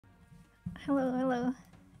Hello, hello.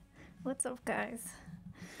 What's up, guys?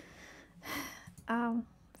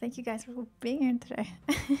 Thank you guys for being here today.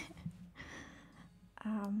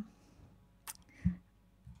 um,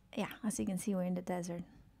 yeah, as you can see, we're in the desert.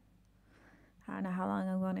 I don't know how long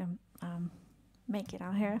I'm going to make it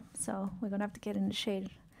out here, so we're gonna have to get in the shade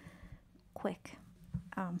quick.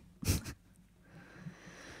 Oh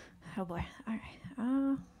boy. All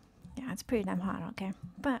right. Yeah, it's pretty damn hot. Okay,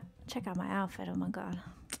 but check out my outfit. Oh my god.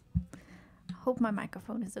 Hope my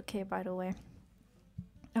microphone is okay. By the way.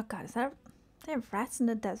 Oh god, is that? They have rats in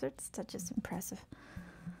the deserts? That's just impressive.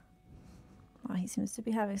 Well, he seems to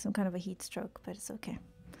be having some kind of a heat stroke, but it's okay.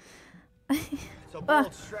 It's a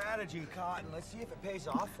bold strategy, Cotton. Let's see if it pays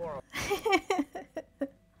off for him.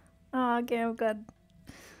 Oh, okay, I'm glad.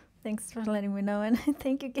 Thanks for letting me know, and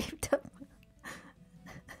thank you, Gabe Tup.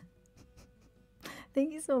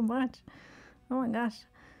 Thank you so much. Oh my gosh.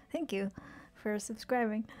 Thank you for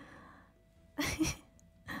subscribing.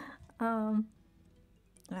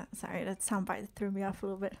 Sorry, that soundbite threw me off a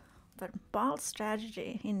little bit. But bold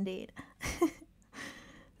strategy, indeed.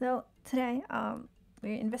 So today,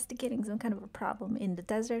 we're investigating some kind of a problem in the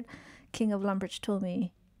desert. King of Lumbridge told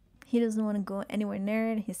me he doesn't want to go anywhere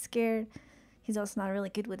near it. He's scared. He's also not really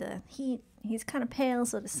good with the heat. He's kind of pale,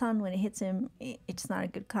 so the sun, when it hits him, it's not a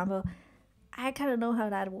good combo. I kind of know how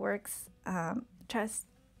that works. Try to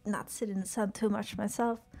not sit in the sun too much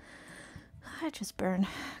myself. I just burn.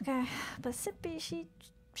 Okay, but Sippy,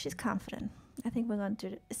 she's confident. I think we're gonna do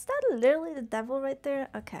it. Is that literally the devil right there?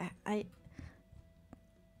 Okay, I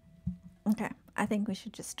think we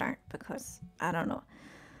should just start because I don't know.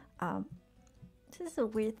 This is a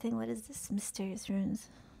weird thing. What is this? Mysterious runes.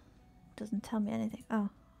 Doesn't tell me anything. Oh,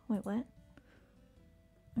 wait, what?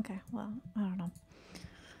 Okay, well, I don't know.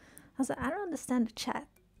 Also, I don't understand the chat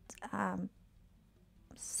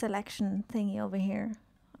selection thingy over here.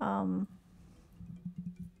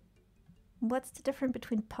 What's the difference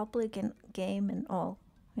between public and game and all?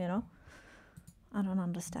 You know, I don't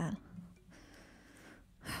understand.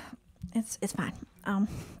 It's fine.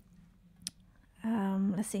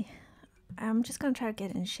 Let's see. I'm just gonna try to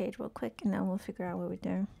get in shade real quick, and then we'll figure out what we're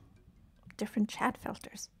doing. Different chat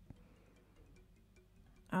filters.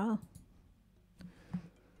 Oh.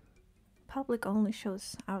 Public only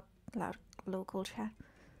shows out loud local chat.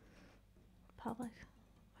 Public.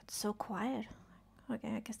 It's so quiet.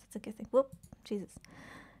 Okay, I guess that's a good thing. Whoop, Jesus.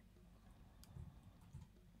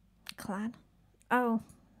 Clan. Oh,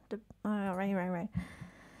 right.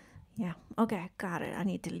 Yeah. Okay, got it. I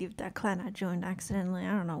need to leave that clan I joined accidentally.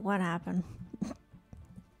 I don't know what happened.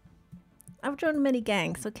 I've joined many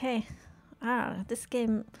gangs. Okay. This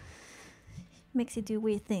game makes you do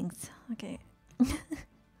weird things. Okay.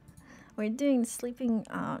 We're doing sleeping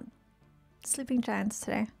giants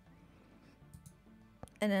today,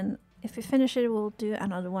 and then if we finish it, we'll do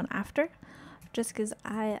another one after. Just because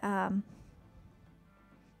I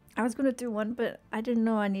was gonna do one, but I didn't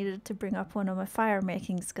know I needed to bring up one of my fire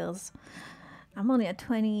making skills. I'm only at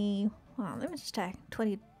 20. Well, let me just check.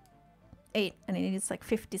 28, and it needs like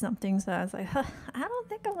 50 something. So I was like, huh, I don't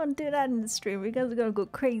think I'm gonna do that in the stream. You guys are gonna go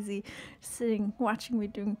crazy, sitting watching me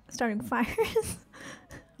starting fires.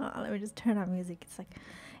 Oh, let me just turn on music. It's like,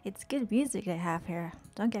 it's good music I have here.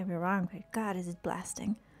 Don't get me wrong, but God, is it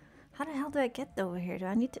blasting. How the hell do I get over here? Do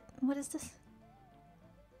I need to... What is this?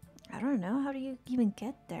 I don't know. How do you even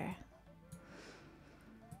get there?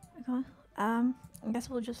 Okay. I guess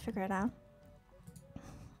we'll just figure it out.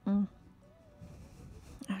 I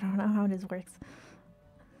don't know how this works.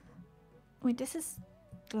 Wait, this is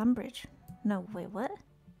Lumbridge. No, wait, what?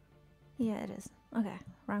 Yeah, it is. Okay,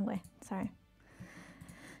 wrong way. Sorry.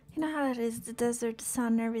 You know how it is, the desert, the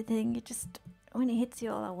sun, everything. It just, when it hits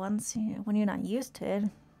you all at once, when you're not used to it,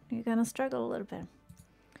 you're gonna struggle a little bit.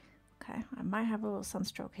 Okay, I might have a little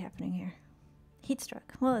sunstroke happening here. Heat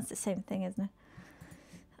stroke. Well, it's the same thing, isn't it?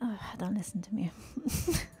 Oh, don't listen to me.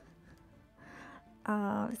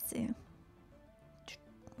 Let's see.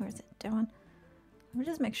 Where is it? That one? Let me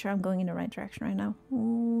just make sure I'm going in the right direction right now.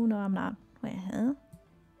 Oh, no, I'm not. Wait, huh?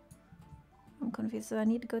 I'm confused. So I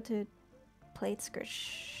need to go to plate skirt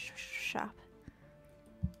shop.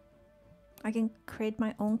 I can create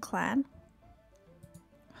my own clan.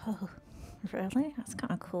 Oh, really? That's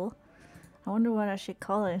kind of cool. I wonder what I should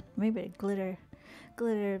call it. Maybe a glitter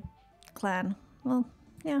clan. Well,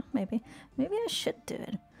 yeah, maybe I should do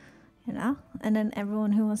it, you know. And then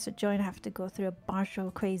everyone who wants to join have to go through a bunch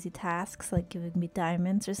of crazy tasks, like giving me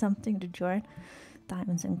diamonds or something to join.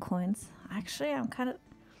 Diamonds and coins. Actually, I'm kind of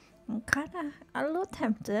a little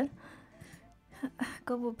tempted.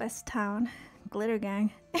 Global best town, glitter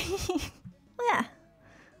gang. Yeah,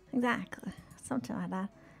 exactly, something like that.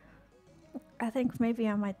 I think maybe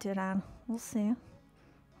I might do that. We'll see.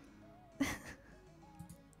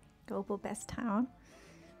 Gobo best town.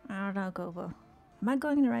 I don't know, Gobo. Am I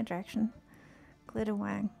going in the right direction? Glitter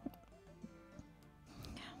Wang.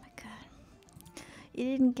 Oh my god. You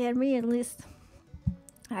didn't get me, at least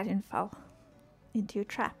I didn't fall into your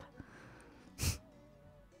trap.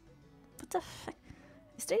 What the fuck?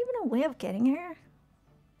 Is there even a way of getting here?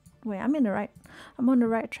 Wait, I'm on the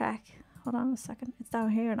right track. Hold on a second. It's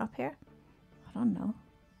down here and up here? I don't know.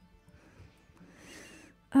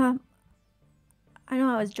 I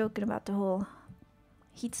know I was joking about the whole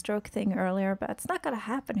heat stroke thing earlier, but it's not gonna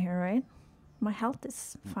happen here, right? My health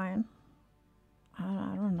is fine.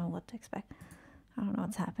 I don't know what to expect. I don't know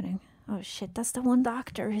what's happening. Oh shit, that's the one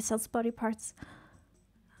doctor who sells body parts.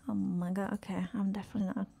 Oh my god, okay, I'm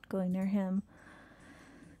definitely not going near him.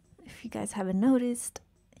 If you guys haven't noticed,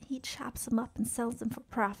 he chops them up and sells them for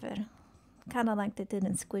profit. Kind of like they did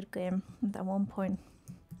in Squid Game at one point.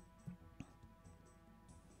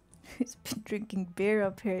 He's been drinking beer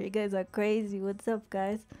up here. You guys are crazy. What's up,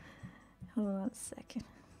 guys? Hold on a second.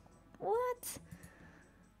 What?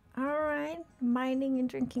 Alright. Mining and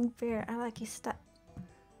drinking beer. I like your stuff.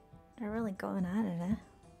 They're really going at it, eh?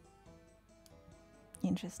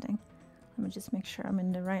 Interesting. Let me just make sure I'm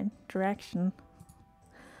in the right direction.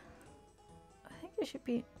 I think it should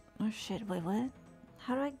be... Oh shit, wait, what?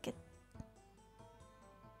 How do I get...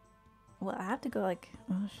 Well, I have to go like...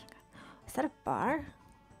 Oh, is that a bar?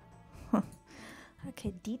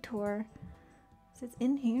 Okay, detour. Is it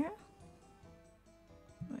in here?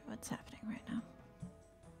 Wait, what's happening right now?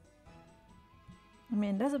 I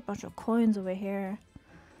mean, there's a bunch of coins over here.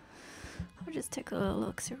 I'll just take a little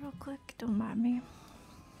look-see real quick. Don't mind me.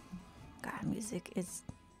 God, music is...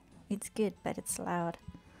 It's good, but it's loud.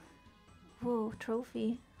 Whoa,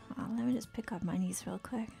 trophy. Oh, let me just pick up my niece real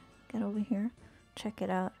quick. Get over here. Check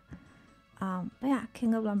it out. But yeah,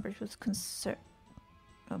 King of Lumbers was concerned.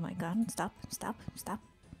 Oh my god, stop, stop, stop.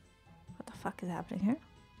 What the fuck is happening here?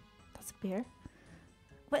 That's a beer.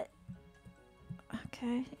 What?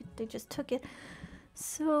 Okay, they just took it.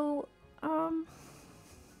 So,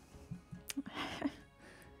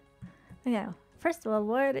 yeah, first of all,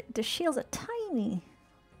 why the shields are tiny?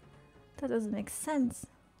 That doesn't make sense.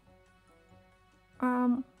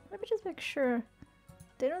 Let me just make sure.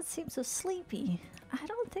 They don't seem so sleepy. I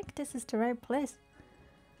don't think this is the right place.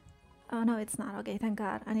 Oh no, it's not. Okay, thank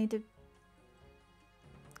god. I need to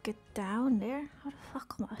get down there. How the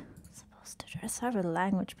fuck am I supposed to dress? I have a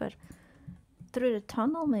language, but through the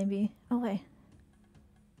tunnel maybe. Oh wait.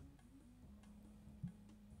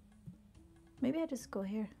 Maybe I just go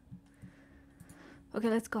here. Okay,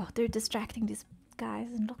 let's go. They're distracting these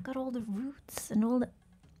guys, and look at all the roots and all the...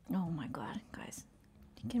 Oh my god, guys.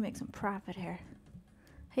 You can make some profit here.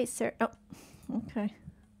 Hey, sir. Oh, okay.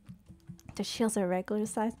 The shields are regular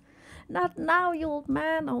size. Not now, you old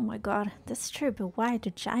man. Oh my god. That's true, but why?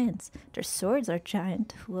 They're giants. Their swords are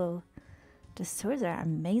giant. Whoa. The swords are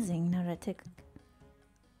amazing now that I take...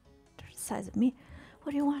 They're the size of me.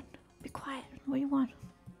 What do you want? Be quiet. What do you want?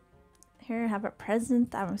 Here, have a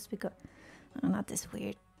present. I must be good. Oh, not this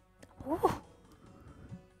weird. Ooh.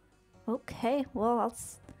 Okay, well, I'll...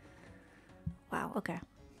 Wow, okay.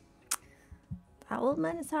 That old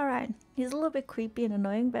man is alright. He's a little bit creepy and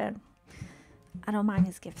annoying, but I don't mind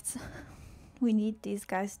his gifts. We need these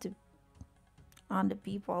guys to on the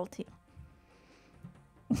b-ball team.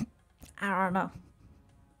 I don't know.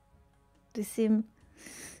 They seem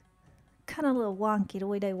kind of a little wonky the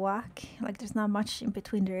way they walk. Like there's not much in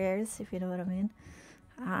between their ears, if you know what I mean.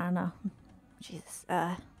 I don't know. Jesus.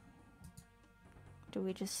 Do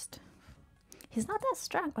we just... He's not that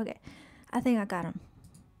strong. Okay. I think I got him.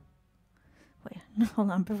 Wait,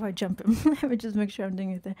 hold on before I jump him. Let me just make sure I'm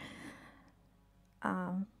doing it there.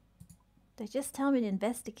 They just tell me to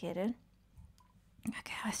investigate it.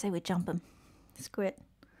 Okay, I say we jump him. Screw it.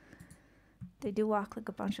 They do walk like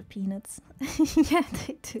a bunch of peanuts. Yeah,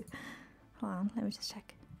 they do. Hold on, let me just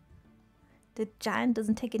check. The giant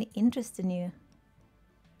doesn't take any interest in you.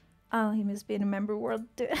 Oh, he must be in a member world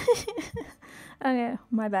too. Okay,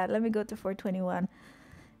 my bad. Let me go to 421.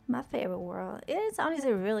 My favorite world. It's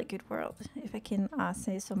honestly a really good world, if I can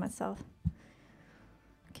say so myself.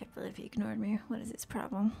 Can't believe he ignored me. What is his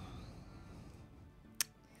problem?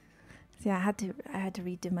 So yeah, I had to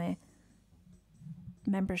redo my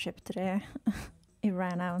membership today. It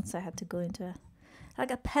ran out, so I had to go into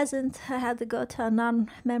like a peasant. I had to go to a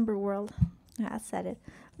non-member world. I said it.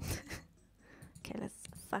 Okay, let's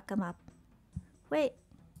fuck him up. Wait.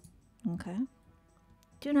 Okay.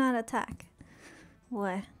 Do not attack.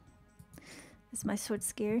 What? Is my sword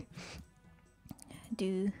scary?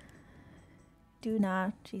 Do Do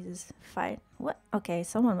not, Jesus, fight. What? Okay,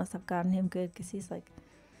 someone must have gotten him good because he's like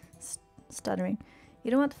stuttering. You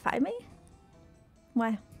don't want to fight me?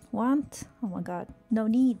 Why? Want? Oh my god. No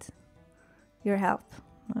need. Your help.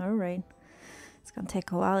 Alright. It's gonna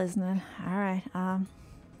take a while, isn't it? Alright,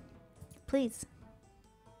 please.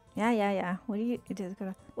 Yeah. What are you just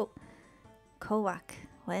gonna... Oh. Kovac.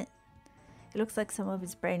 What? It looks like some of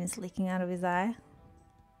his brain is leaking out of his eye.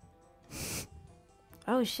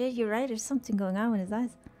 Oh shit, you're right. There's something going on with his eyes.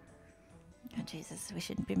 Oh Jesus, we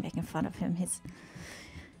shouldn't be making fun of him. He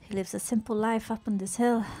lives a simple life up on this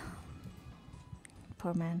hill.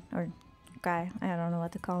 Poor man. Or guy. I don't know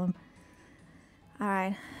what to call him.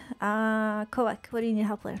 Alright. Kovac, what do you need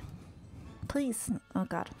help with? Please. Oh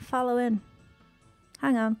god. Follow in.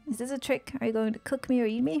 Hang on. Is this a trick? Are you going to cook me or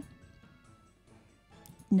eat me?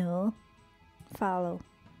 No. Follow.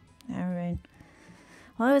 Alright.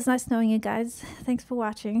 Well, it was nice knowing you guys. Thanks for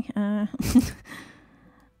watching.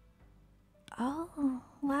 Oh,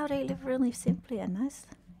 wow, they live really simply and nice.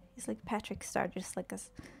 He's like Patrick Star, just like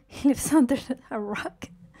us. He lives under a rock.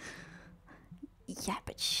 Yeah,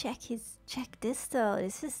 but check this though.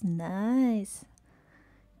 This is nice.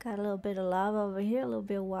 Got a little bit of lava over here, a little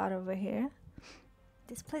bit of water over here.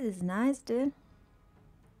 This place is nice, dude.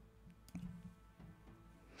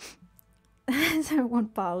 There's one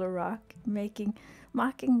ball of rock mocking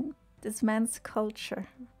this man's culture.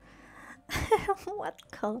 What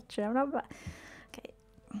culture? I'm not about... Okay.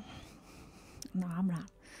 No, I'm not.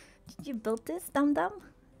 Did you build this, dum-dum?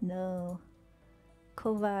 No.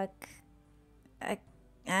 Kovac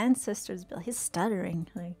ancestors built. He's stuttering.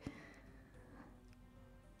 Like...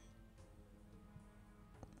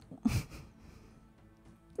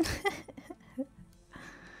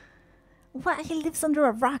 What? He lives under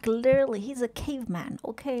a rock, literally. He's a caveman,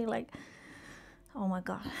 okay? Like, oh my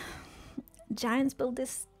god. Giants built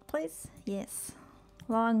this place? Yes.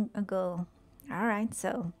 Long ago. Alright,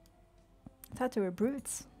 so. I thought they were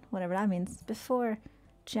brutes. Whatever that means. Before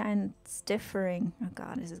giants differing. Oh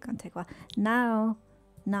god, this is gonna take a while. Now,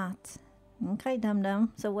 not. Okay,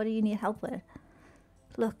 dum-dum. So what do you need help with?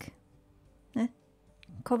 Look. Eh?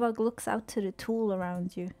 Kovac looks out to the tool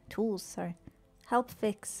around you. Tools, sorry. Help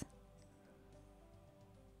fix.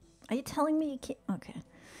 Are you telling me you can't? Okay.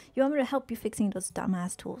 You want me to help you fixing those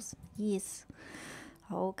dumbass tools? Yes.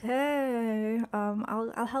 Okay.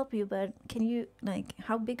 I'll help you, but can you, like,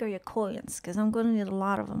 how big are your coins? Because I'm gonna need a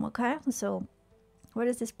lot of them, okay? So, where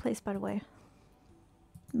is this place, by the way?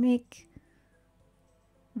 Make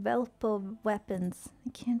Velpo weapons.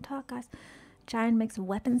 I can't talk, guys. Giant makes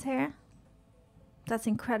weapons here? That's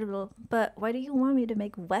incredible. But why do you want me to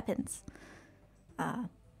make weapons?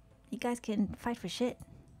 You guys can fight for shit.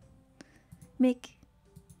 Make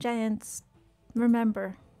giants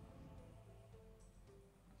remember.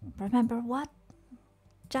 Remember what?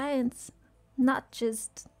 Giants, not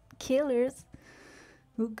just killers.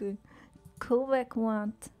 Okay. Kovac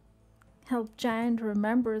want help giant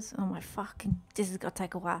remembers. Oh my fucking, this is gonna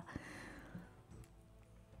take a while.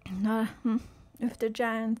 If they're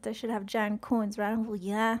giants, they should have giant coins, right? Well,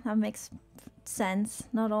 yeah, that makes sense.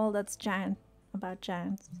 Not all that's giant about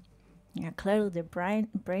giants. Yeah, clearly their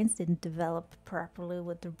brains didn't develop properly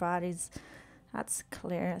with their bodies. That's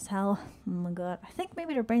clear as hell. Oh my god. I think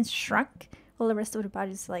maybe their brains shrunk while the rest of their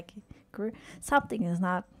bodies like grew. Something is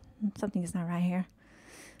not right here.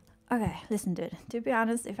 Okay, listen, dude. To be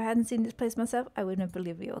honest, if I hadn't seen this place myself, I wouldn't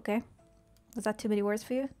believe you, okay? Was that too many words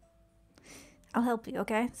for you? I'll help you,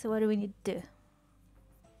 okay? So what do we need to do?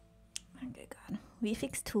 Okay, god. We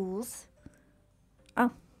fix tools.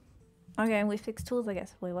 Oh. Okay, we fix tools, I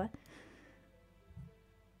guess. Wait, what?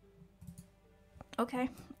 Okay.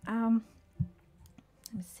 Let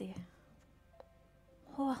me see.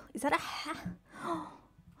 Oh, is that a oh,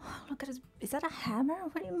 look at his. Is that a hammer?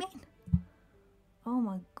 What do you mean? Oh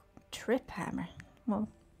my, trip hammer. Well,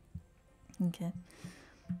 okay.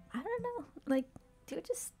 I don't know. Like, do you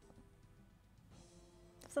just?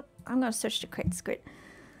 So I'm gonna search the crates. Great.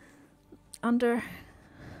 Under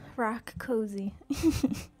rock cozy.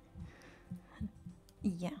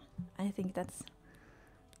 Yeah, I think that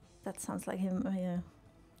sounds like him. Yeah.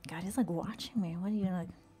 God, he's like watching me. What are you like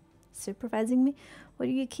supervising me? What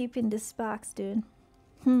do you keep in this box, dude?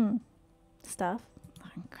 Stuff. Oh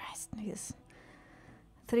Christ, niggas.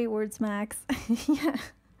 3 words max. Yeah.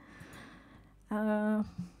 I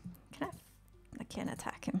can't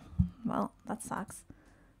attack him. Well, that sucks.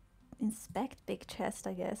 Inspect big chest,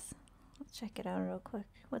 I guess. Let's check it out real quick.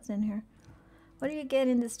 What's in here? What do you get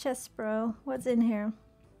in this chest, bro? What's in here?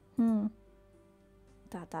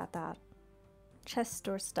 Dot. Chest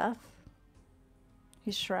store stuff.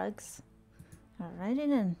 He shrugs. Alrighty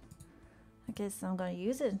then. I guess I'm gonna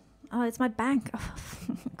use it. Oh, it's my bank. Oh,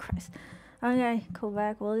 Christ. Okay, go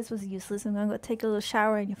back. Well, this was useless. I'm gonna go take a little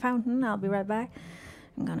shower in your fountain. I'll be right back.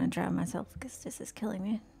 I'm gonna drown myself because this is killing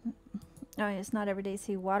me. Oh, it's not every day you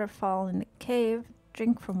see waterfall in the cave.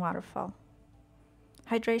 Drink from waterfall.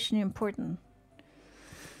 Hydration important.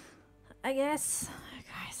 I guess.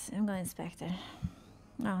 Guys, I'm gonna inspect it.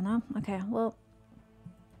 Oh, no? Okay, well.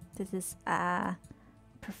 This is,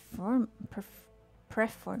 preform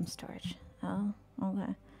storage. Oh,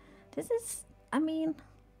 okay. This is, I mean...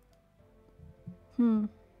 Weird.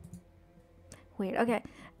 Okay,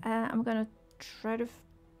 I'm gonna try to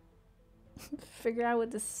figure out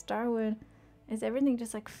what the starwood is. Everything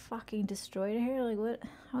just like fucking destroyed here? Like what?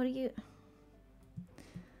 How do you?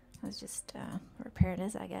 Let's just repair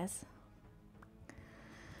this, I guess.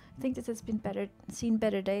 I think this has been seen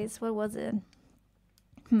better days. What was it?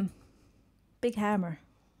 Big hammer.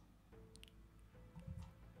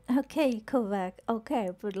 Okay, Kovac. Okay,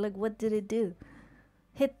 but like, what did it do?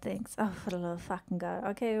 Hit things. Oh, for the love of fucking god.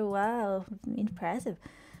 Okay, wow, impressive.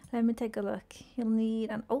 Let me take a look. You'll need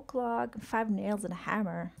an oak log, 5 nails, and a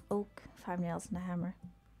hammer. Oak, 5 nails, and a hammer.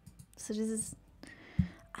 So this is...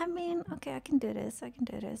 I mean, okay, I can do this. I can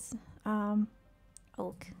do this.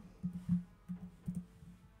 Oak.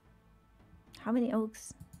 How many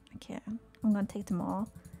oaks? I can't. I'm gonna take them all.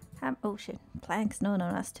 Oh shit. Planks. No,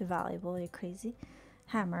 that's too valuable. You're crazy.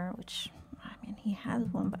 Hammer, which... I mean, he has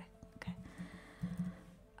one, but... Okay.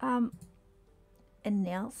 And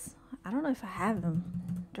nails. I don't know if I have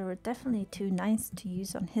them. They were definitely too nice to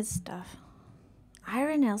use on his stuff.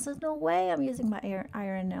 Iron nails? There's no way I'm using my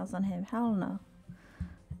iron nails on him. Hell no.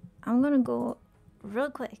 I'm gonna go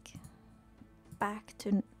real quick back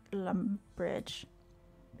to Lumbridge.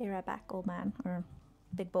 Be right back, old man. Or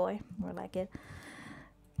big boy. More like it.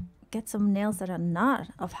 Get some nails that are not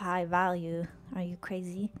of high value. Are you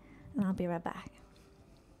crazy? And I'll be right back.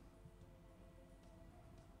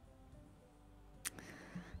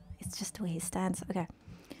 It's just the way he stands. Okay.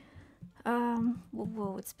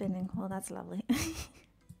 Whoa, it's spinning. Well, that's lovely.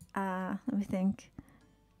 Let me think.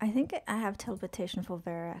 I think I have teleportation for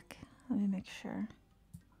Varric. Let me make sure.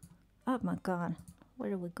 Oh my god. Where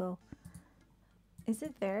did we go? Is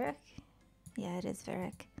it Varric? Yeah, it is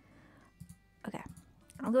Varric. Okay.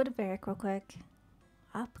 I'll go to Varric real quick.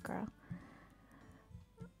 Up, girl.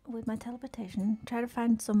 With my teleportation. Try to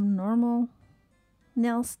find some normal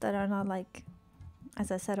nails that are not like... As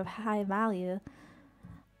I said, of high value.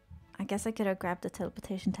 I guess I could have grabbed the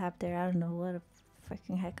teleportation tab there. I don't know what the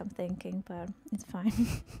freaking heck I'm thinking, but it's fine.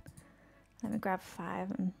 Let me grab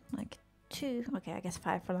 5 and like 2. Okay, I guess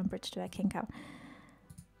 5 for Lumbridge too. I can't count.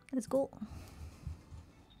 Let's go.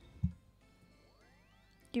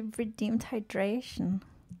 You've redeemed hydration.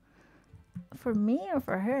 For me or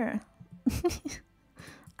for her?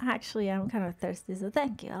 Actually, I'm kind of thirsty, so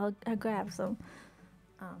thank you. I'll grab some.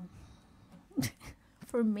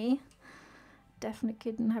 For me, definitely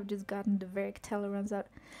couldn't have just gotten the Varric till it runs out.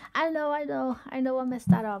 I know I messed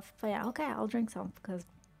that up. But yeah, okay, I'll drink some because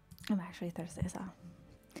I'm actually thirsty, so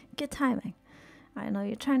good timing. I know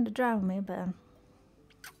you're trying to drown me, but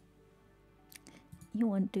you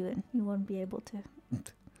won't do it. You won't be able to.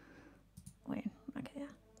 Wait, okay,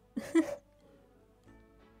 yeah.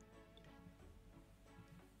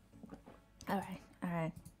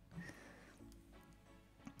 Alright.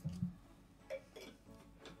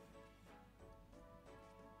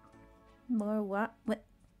 More what? What?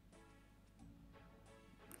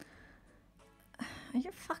 Are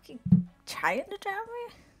you fucking trying to drown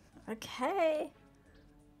me? Okay.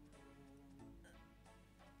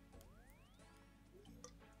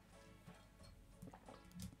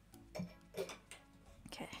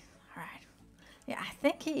 Okay, alright. Yeah, I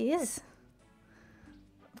think he is.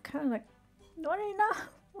 I'm kind of like, not enough.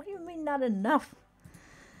 What do you mean not enough?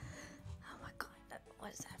 Oh my god,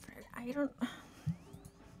 what is that for? I don't...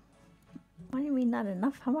 What do you mean not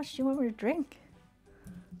enough? How much do you want me to drink?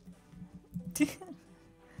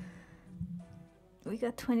 We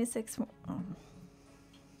got 26 more.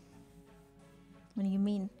 What do you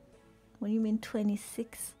mean? What do you mean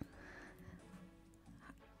 26?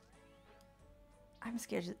 I'm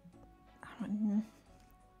scared. I don't know.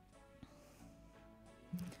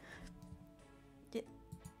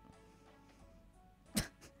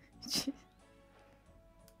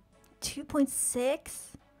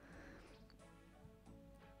 2.6?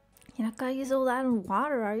 You're not gonna use all that in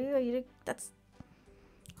water, are you? That's...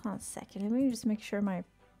 Hold on a second. Let me just make sure my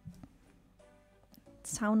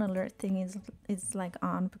sound alert thing is like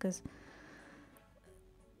on, because...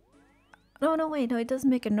 No, wait, no, it doesn't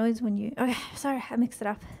make a noise when you... Okay, sorry, I mixed it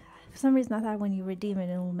up. For some reason I thought when you redeem it,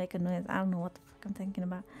 it'll make a noise. I don't know what the fuck I'm thinking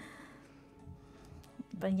about.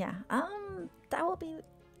 But yeah, that would be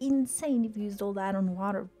insane if you used all that on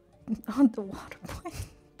water, on the water point,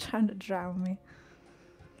 trying to drown me.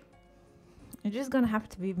 It's just gonna have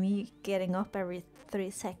to be me getting up every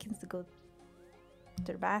 3 seconds to go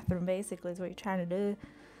to the bathroom, basically, is what you're trying to do.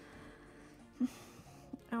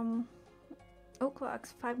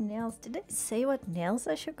 O'clock's 5 nails. Did they say what nails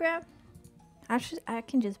I should grab? I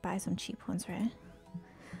can just buy some cheap ones, right?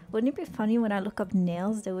 Wouldn't it be funny when I look up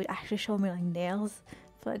nails, they would actually show me like nails?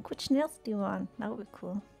 Like, which nails do you want? That would be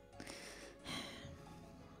cool.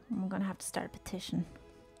 I'm gonna have to start a petition.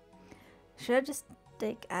 Should I just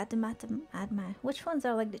like add my which ones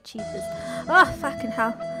are like the cheapest? Oh fucking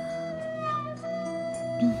hell.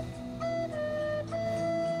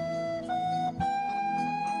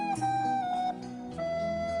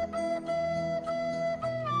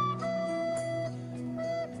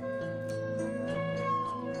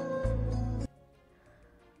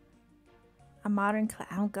 A modern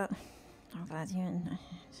clown got. I'm glad you.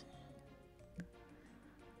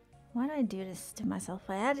 Why do I do this to myself?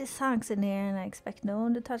 I add these songs in there and I expect no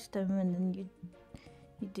one to touch them, and then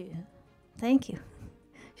you do. Thank you.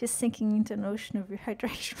 Just sinking into an ocean of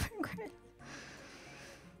rehydration progress.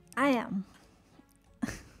 I am.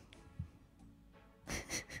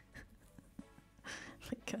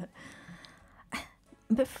 My God.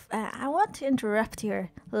 I want to interrupt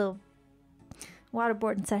your little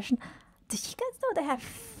waterboarding session. Did you guys know they have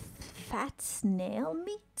fat snail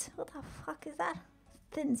meat? What the fuck is that?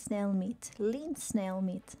 Thin snail meat, lean snail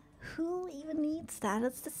meat. Who even eats that?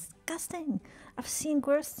 It's disgusting. I've seen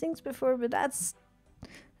gross things before, but that's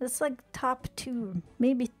like top 2,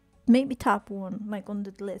 maybe top 1, like on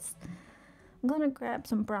the list. I'm gonna grab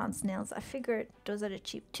some bronze snails. I figured those are the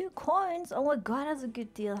cheap. 2 coins. Oh my God, that's a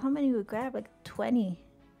good deal. How many would we grab? Like 20.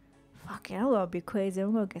 Fuck it, I'm gonna be crazy.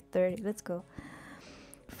 I'm gonna get 30. Let's go.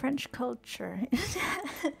 French culture.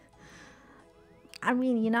 I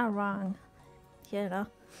mean, you're not wrong. You know,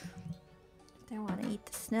 if they want to eat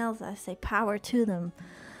the snails, I say power to them.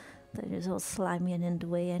 They're just all slimy and in the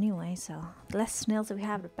way anyway, so the less snails that we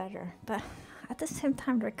have, the better. But at the same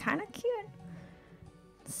time, they're kind of cute.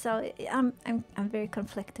 So I'm very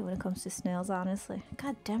conflicted when it comes to snails, honestly.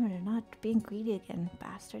 God damn it, they're not being greedy again,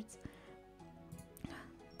 bastards.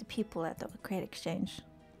 The people at the Great Exchange.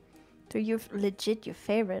 They're legit your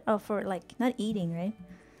favorite. Oh, for like not eating, right?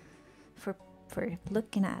 For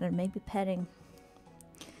looking at it, maybe petting.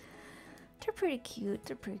 They're pretty cute.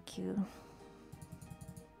 They're pretty cute.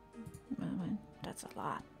 That's a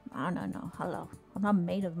lot. I don't know. Hello. I'm not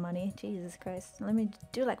made of money. Jesus Christ. Let me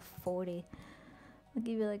do like 40. I'll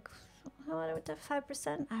give you like, what with the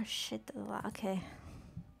 5%? Oh shit, that's a lot. Okay.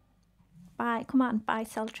 Buy. Come on. Buy,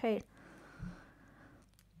 sell, trade.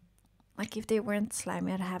 Like if they weren't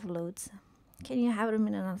slimy, I'd have loads. Can you have them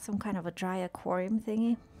in some kind of a dry aquarium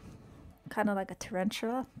thingy? Kind of like a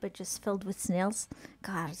tarantula, but just filled with snails.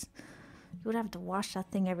 God. You would have to wash that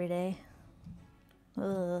thing every day.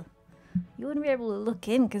 Ugh. You wouldn't be able to look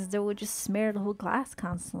in because they would just smear the whole glass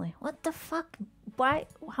constantly. What the fuck? Why?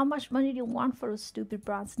 How much money do you want for those stupid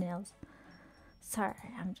bronze snails? Sorry,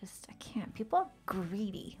 I can't. People are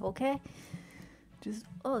greedy, okay? Just,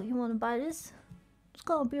 oh, you want to buy this? It's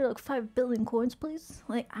gonna be like 5 billion coins, please.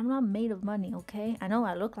 Like, I'm not made of money, okay? I know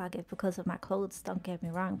I look like it because of my clothes, don't get me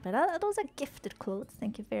wrong. But those are gifted clothes,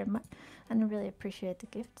 thank you very much. I really appreciate the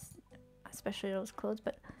gifts. Especially those clothes,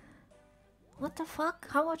 but what the fuck?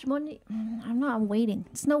 How much money? I'm waiting.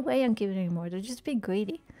 There's no way I'm giving anymore. They're just being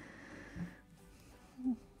greedy.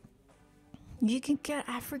 You can get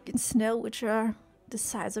African snail, which are the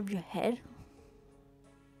size of your head.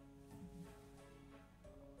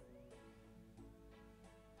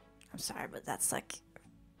 I'm sorry, but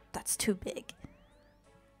that's too big.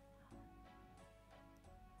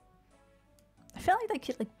 I feel like they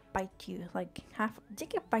could like bite you, like they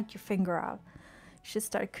could bite your finger off. You should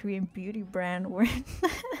start a Korean beauty brand where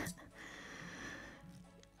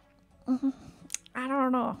I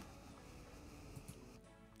don't know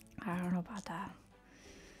about that.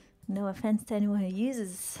 No offense to anyone who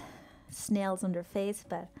uses snails on their face,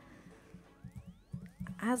 but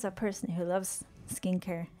as a person who loves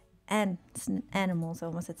skincare and animals, I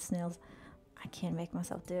almost said snails, I can't make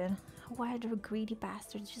myself do it. Why are the greedy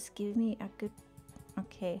bastards just give me a good...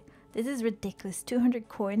 Okay, this is ridiculous. 200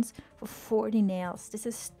 coins for 40 nails. This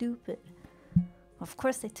is stupid. Of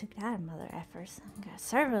course they took that, mother effers. I got a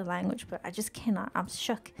server language, but I just cannot. I'm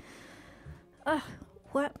shook. Ugh,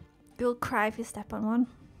 what? You'll cry if you step on one.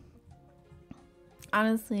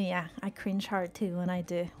 Honestly, yeah, I cringe hard too when I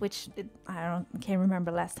do. I can't remember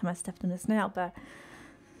last time I stepped on a snail, but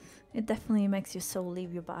it definitely makes your soul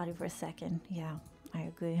leave your body for a second. Yeah, I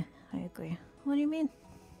agree. What do you mean?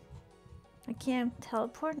 I can't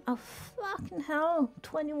teleport? Oh, fucking hell.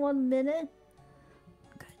 21 minutes?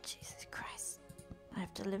 God, Jesus Christ. I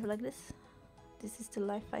have to live like this? This is the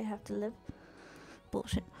life I have to live?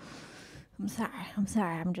 Bullshit. I'm sorry.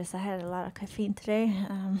 I had a lot of caffeine today.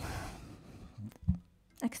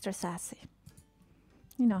 Extra sassy.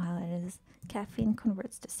 You know how it is. Caffeine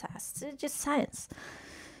converts to sass. It's just science.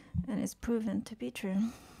 And it's proven to be true.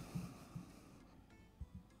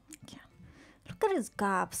 Yeah. Look at his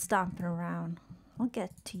gob stomping around. I'll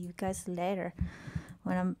get to you guys later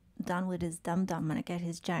when I'm done with his dum-dum and I get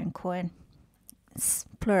his giant coin. It's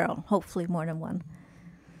plural, hopefully more than one.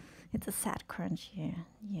 It's a sad crunch,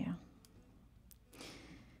 yeah.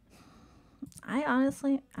 I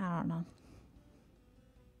don't know.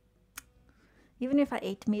 Even if I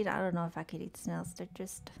ate meat, I don't know if I could eat snails. They're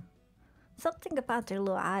just something about their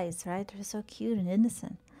little eyes, right? They're so cute and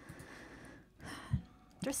innocent.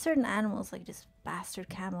 There's certain animals like this bastard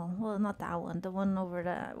camel. Well, not that one. The one over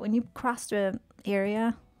the when you cross the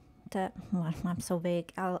area. Well, I'm so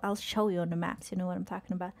vague. I'll show you on the maps. You know what I'm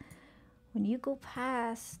talking about. When you go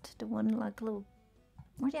past the one like little,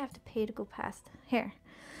 where do you have to pay to go past? Here.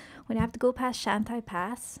 When you have to go past Shantai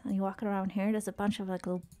Pass and you're walking around here, there's a bunch of like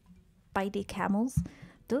little bitey camels.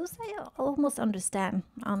 Those I almost understand,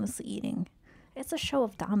 honestly, eating. It's a show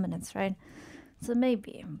of dominance, right? So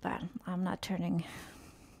maybe, but I'm not turning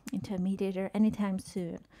into a meat eater anytime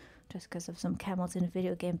soon just because of some camels in a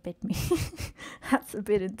video game bit me. That's a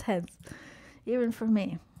bit intense, even for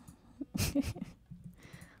me.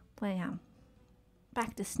 But yeah,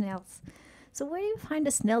 back to snails. So where do you find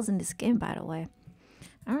the snails in this game, by the way?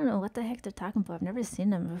 I don't know what the heck they're talking about. I've never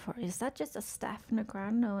seen them before. Is that just a staff in the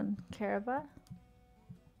ground no one care about?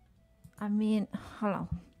 I mean, hold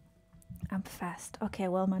on. I'm fast. Okay,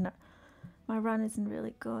 well, my run isn't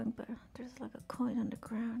really going, but there's like a coin on the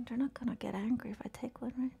ground. They're not gonna get angry if I take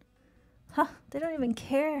one, right? Huh, they don't even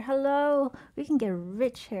care. Hello, we can get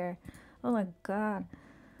rich here. Oh my god.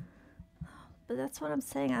 But that's what I'm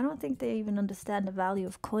saying. I don't think they even understand the value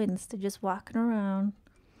of coins. They're just walking around,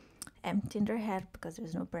 emptying their head because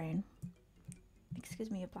there's no brain. Excuse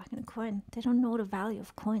me, you're blocking a coin. They don't know the value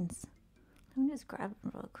of coins. Let me just grab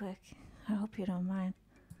them real quick. I hope you don't mind.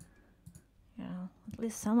 You know, at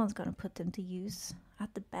least someone's gonna put them to use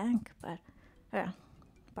at the bank. But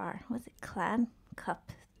bar, what's it? Clan cup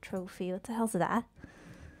trophy. What the hell's that?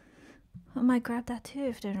 I might grab that too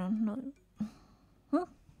if they don't know. Huh?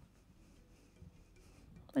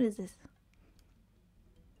 What is this?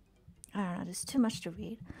 I don't know. There's too much to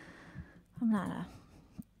read. I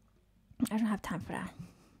don't have time for that.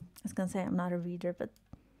 I was gonna say I'm not a reader, but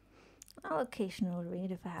I'll occasionally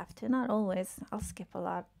read if I have to. Not always. I'll skip a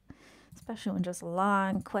lot, especially when just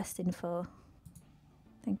long quest info.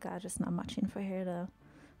 Thank God, just not much info here though.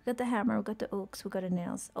 We got the hammer, we got the oaks, we got the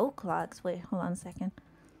nails. Oak logs. Wait, hold on a second.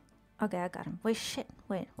 Okay, I got him. Wait, shit.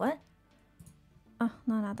 Wait, what? Oh,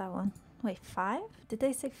 no, not that one. Wait, 5? Did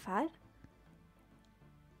they say 5?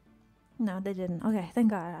 No, they didn't. Okay, thank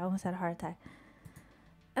God. I almost had a heart attack.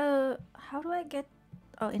 How do I get...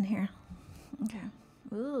 Oh, in here. Okay.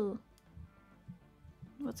 Ooh.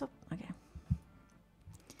 What's up? Okay.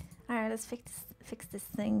 Alright, let's fix this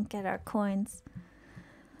thing. Get our coins.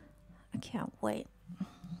 I can't wait.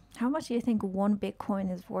 How much do you think one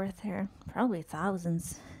Bitcoin is worth here? Probably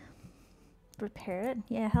thousands. Repair it?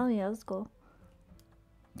 Yeah, hell yeah, let's go.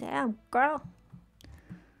 Damn, girl.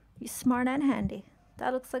 You smart and handy.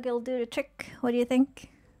 That looks like it'll do the trick. What do you think?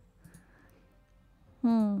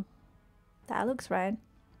 That looks right.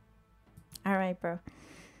 Alright, bro.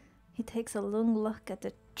 He takes a long look at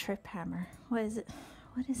the trip hammer. What is it?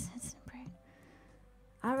 What is it?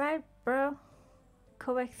 Alright, bro.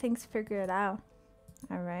 Kovac thinks figure it out.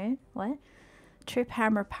 Alright, what? Trip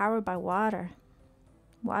hammer powered by water.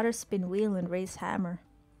 Water spin wheel and raise hammer.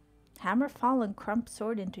 Hammer fall and crump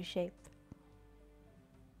sword into shape.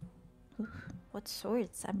 Oof, what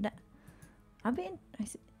swords?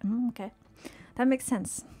 Okay. That makes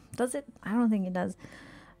sense. Does it? I don't think it does.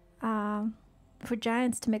 For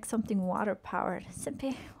giants to make something water powered.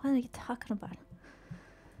 Simpy, what are you talking about?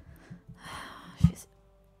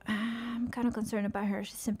 I'm kind of concerned about her.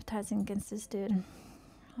 She's sympathizing against this dude.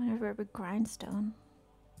 Whatever, a grindstone.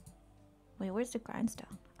 Wait, where's the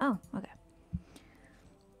grindstone? Oh, okay.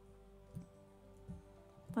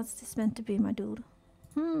 What's this meant to be, my dude?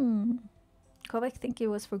 Kovac think it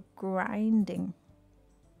was for grinding.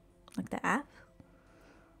 Like the app?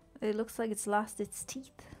 It looks like it's lost its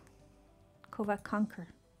teeth. Kovac conquer.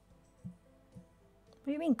 What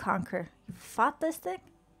do you mean conquer? You fought this thing?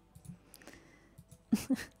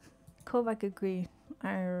 Kovac agree.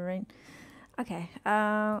 Alright. Okay,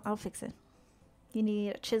 I'll fix it. You need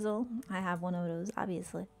a chisel. I have one of those,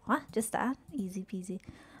 obviously. What? Just that? Easy peasy.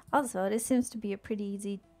 Also, this seems to be a pretty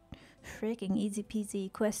easy, freaking easy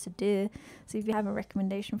peasy quest to do. So if you have a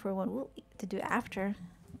recommendation for one to do after,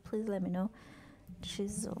 please let me know.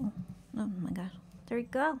 Chisel. Oh my god. There we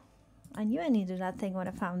go. I knew I needed that thing when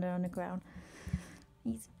I found it on the ground.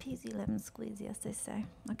 Easy peasy lemon squeezy, as they say.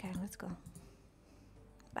 Okay, let's go.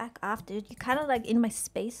 Back off, dude. You're kind of like in my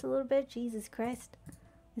space a little bit. Jesus Christ.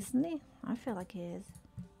 Isn't he? I feel like he is.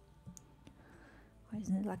 Why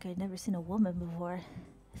isn't it like I've never seen a woman before?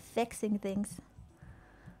 Fixing things.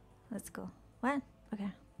 Let's go. What?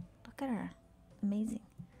 Okay. Look at her. Amazing.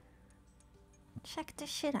 Check this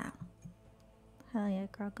shit out. Hell yeah,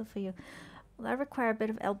 girl. Good for you. Well, that required a bit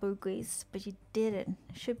of elbow grease, but you did it.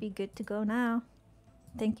 Should be good to go now.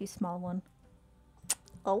 Thank you, small one.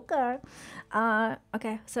 Okay.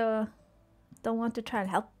 Okay, so don't want to try and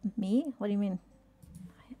help me? What do you mean?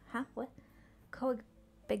 Huh? What?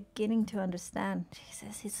 Beginning to understand.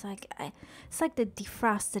 Jesus, it's like the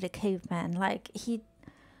defrosted caveman. Like he.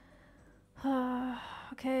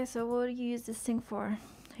 Okay, so what do you use this thing for?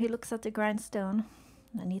 He looks at the grindstone,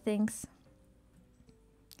 and he thinks.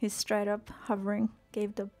 He's straight up hovering.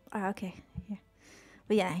 Gave the. Okay, yeah,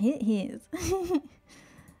 but yeah, he is.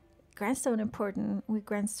 Grindstone important. We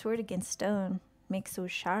grind sword against stone. Makes so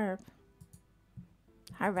sharp.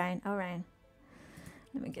 Alright, alright.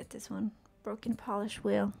 Let me get this one. Broken polish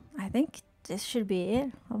wheel. I think this should be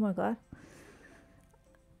it. Oh my god.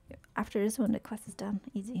 After this one, the quest is done.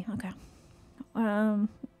 Easy. Okay. I'm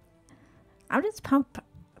just pumped.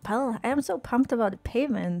 I am so pumped about the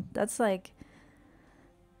pavement. That's like.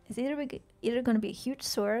 It's either going to be a huge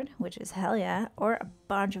sword, which is hell yeah, or a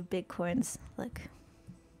bunch of big coins. Like,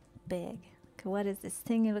 big. Okay, what is this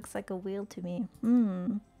thing? It looks like a wheel to me.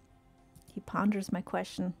 He ponders my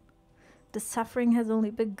question. The suffering has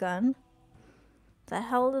only begun? The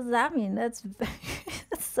hell does that mean? That's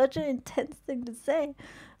that's such an intense thing to say.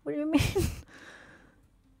 What do you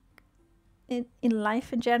mean? In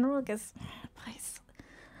life in general, I guess. Please,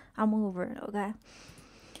 I'm over it. Okay.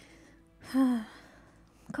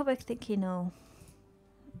 Kovac think you know.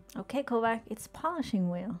 Okay, Kovac, it's polishing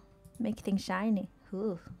wheel. Make things shiny.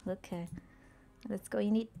 Ooh, okay. Let's go.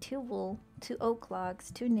 You need 2 wool, 2 oak logs,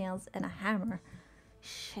 2 nails, and a hammer.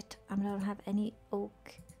 Shit, I don't have any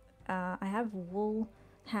oak. I have wool,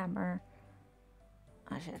 hammer.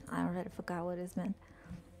 Oh shit, I already forgot what it meant.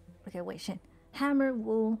 Okay, wait, shit. Hammer,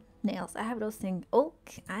 wool, nails. I have those things.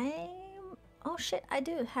 Oak, oh shit, I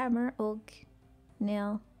do. Hammer, oak,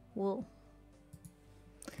 nail, wool.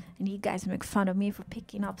 And you guys make fun of me for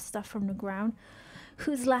picking up stuff from the ground.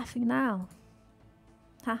 Who's laughing now?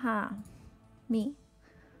 Haha. Me.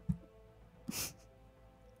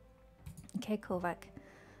 Okay, Kovac.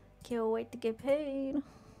 Can't wait to get paid.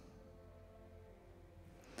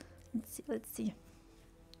 Let's see.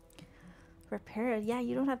 Repair it. Yeah,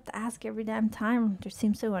 you don't have to ask every damn time. They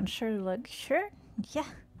seem so unsure. Like, sure? Yeah.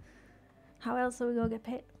 How else are we gonna get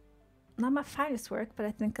paid? Not my finest work, but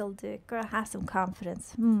I think I'll do it. Gotta have some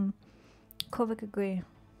confidence. Kovac agree.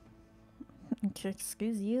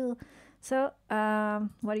 Excuse you. So,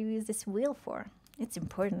 what do you use this wheel for? It's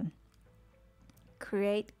important.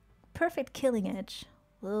 Create perfect killing edge.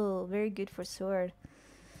 Whoa, very good for sword.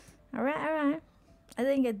 Alright, alright. I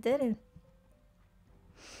think I did it.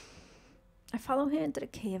 I followed him into the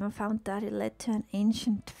cave and found that it led to an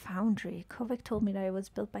ancient foundry. Kovac told me that it was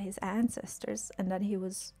built by his ancestors and that he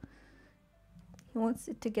wants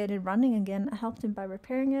it to get it running again. I helped him by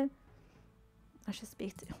repairing it. I should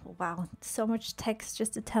speak to him. Wow, so much text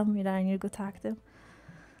just to tell me that I need to go talk to him.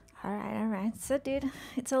 Alright, alright. So, dude,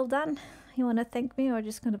 it's all done. You want to thank me or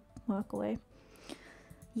just going to walk away?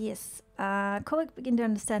 Yes. Kovac begin to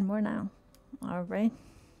understand more now. Alright.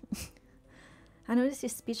 I noticed your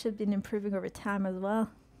speech has been improving over time as well.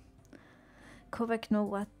 Kovac know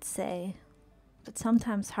what to say, but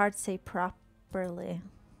sometimes hard to say properly.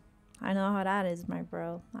 I know how that is, my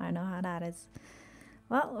bro. I know how that is.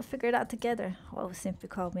 Well, we'll figure it out together. Oh, Simpy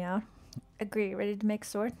called me out. Agree. Ready to make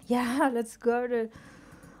sword? Yeah, let's go to...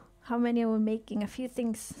 How many are we making? A few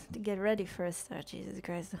things to get ready first. Oh, Jesus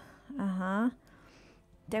Christ. Uh-huh.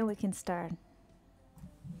 Then we can start.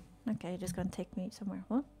 Okay, you're just gonna take me somewhere.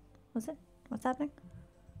 What? What's it? What's happening?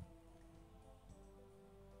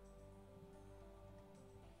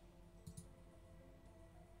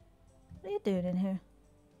 What are you doing in here?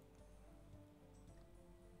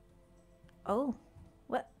 Oh.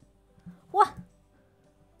 What? What?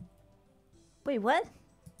 Wait, what?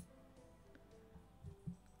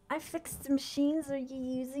 I fixed the machines. Are you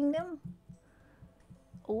using them?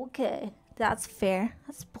 Okay. That's fair.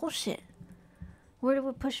 That's bullshit. Where do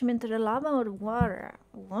we push him, into the lava or the water?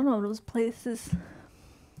 One of those places.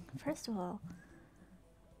 First of all,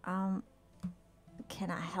 can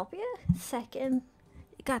I help you? Second,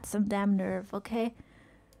 you got some damn nerve, okay?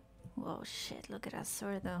 Whoa, shit, look at that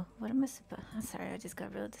sword though. What am I supposed? I'm sorry, I just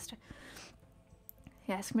got really distracted.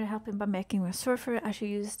 He asked me to help him by making a sword for it. I should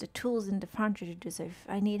use the tools in the foundry to do so. If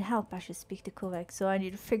I need help, I should speak to Kovac. So I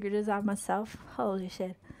need to figure this out myself. Holy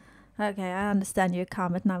shit. Okay, I understand your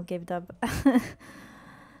comment now. Give it up. Alright,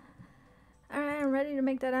 I'm ready to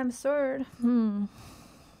make that damn sword.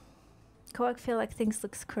 Kovac feel like things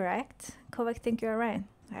looks correct. Kovac think you're right.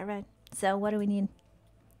 Alright. So what do we need?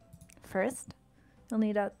 First, you'll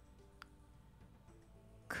need a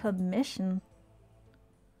commission.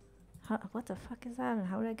 What the fuck is that and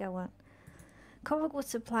how did I get one? Kovac would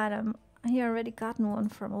supply them. He already gotten one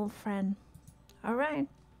from old friend. Alright.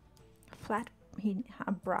 Flat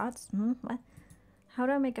broads? What? How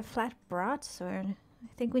do I make a flat broadsword? I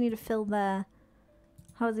think we need to fill the,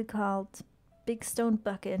 how's it called? Big stone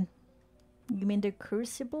bucket. You mean the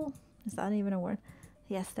crucible? Is that even a word?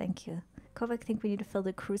 Yes, thank you. Kovac think we need to fill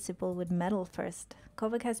the crucible with metal first.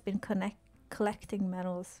 Kovac has been collecting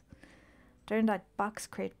metals. They're in that box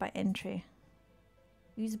crate by entry.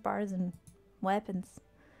 Use bars and weapons.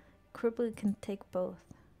 Crucible can take both.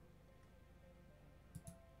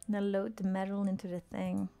 Now load the metal into the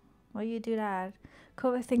thing. While you do that,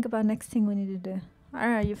 Kovac think about next thing we need to do.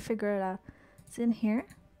 Alright, you figure it out. It's in here.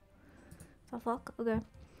 The fuck? Okay.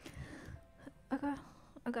 Okay,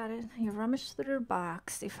 I got it. You rummage through the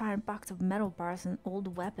box. You find a box of metal bars and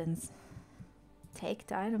old weapons. Take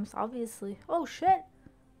the items, obviously. Oh shit!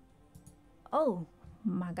 Oh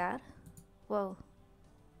my god. Whoa.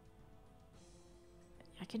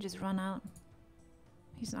 I can just run out.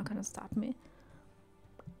 He's not gonna stop me.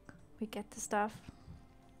 We get the stuff.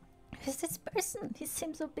 Who's this person? He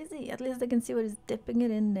seems so busy. At least I can see what he's dipping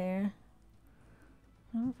it in there.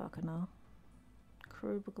 I don't fucking know.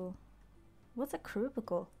 Cubicle. What's a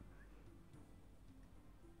cubicle?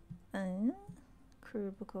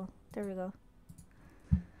 Cubicle. There we go.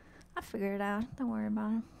 I figured it out. Don't worry about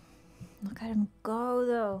him. Look at him go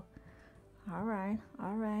though. Alright,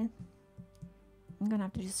 alright. I'm gonna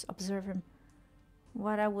have to just observe him.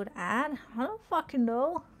 What I would add? I don't fucking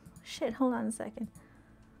know. Shit, hold on a second.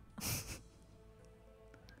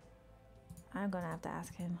 I'm gonna have to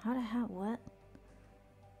ask him. How the hell, what?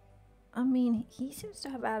 I mean, he seems to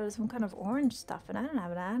have added some kind of orange stuff and I don't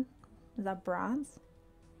have that. Is that bronze?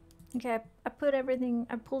 Okay, I pulled everything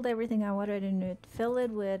I wanted in it. Fill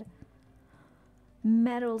it with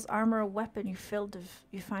metals, armor, weapon you find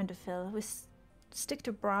to fill. We stick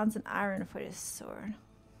to bronze and iron for this sword.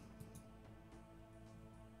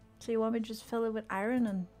 So you want me to just fill it with iron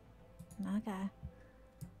and okay.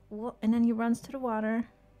 What? And then he runs to the water.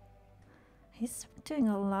 He's doing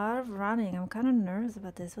a lot of running. I'm kind of nervous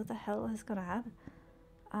about this. What the hell is gonna happen?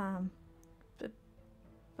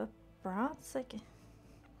 But bronze, like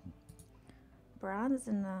bronze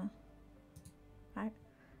and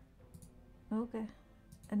okay,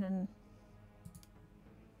 and then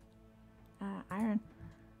iron.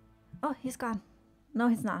 Oh, he's gone. No,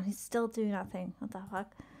 he's not. He's still doing nothing. What the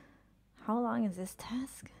fuck? How long is this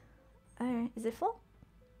task? Alright, is it full?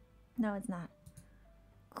 No, it's not.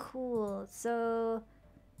 Cool. So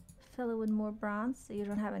fill it with more bronze. So you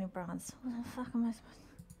don't have any bronze. What the fuck am I supposed to?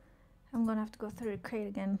 I'm gonna have to go through the crate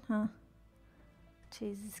again, huh?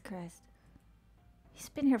 Jesus Christ. He's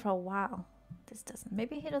been here for a while. This doesn't.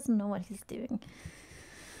 Maybe he doesn't know what he's doing.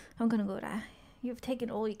 I'm gonna go there. You've taken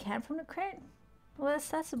all you can from the crate? What's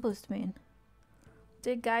that supposed to mean?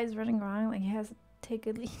 The guy's running around like he has to take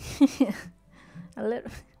a leak. A little.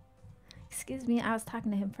 Excuse me, I was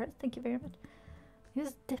talking to him first. Thank you very much. He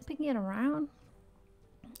was dipping it around.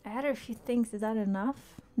 I added a few things. Is that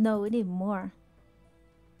enough? No, we need more.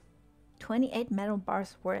 28 metal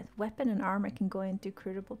bars worth. Weapon and armor can go into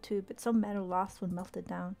crucible too, but some metal lost when melted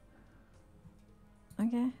down.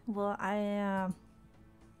 Okay, well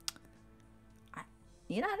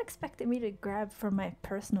you're not expecting me to grab from my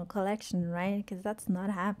personal collection, right? Because that's not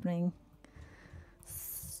happening.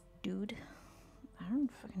 Dude. I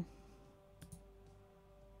don't fucking...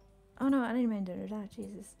 Oh no, I didn't mean to do that.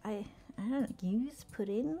 Jesus. I don't use, put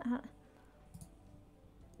in.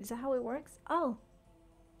 Is that how it works? Oh.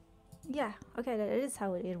 Yeah, okay, that is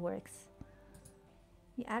how it works.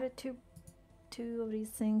 You added two of these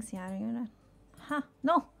things. Yeah, you're gonna... Huh,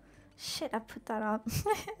 no. Shit, I put that on.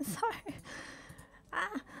 Sorry.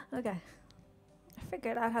 Okay. I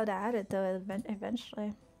figured out how to add it though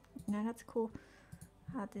eventually. Yeah, that's cool.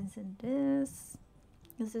 Add this and this.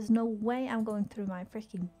 Because there's no way I'm going through my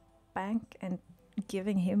freaking bank and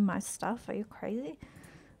Giving him my stuff? Are you crazy?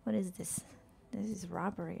 What is this? This is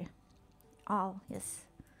robbery. Oh, yes.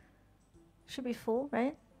 Should be full,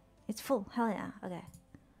 right? It's full. Hell yeah. Okay.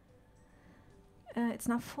 It's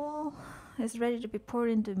not full. It's ready to be poured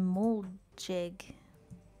into mold jig.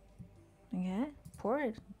 Okay, pour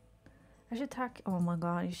it. I should talk. Oh my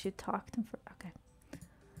god, you should talk to him for. Okay.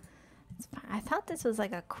 It's fine. I thought this was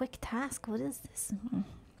like a quick task. What is this?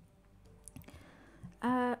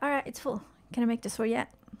 Alright, it's full. Can I make the sword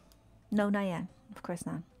yet? No, not yet. Of course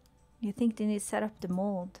not. You think they need to set up the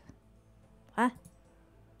mold? Huh?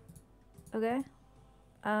 Okay.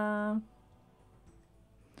 The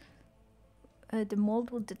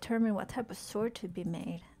mold will determine what type of sword to be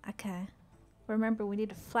made. Okay. Remember, we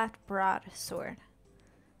need a flat broad sword.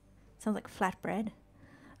 Sounds like flatbread.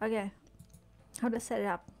 Okay. How to set it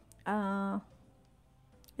up?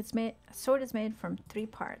 It's made. A sword is made from 3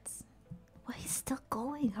 parts. Well, he's still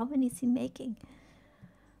going. How many is he making?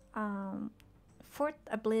 Fourth,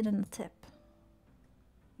 a blade and a tip.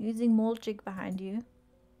 Using mold jig behind you.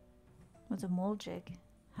 What's a mold jig?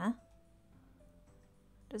 Huh?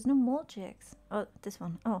 There's no mold jigs. Oh, this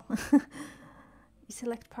one. Oh. You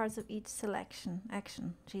select parts of each selection.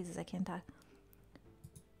 Action. Jesus, I can't talk.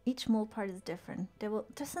 Each mold part is different.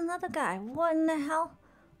 There's another guy. What in the hell?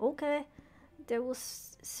 Okay. They will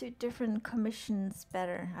suit different commissions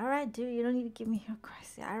better. Alright, dude. You don't need to give me your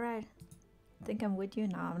crazy. Alright. Think I'm with you?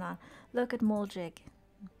 No, I'm not. Look at mold jig.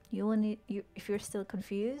 You will need. If you're still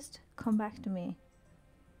confused, come back to me.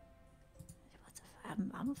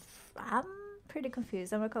 I'm pretty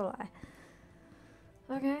confused. I'm not gonna lie.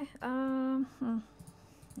 Okay.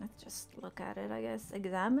 Let's just look at it. I guess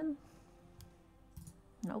examine.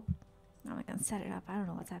 Nope. Now I can set it up. I don't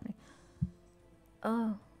know what's happening.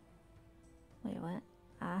 Oh. Wait, what?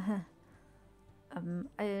 I don't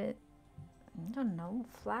know.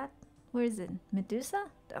 Flat. Where is it? Medusa?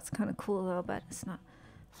 That's kind of cool though, but it's not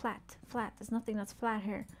flat. Flat. There's nothing that's flat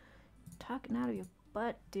here. Talking out of your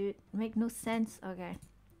butt, dude. Make no sense. Okay.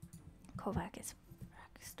 Kovac is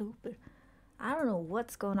stupid. I don't know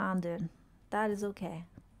what's going on, dude. That is okay.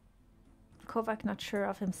 Kovac not sure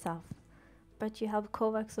of himself. But you help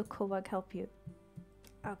Kovac, so Kovac help you.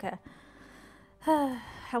 Okay.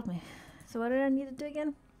 Help me. So what did I need to do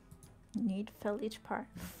again? Need to fill each part.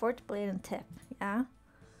 Fourth blade and tip. Yeah?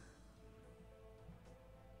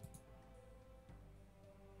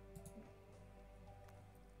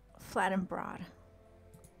 Flat and broad.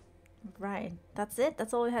 Right. That's it?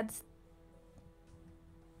 That's all we had.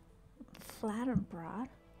 Flat and broad?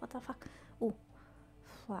 What the fuck? Ooh.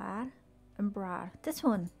 Flat and broad. This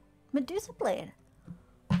one. Medusa blade.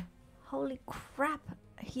 Holy crap.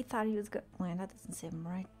 He thought he was good. Wait, that doesn't seem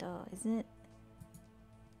right though, is it?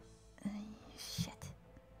 Shit.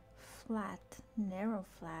 Flat. Narrow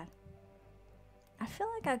flat. I feel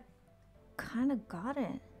like I kind of got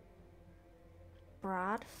it.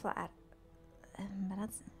 Broad, flat. But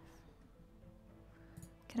that's...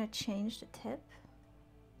 Can I change the tip?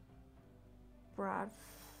 Broad.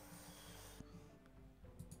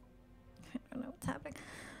 I don't know what's happening.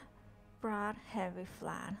 Broad, heavy,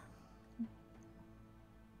 flat.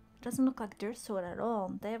 Doesn't look like their sword at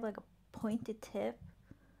all. They have like a pointed tip.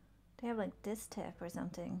 They have like this tip or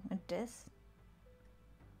something. Or this.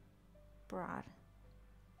 Broad.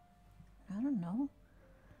 I don't know.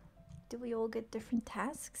 Do we all get different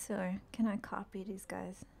tasks, or can I copy these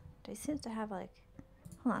guys? They seem to have like...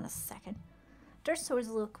 Hold on a second. Their swords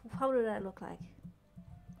look... How do that look like?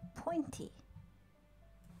 Pointy.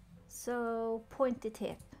 So, pointy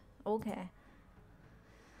tip. Okay.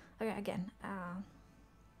 Okay, again.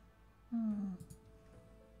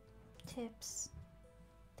 Tips.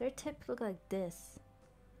 Their tips look like this.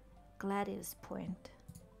 Gladius point.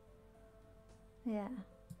 Yeah.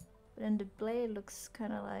 But then the blade looks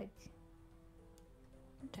kind of like...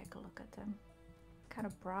 Take a look at them. Kind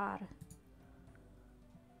of broad.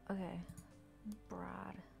 Okay.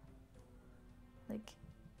 Broad. Like,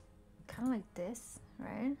 kind of like this,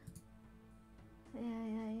 right?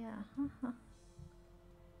 Yeah.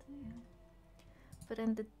 But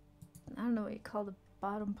then the... I don't know what you call the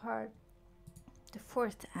bottom part. The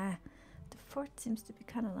fourth. The fourth seems to be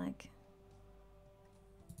kind of like...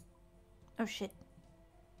 Oh shit.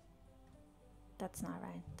 That's not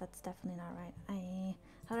right. That's definitely not right.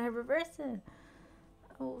 How do I reverse it?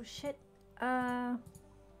 Oh shit. Oh,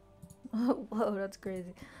 whoa, that's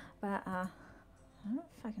crazy. But I don't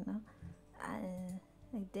fucking know.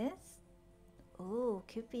 Like this? Oh,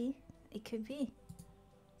 could be. It could be.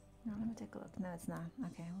 No, let me take a look. No, it's not.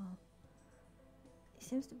 Okay, well. It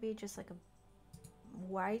seems to be just like a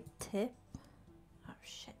white tip. Oh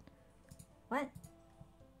shit. What?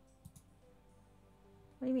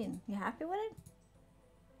 What do you mean? You happy with it?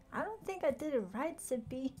 I don't think I did it right,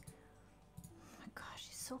 Sippy. Oh my gosh,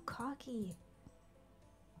 she's so cocky.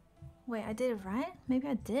 Wait, I did it right? Maybe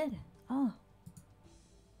I did. Oh.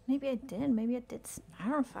 Maybe I did. Maybe I did. I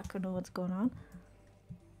don't fucking know what's going on.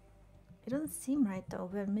 It doesn't seem right though,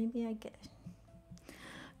 but maybe I get.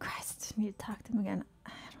 Christ, I need to talk to him again.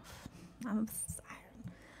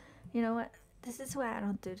 You know what? This is why I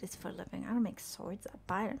don't do this for a living. I don't make swords. I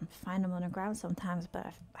buy them, find them on the ground sometimes,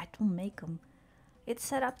 but I don't make them. It's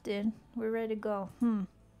set up, dude. We're ready to go.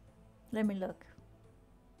 Let me look.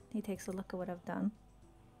 He takes a look at what I've done.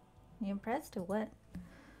 You impressed or what?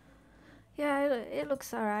 Yeah, it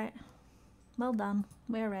looks alright. Well done.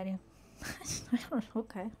 We're ready.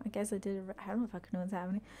 Okay, I guess I did it right. I don't know if I can know what's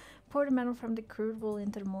happening. Pour the metal from the crucible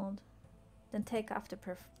into the mold. Then take off the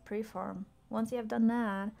preform. Once you have done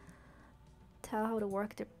that,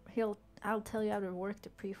 I'll tell you how to work the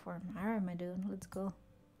preform. Alright, my dude, let's go.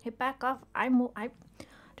 Hey, back off.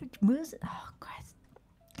 Dude, moves. Oh, Christ.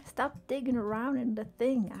 Stop digging around in the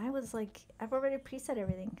thing. I was like, I've already preset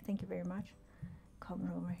everything. Thank you very much. Coming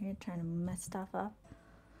over here, trying to mess stuff up.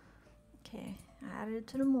 Okay, add it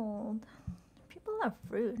to the mold. People are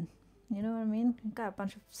rude. You know what I mean? You got a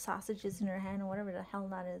bunch of sausages in your hand or whatever the hell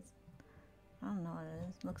that is. I don't know what it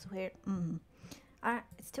is. Looks weird. Alright,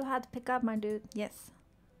 it's too hard to pick up, my dude. Yes.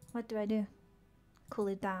 What do I do? Cool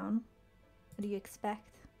it down. What do you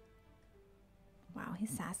expect? Wow,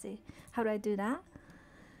 he's sassy. How do I do that?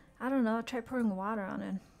 I don't know. Try pouring water on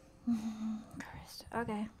it. Christ.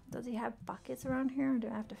 Okay. Does he have buckets around here or do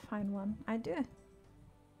I have to find one? I do.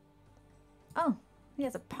 Oh, he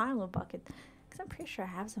has a pile of buckets. Because I'm pretty sure I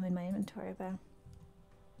have some in my inventory, but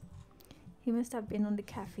he must have been on the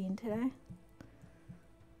caffeine today.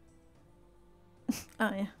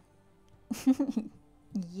 Oh, yeah.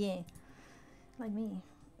 Yeah. Like me.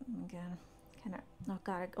 Oh my god. Oh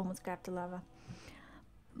god, I almost grabbed the lava.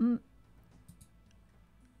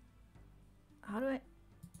 How do I...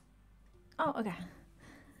 Oh, okay.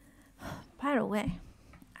 By the way,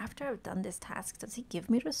 after I've done this task, does he give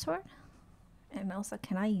me the sword? And also,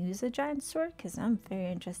 can I use a giant sword? Because I'm very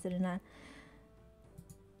interested in that.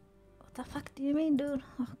 What the fuck do you mean, dude?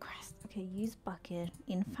 Oh, Christ. Okay, use bucket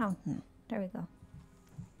in fountain. There we go.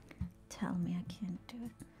 Tell me I can't do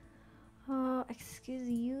it. Oh, excuse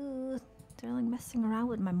you. They're like messing around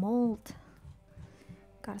with my mold.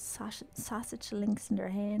 Got a sausage links in their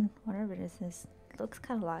hand. Whatever this is. Looks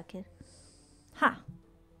kind of like it. Ha!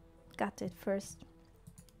 Got it first.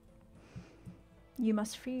 You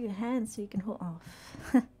must free your hands so you can hold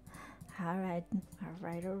off. Alright.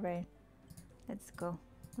 Alright. Let's go.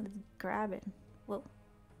 Let's grab it. Whoa.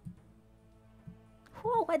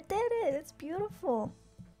 Whoa, I did it! It's beautiful.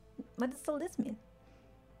 What does all this mean?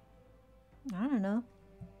 I don't know.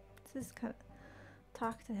 This is kind of...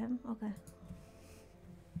 Talk to him. Okay.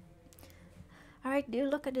 Alright, dude,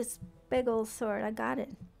 look at this big old sword. I got it.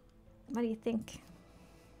 What do you think?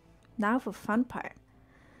 Now for fun part.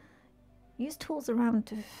 Use tools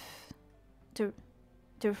around to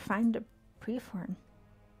find the preform.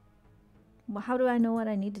 Well, how do I know what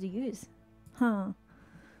I need to use? Huh.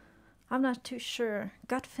 I'm not too sure.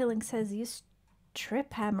 Gut feeling says use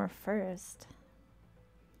trip hammer first.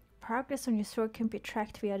 Progress on your sword can be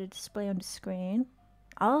tracked via the display on the screen.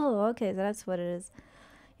 Oh, okay, so that's what it is.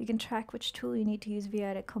 You can track which tool you need to use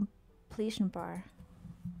via the completion bar.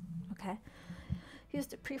 Okay. Use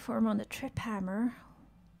the preform on the trip hammer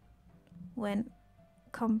when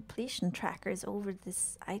completion tracker is over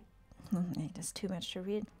this. That's too much to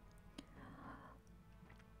read.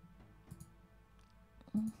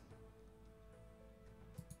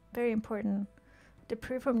 Very important. The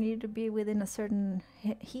preform needed to be within a certain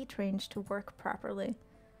heat range to work properly.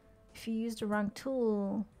 If you use the wrong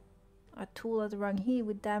tool, a tool at the wrong heat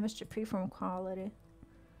would damage the preform quality.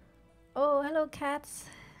 Oh, hello cats.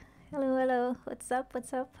 Hello. What's up?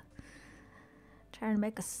 Trying to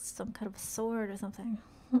make some kind of a sword or something.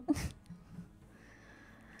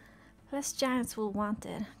 Less giants will want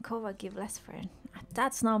it. Kova give less for it.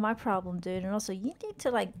 That's not my problem, dude. And also, you need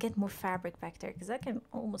to like get more fabric back there because I can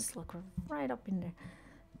almost look right up in there.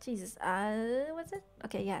 Jesus. What's it?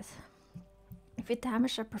 Okay, yes. If it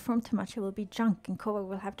damages or perform too much, it will be junk, and Kova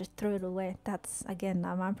will have to throw it away. That's again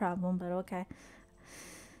not my problem, but okay.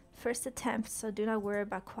 First attempt, so do not worry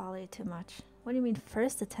about quality too much. What do you mean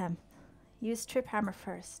first attempt? Use trip hammer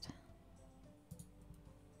first.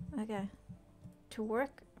 Okay. To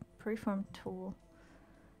work preform tool,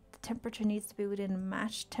 the temperature needs to be within a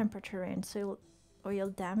matched temperature range, so you'll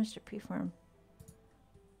damage the preform.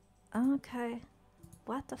 Okay.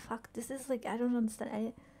 What the fuck? This is like, I don't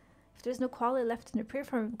understand. If there's no quality left in the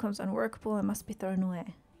preform, it becomes unworkable and must be thrown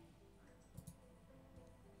away.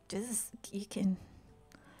 This is, you can,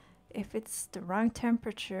 if it's the wrong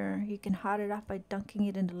temperature, you can hot it up by dunking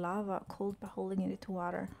it in the lava, cold by holding it into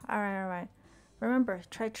water. Alright, alright. Remember,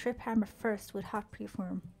 try trip hammer first with hot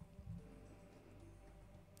preform.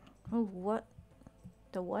 Oh, what?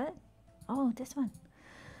 The what? Oh, this one.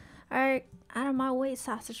 Alright, out of my way,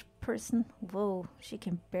 sausage person. Whoa, she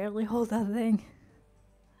can barely hold that thing.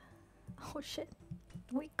 Oh shit.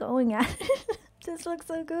 We going at it. This looks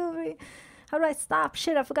so goofy. How do I stop?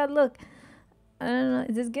 Shit, I forgot to look. I don't know.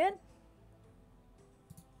 Is this good?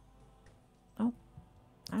 Oh.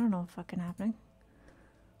 I don't know what's fucking happening.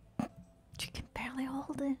 She can barely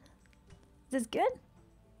hold it. Is this good?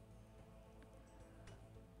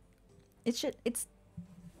 It should, it's,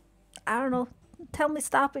 I don't know. Tell me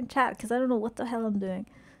stop in chat because I don't know what the hell I'm doing.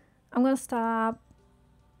 I'm gonna stop.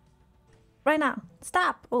 Right now.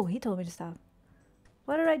 Stop. Oh, he told me to stop.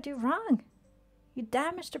 What did I do wrong? You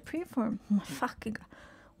damaged the preform. Oh my fucking god.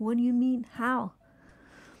 What do you mean? How?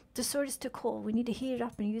 The sword is too cold. We need to heat it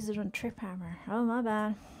up and use it on trip hammer. Oh, my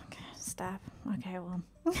bad. Okay, stop. Okay, well.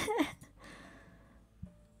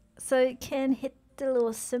 So you can hit the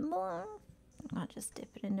little symbol. I'll just dip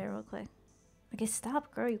it in there real quick. Okay,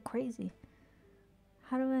 stop, girl. You're crazy.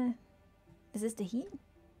 How do I... Is this the heat?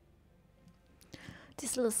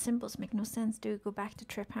 These little symbols make no sense. Do we go back to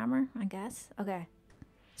trip hammer? I guess. Okay.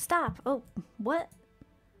 Stop. Oh, what?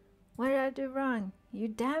 What did I do wrong? You're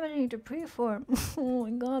damaging the preform. Oh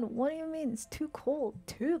my god, what do you mean? It's too cold.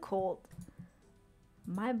 Too cold.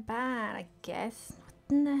 My bad, I guess.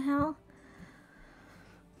 What in the hell?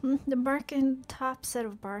 The marker in the top set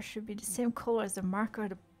of bars should be the same color as the marker at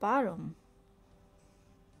the bottom.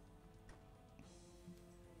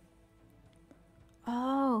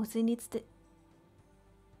 Oh, so it needs to...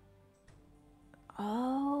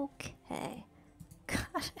 Okay.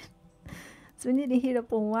 Got it. So we need to heat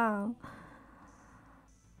up a while.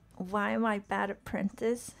 Why am I bad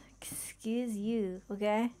apprentice? Excuse you,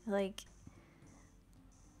 okay? Like,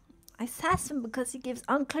 I sass him because he gives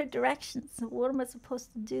unclear directions. So what am I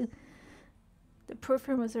supposed to do? The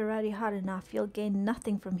preform was already hot enough. You'll gain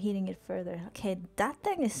nothing from heating it further. Okay, that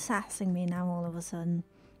thing is sassing me now all of a sudden.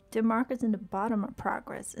 The markers in the bottom are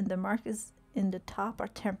progress, and the markers in the top are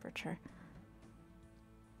temperature.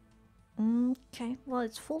 Okay, well,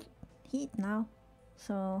 it's full heat now,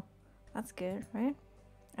 so that's good, right?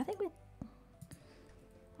 I think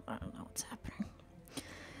I don't know what's happening.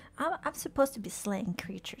 I'm supposed to be slaying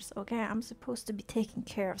creatures, okay? I'm supposed to be taking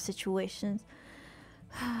care of situations,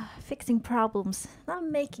 fixing problems, not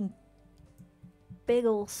making big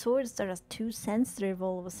old swords that are too sensitive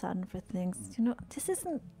all of a sudden for things. You know, this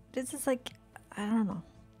is like, I don't know.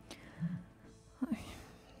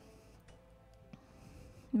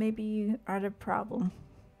 Maybe you are the problem.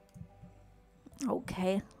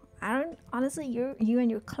 Okay. I don't, honestly, you and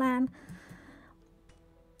your clan,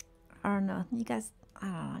 I don't know, you guys, I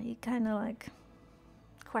don't know, you kind of like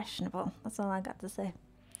questionable. That's all I got to say.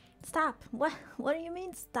 Stop. What do you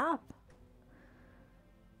mean stop?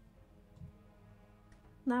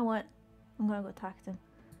 Now what? I'm gonna go talk to him.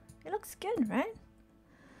 It looks good, right?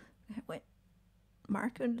 Okay, wait.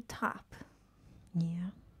 Marker on the top.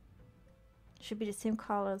 Yeah. Should be the same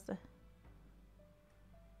color as the...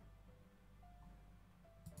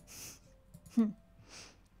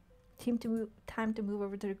 Time to move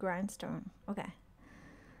over to the grindstone. Okay.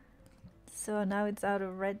 So now it's out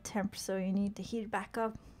of red temp, so you need to heat it back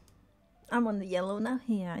up. I'm on the yellow now.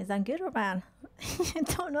 Yeah, is that good or bad? I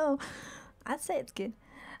don't know. I'd say it's good.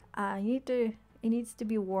 It needs to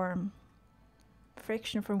be warm.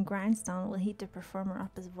 Friction from grindstone will heat the performer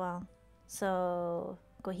up as well. So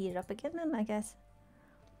go heat it up again then, I guess.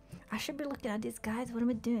 I should be looking at these guys. What am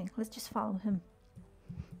I doing? Let's just follow him.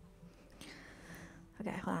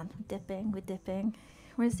 Okay, hold on. We're dipping.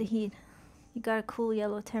 Where's the heat? You gotta cool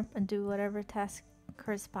yellow temp and do whatever task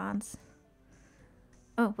corresponds.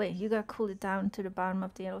 Oh, wait. You gotta cool it down to the bottom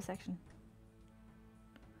of the yellow section.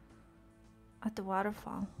 At the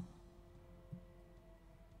waterfall.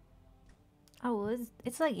 Oh,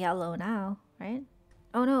 it's like yellow now, right?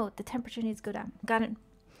 Oh no, the temperature needs to go down. Got it.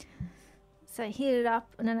 So I heat it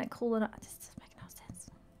up and then I cool it up. This doesn't make no sense.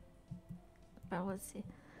 But let's see.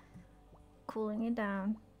 Cooling it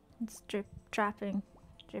down. It's drip dropping.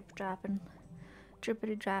 Drip dropping.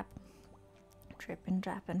 Drippity drop. Dripping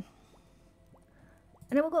dropping.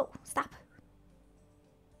 And then we'll go. Stop.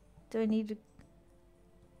 Do I need to...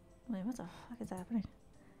 Wait, what the fuck is happening?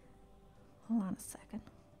 Hold on a second.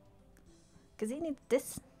 Because he needs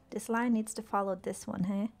this line needs to follow this one,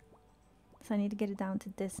 hey? So I need to get it down to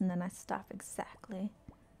this and then I stop exactly.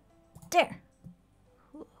 there.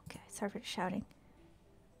 Ooh, okay, sorry for the shouting.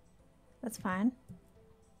 That's fine.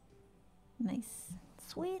 Nice.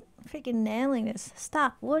 Sweet. Freaking nailing this.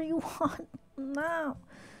 Stop. What do you want? No.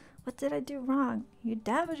 What did I do wrong? You're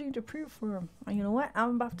damaging the preform. Oh, you know what?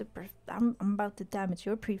 I'm about to damage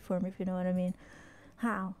your preform, if you know what I mean.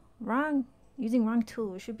 How? Wrong. Using wrong tool.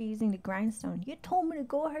 We should be using the grindstone. You told me to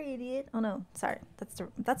go here, idiot. Oh no, sorry.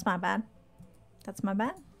 That's my bad. That's my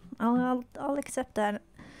bad. I'll accept that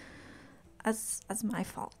as my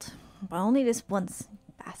fault. But only this once,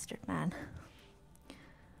 bastard man.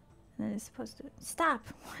 And it's supposed to stop.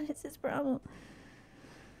 What is this problem?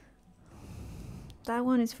 That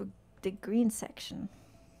one is for the green section.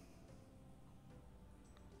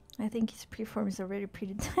 I think his preform is already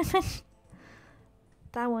pretty damaged.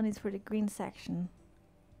 That one is for the green section.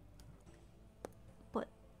 But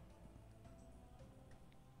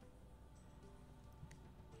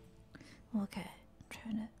okay, I'm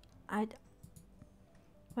trying to.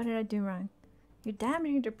 What did I do wrong? You're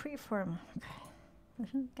damaging the preform.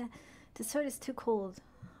 Okay. The sword is too cold.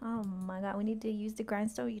 Oh my god, we need to use the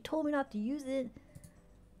grindstone. You told me not to use it.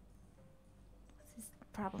 What's this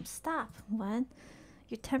problem? Stop. What?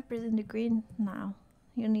 Your temper's in the green now.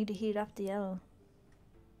 You need to heat up the yellow.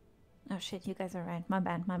 Oh shit, you guys are right. My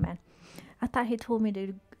bad, my bad. I thought he told me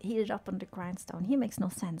to heat it up on the grindstone. He makes no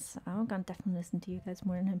sense. I'm gonna definitely listen to you guys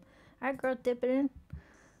more than him. Alright, girl, dip it in.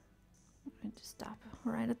 And just stop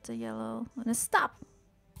right at the yellow. And stop!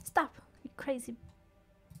 Stop! You crazy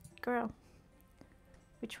girl.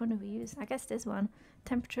 Which one do we use? I guess this one.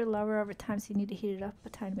 Temperature lower over time, so you need to heat it up a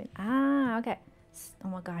tiny bit. Ah, okay. Oh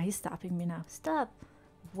my god, he's stopping me now. Stop!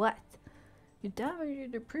 What? You're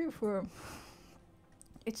damaging the preform.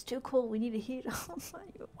 It's too cold. We need to heat up.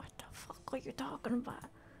 What the fuck are you talking about?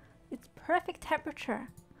 It's perfect temperature.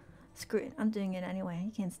 Screw it. I'm doing it anyway.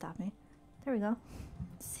 You can't stop me. There we go.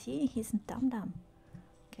 See, he's dum-dum.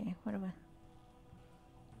 Okay, what do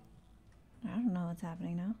I don't know what's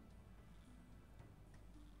happening now.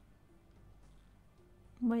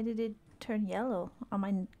 Why did it turn yellow? Am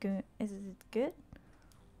I good? Is it good?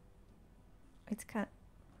 It's kind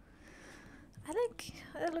of... I think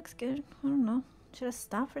it looks good. I don't know. Should I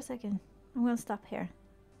stop for a second? I'm gonna stop here.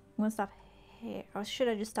 I'm gonna stop here. Or should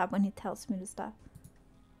I just stop when he tells me to stop?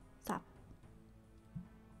 Stop.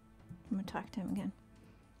 I'm gonna talk to him again.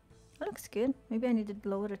 It looks good. Maybe I need to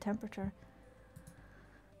lower the temperature.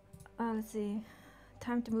 Let's see.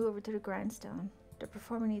 Time to move over to the grindstone. The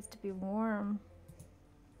performer needs to be warm.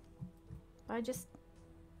 I just...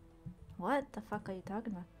 What the fuck are you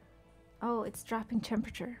talking about? Oh, it's dropping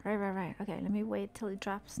temperature. Right. Okay, let me wait till it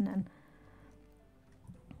drops and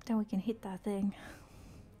then we can hit that thing.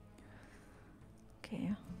 Okay,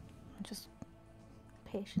 I'm just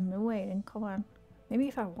patiently waiting. Come on. Maybe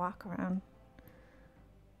if I walk around.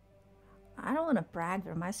 I don't want to brag,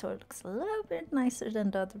 but my sword looks a little bit nicer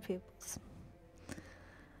than the other people's.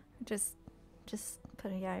 Just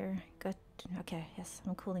put a you're good. Okay, yes,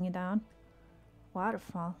 I'm cooling it down.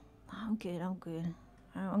 Waterfall. I'm good.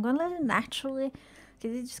 I'm gonna let it naturally.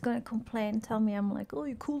 Because he's just gonna complain and tell me I'm like, oh,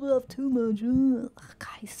 you cooled it off too much. Ugh.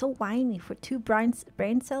 God, he's so whiny. For 2 brain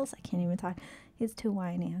cells, I can't even talk. He's too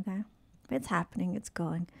whiny, okay? But it's happening. It's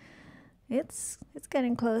going. It's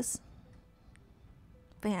getting close.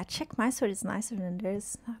 But yeah, check my sword is nicer than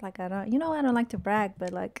theirs. Like, I don't like to brag,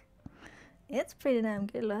 but like, it's pretty damn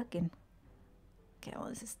good looking. Okay, well,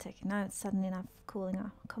 this is taking. Now it's suddenly not cooling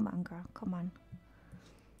off. Come on, girl. Come on.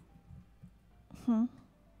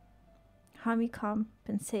 Hami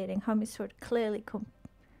compensating. Hami sword clearly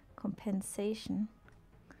compensation.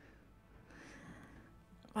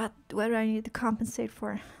 What do I need to compensate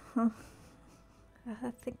for? Huh?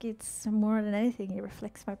 I think it's more than anything. It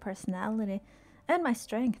reflects my personality and my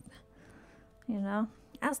strength. You know,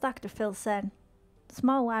 as Dr. Phil said,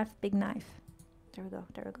 small wife, big knife. There we go.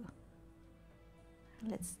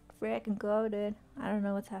 Let's frickin' go, dude. I don't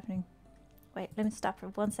know what's happening. Wait, let me stop for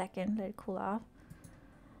 1 second. Let it cool off.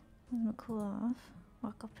 Let me cool off.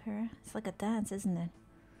 Walk up here. It's like a dance, isn't it?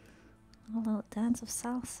 A little dance of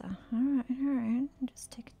salsa. Alright.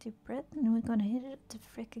 Just take a deep breath and we're gonna hit it at the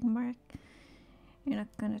freaking mark. You're not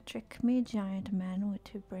gonna trick me, giant man with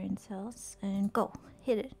 2 brain cells. And go.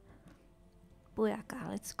 Hit it. Booyaka,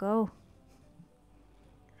 let's go.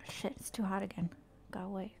 Shit, it's too hot again. Go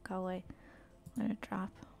away. Let it drop.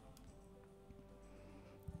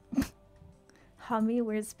 Hami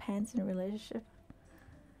wears pants in a relationship.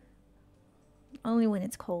 Only when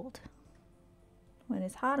it's cold. When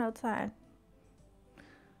it's hot outside.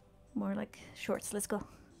 More like shorts. Let's go.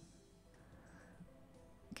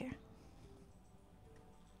 Okay.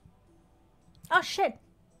 Oh shit!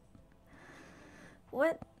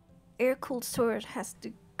 What air-cooled sword has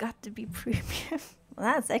got to be premium.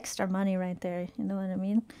 Well, that's extra money right there. You know what I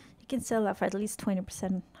mean? You can sell that for at least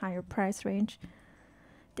 20% higher price range.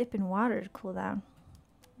 Dip in water to cool down.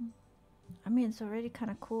 I mean, it's already kind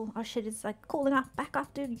of cool. Oh shit, it's like cooling off. Back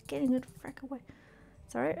off, dude. You're getting it frick away.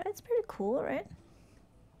 It's alright. It's pretty cool, right?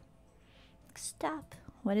 Stop.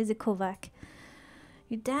 What is it, Kovac?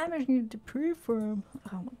 You damaging the preform.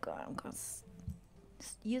 Oh my god, I'm going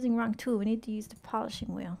using wrong tool. We need to use the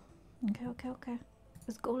polishing wheel. Okay, okay, okay.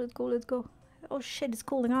 Let's go, let's go, let's go. Oh shit, it's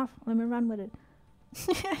cooling off. Let me run with it.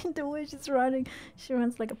 The way she's running, she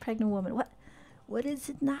runs like a pregnant woman. What? What is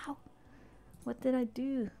it now? What did I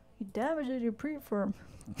do? You damaged your preform.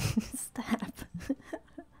 Stop.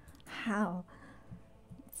 How?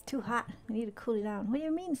 It's too hot. I need to cool it down. What do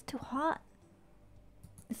you mean it's too hot?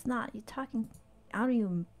 It's not. You're talking out of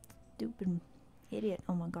you, stupid idiot.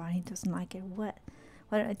 Oh my god, he doesn't like it. What?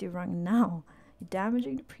 What did I do wrong now? You're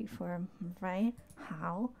damaging the preform, right?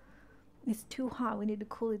 How? It's too hot. We need to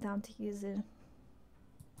cool it down to use it.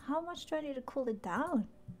 How much do I need to cool it down?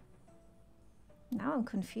 Now I'm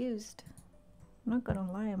confused. I'm not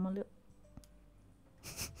gonna lie, I'm a little...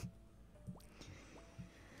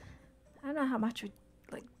 I don't know how much we're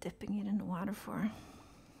like dipping it in the water for.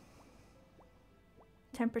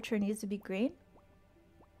 Temperature needs to be green.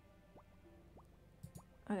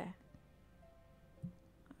 Okay.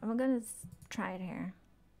 I'm gonna try it here.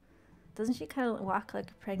 Doesn't she kind of walk like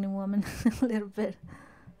a pregnant woman? A little bit.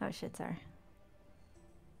 Oh shit, sorry.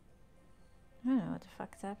 I don't know what the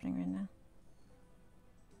fuck is happening right now.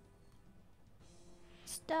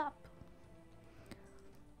 Stop.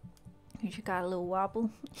 She got a little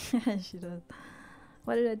wobble. She does.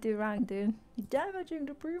 What did I do wrong, dude? You're damaging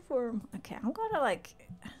the preform. Okay, I'm gonna like...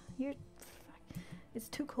 You're... It's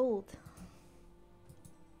too cold.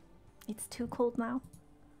 It's too cold now.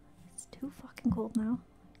 It's too fucking cold now.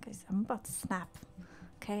 Guys, I'm about to snap.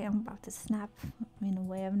 Okay, I'm about to snap in a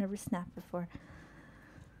way I've never snapped before.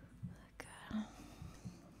 God.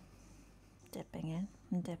 Dipping it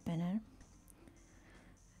and dipping it.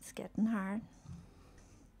 It's getting hard.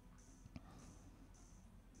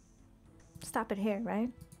 Stop it here, right?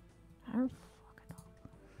 I don't fucking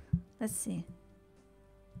know. Let's see.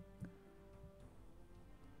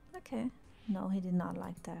 Okay. No, he did not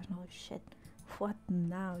like that. Oh shit. What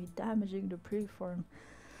now? You're damaging the preform.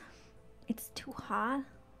 It's too hot?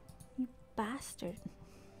 You bastard.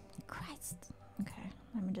 Christ. Okay,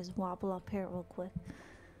 let me just wobble up here real quick.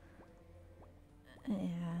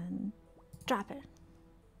 And drop it.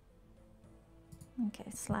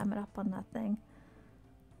 Okay, slam it up on that thing.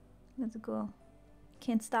 Let's go.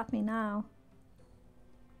 Can't stop me now.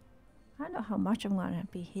 I don't know how much I'm gonna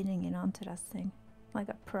be hitting it onto that thing. Like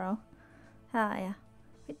a pro. Hell yeah.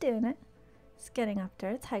 We're doing it. It's getting up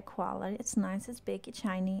there. It's high quality. It's nice. It's big. It's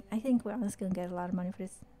shiny. I think we're honestly gonna get a lot of money for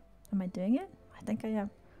this. Am I doing it? I think I am.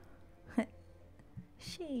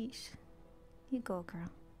 Sheesh. You go, girl.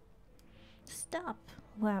 Stop.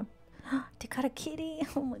 Wow. They got a kitty.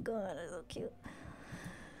 Oh my god, that's so cute.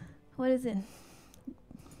 What is it?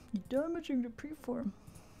 You're damaging the preform.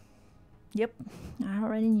 Yep. I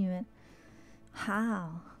already knew it.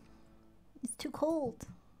 How? It's too cold.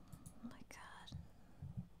 Oh my god.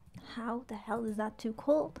 How the hell is that too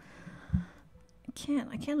cold?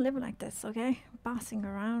 I can't live like this, okay? Bossing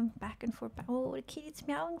around back and forth. Oh, the kitty's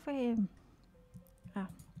meowing for him. Oh,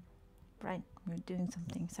 right. We're doing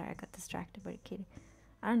something. Sorry, I got distracted by the kitty.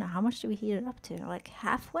 I don't know. How much do we heat it up to? Like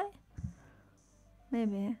halfway?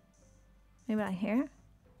 Maybe. Maybe like here?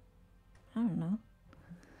 I don't know.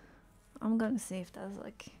 I'm gonna see if that's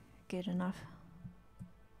like good enough.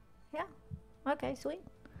 Yeah. Okay, sweet.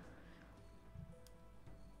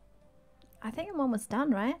 I think I'm almost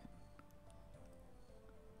done, right?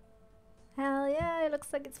 Hell yeah, it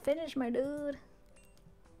looks like it's finished, my dude.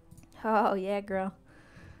 Oh yeah, girl.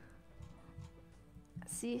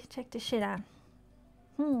 See, check this shit out.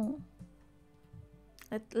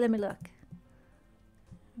 Let me look.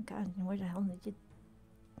 God, where the hell did you...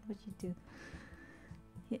 What'd you do?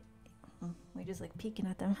 We're just like peeking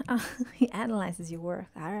at them. He analyzes your work.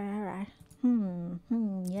 Alright.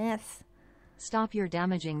 Yes. Stop your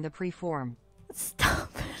damaging the preform.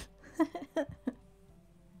 Stop it.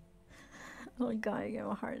 Oh my god, I gave him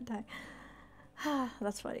a heart attack.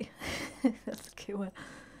 That's funny. That's a good one.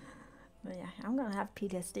 But yeah, I'm gonna have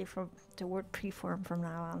PTSD from the word preform from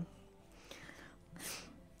now on.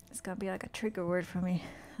 It's gonna be like a trigger word for me.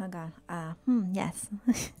 Oh god. Yes.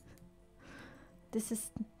 This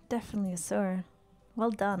is definitely a sword.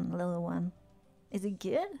 Well done, little one. Is it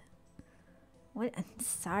good? What?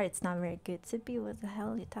 Sorry, it's not very good. Sippy, what the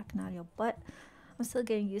hell are you talking out of your butt? I'm still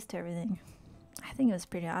getting used to everything. I think it was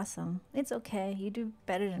pretty awesome. It's okay. You do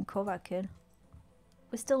better than Kovac could.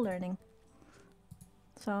 We're still learning.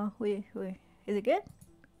 So we is it good?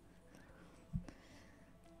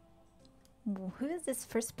 Who is this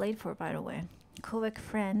first blade for, by the way? Kovac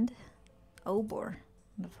friend, Obor.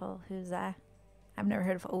 Wonderful. Who's that? I've never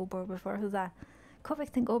heard of Obor before. Who's that? Kovac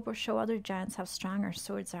think Obor show other giants how strong our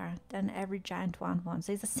swords are. Then every giant want one.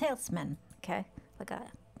 So he's a salesman, okay, like a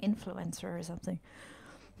influencer or something.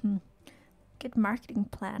 Good marketing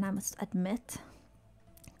plan, I must admit.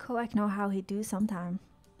 Kovac know how he do sometime.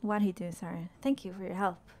 What he do, sorry. Thank you for your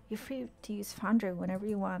help. You're free to use Foundry whenever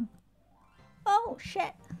you want. Oh,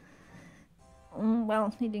 shit.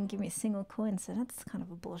 Well, he didn't give me a single coin, so that's kind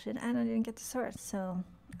of a bullshit. And I didn't get the sword, so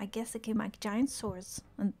I guess I can make giant swords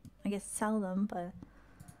and I guess sell them, but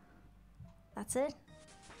that's it.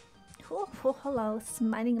 Oh, hello,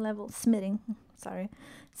 smithing level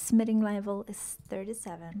is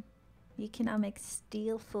 37. You can now make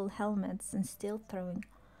steel full helmets and steel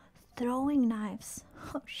throwing knives.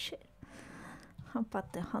 Oh shit. I'm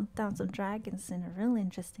about to hunt down some dragons in a really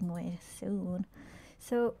interesting way soon.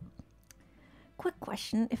 So, quick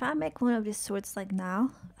question. If I make one of these swords like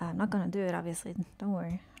now, I'm not gonna do it obviously, don't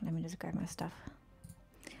worry. Let me just grab my stuff.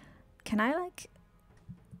 Can I like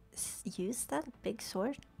use that big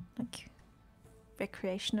sword? Like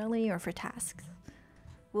recreationally or for tasks?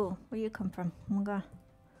 Whoa, where you come from? Oh my god.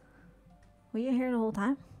 Were you here the whole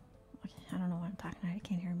time? Okay, I don't know what I'm talking about. You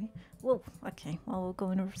can't hear me. Whoa, okay. Well, we'll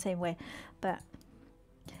go in the same way. But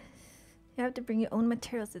you have to bring your own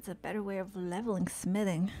materials. It's a better way of leveling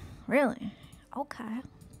smithing. Really? Okay.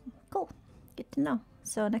 Cool. Good to know.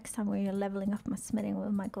 So next time we're leveling up my smithing, we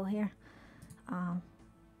might go here.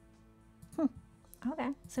 Okay.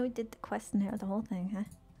 So we did the quest in here, the whole thing, huh?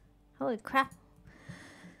 Holy crap.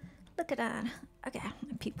 Look at that. Okay.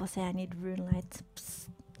 And people say I need rune lights. Psst.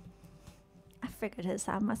 I figured this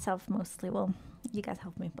out myself mostly. Well, you guys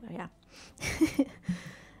helped me, but yeah.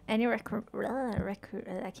 Any I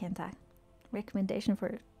can't talk. Recommendation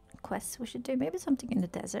for quests we should do? Maybe something in the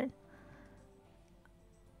desert.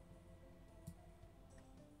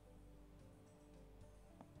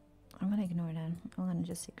 I'm gonna ignore that. I'm gonna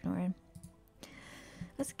just ignore it.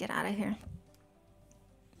 Let's get out of here.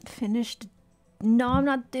 Finished. No, I'm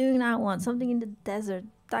not doing that one. Something in the desert.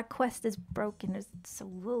 That quest is broken. So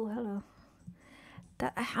whoa, hello.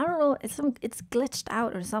 That I don't know. It's glitched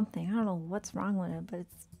out or something. I don't know what's wrong with it, but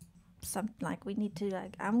it's something like we need to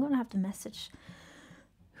like. I'm gonna have to message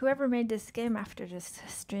whoever made this game after this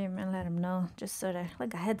stream and let them know, just so that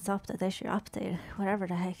like a heads up that they should update whatever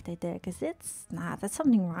the heck they did, because it's not. There's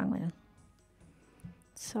something wrong with it.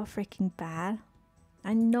 It's so freaking bad.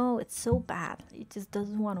 I know it's so bad. It just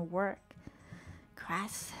doesn't want to work.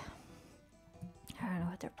 Crass. I don't know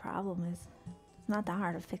what their problem is. It's not that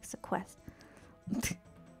hard to fix a quest.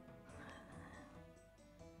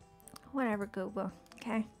 Whatever, Gobo.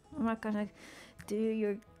 Okay? I'm not gonna do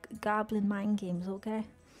your goblin mind games, okay?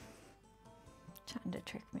 Trying to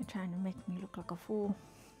trick me, trying to make me look like a fool.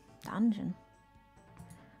 Dungeon.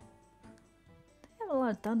 They have a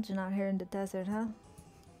lot of dungeon out here in the desert, huh?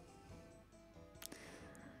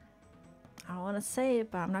 I don't want to say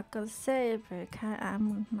it, but I'm not gonna say it. But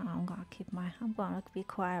I'm gonna be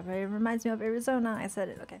quiet. But it reminds me of Arizona. I said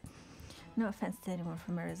it. Okay. No offense to anyone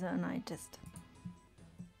from Arizona. I just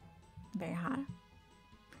very hot,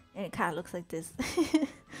 and it kind of looks like this.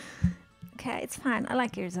 Okay, it's fine. I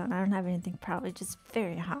like Arizona. I don't have anything. Probably just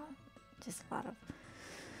very hot. Just a lot of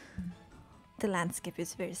the landscape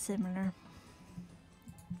is very similar.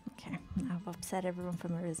 Okay, I've upset everyone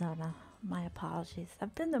from Arizona. My apologies.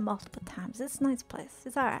 I've been there multiple times. It's a nice place.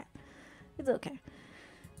 It's alright. It's okay.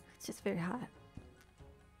 It's just very hot.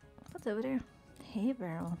 What's over there? Hay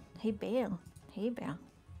barrel. Hay bale. Hay bale.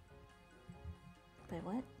 Wait,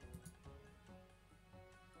 what?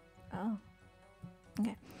 Oh.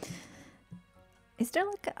 Okay. Is there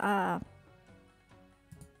like a...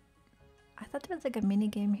 I thought there was like a mini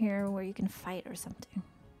game here where you can fight or something.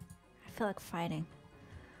 I feel like fighting.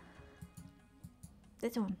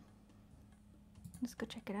 This one. Let's go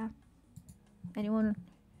check it out. Anyone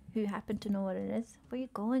who happened to know what it is? Where you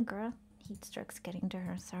going, girl? Heat stroke's getting to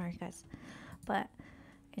her. Sorry, guys. But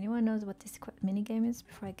anyone knows what this mini game is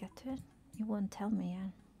before I get to it? You won't tell me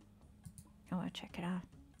yet. I want to check it out.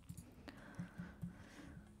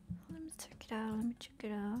 Let me check it out. Let me check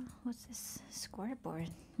it out. What's this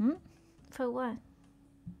scoreboard? For what?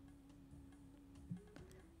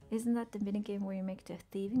 Isn't that the mini game where you make the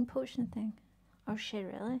thieving potion thing? Oh shit,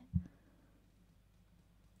 really?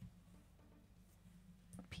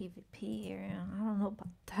 PvP area. I don't know about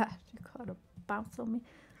that. You gotta bounce on me.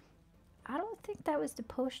 I don't think that was the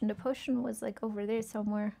potion. The potion was like over there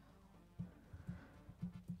somewhere.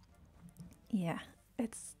 Yeah,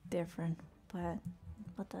 it's different, but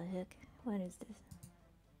what the heck? What is this?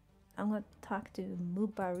 I'm gonna talk to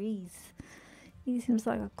Mubariz. He seems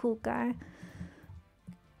like a cool guy.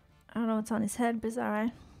 I don't know what's on his head, but it's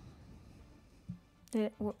alright.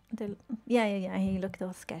 Yeah, he looked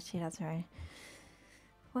all sketchy, that's right.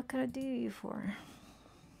 What can I do you for?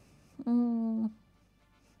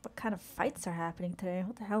 What kind of fights are happening today?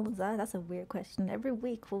 What the hell is that? That's a weird question. Every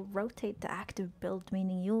week we'll rotate the active build,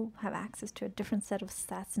 meaning you'll have access to a different set of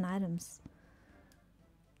stats and items.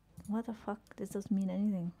 What the fuck? This doesn't mean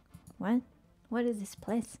anything. What? What is this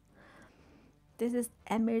place? This is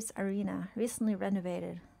Emir's Arena, recently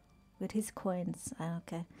renovated. With his coins.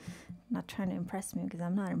 Okay. Not trying to impress me because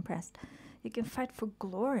I'm not impressed. You can fight for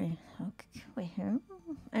glory. Okay, wait here.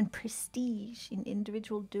 And prestige in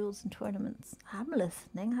individual duels and tournaments. Harmless.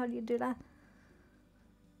 Neng, how do you do that?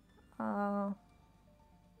 How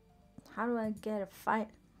do I get a fight?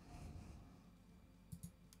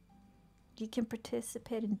 You can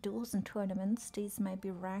participate in duels and tournaments. These might be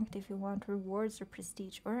ranked if you want rewards or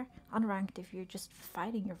prestige, or unranked if you're just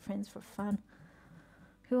fighting your friends for fun.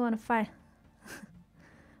 Who want to fight?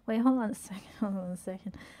 Wait, hold on a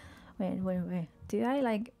second. Wait. Do I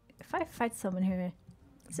like, if I fight someone here,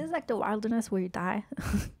 is this like the wilderness where you die?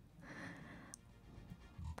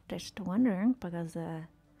 Just wondering, because I'm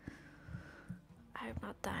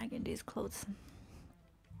not dying in these clothes.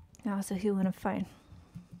 Now, so who want to fight?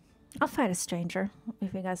 I'll fight a stranger.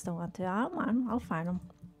 If you guys don't want to, I'll fight them.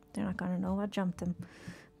 They're not gonna know I jumped them.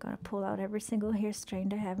 Gonna pull out every single hair strain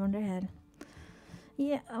they have on their head.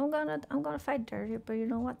 Yeah, I'm gonna fight dirty, but you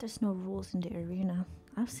know what? There's no rules in the arena.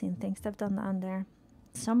 I've seen things they've done down there.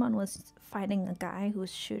 Someone was fighting a guy who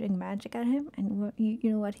was shooting magic at him, and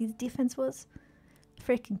you know what his defense was?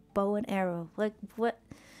 Freaking bow and arrow. Like, what?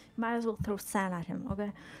 Might as well throw sand at him,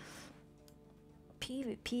 okay?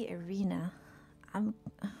 PvP arena. I'm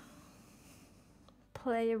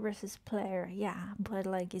player versus player. Yeah, but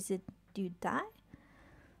like, is it, do you die?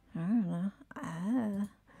 I don't know.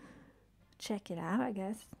 Check it out, I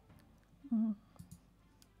guess.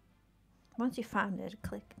 Once you found it,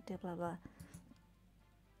 click, blah blah.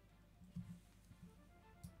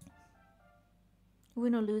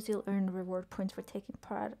 Win or lose, you'll earn reward points for taking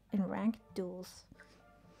part in ranked duels.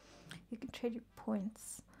 You can trade your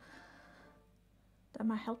points. That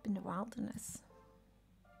might help in the wilderness.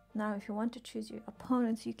 Now, if you want to choose your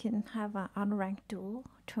opponents, you can have an unranked duel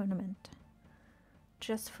tournament.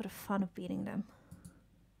 Just for the fun of beating them.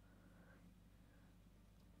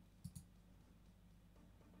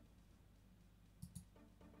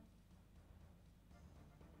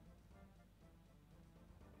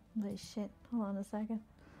 Holy shit, hold on a second.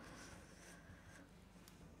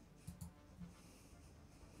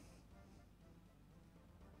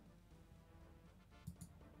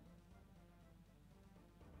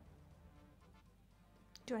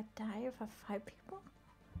 Do I die if I fight people?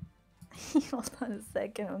 Hold on a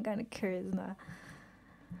second, I'm kind of curious now.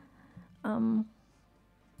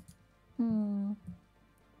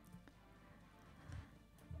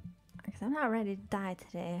 Because I'm not ready to die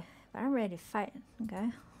today, but I'm ready to fight,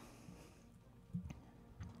 okay?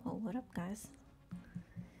 Well, what up, guys?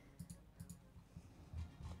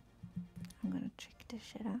 I'm gonna check this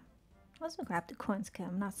shit out. I also grab the coins, because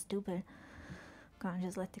I'm not stupid. Gonna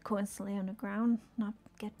just let the coins lay on the ground, not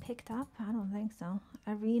get picked up? I don't think so.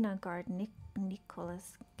 Arena guard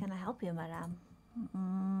Nicholas. Can I help you, madam?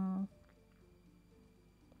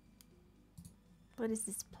 What is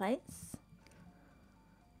this place?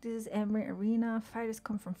 This is Emery Arena. Fighters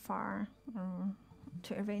come from far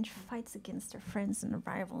to arrange fights against their friends and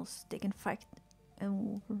rivals. They can fight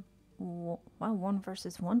in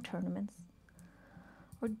 1-versus-1 tournaments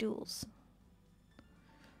or duels.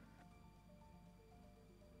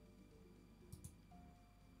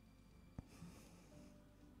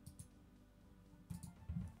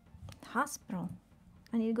 Hospital.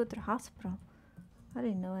 I need to go to the hospital. I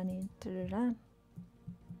didn't know I needed to do that.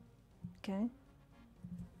 Okay.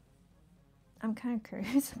 I'm kind of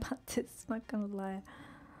curious about this, not gonna lie.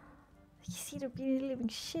 You see, they're beating the living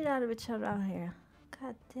shit out of each other out here.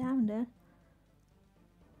 God damn, dude.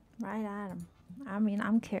 Right at him. I mean,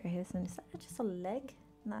 I'm curious. And is that just a leg?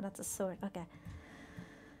 No, that's a sword. Okay.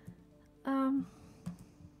 Oh,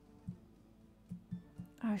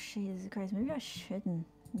 Jesus Christ. Maybe I shouldn't.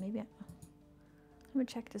 Maybe I... Let me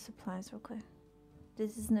check the supplies real quick.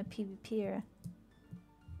 This isn't a PvP era.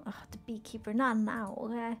 Ugh, the beekeeper. Not now,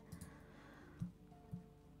 okay?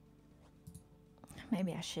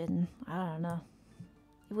 Maybe I shouldn't. I don't know.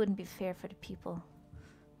 It wouldn't be fair for the people.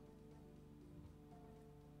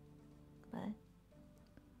 but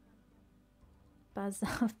buzz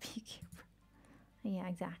off beekeeper. Yeah,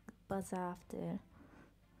 exactly. Buzz off, dude.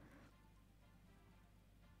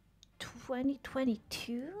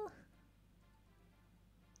 2022?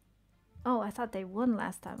 Oh, I thought they won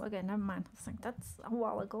last time. Okay, never mind. I was like, that's a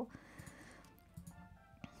while ago.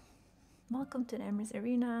 Welcome to the Emirates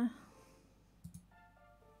Arena.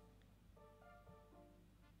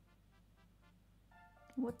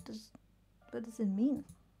 What does it mean?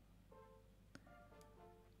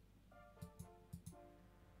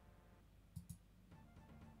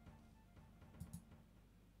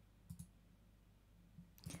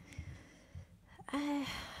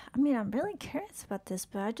 I mean, I'm really curious about this,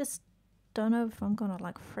 but I just don't know if I'm gonna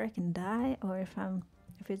like freaking die, or if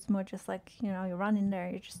it's more just like, you know, you run in there,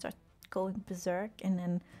 you just start going berserk, and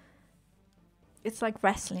then it's like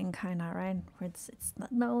wrestling kind of, right? Where it's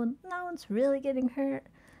not, no one's really getting hurt.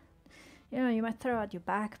 You know, you might throw out your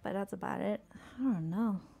back, but that's about it. I don't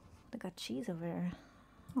know. They got cheese over there.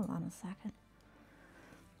 Hold on a second.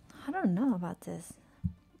 I don't know about this.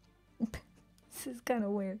 This is kind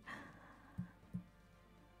of weird.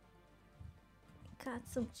 Got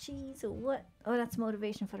some cheese or what? Oh, that's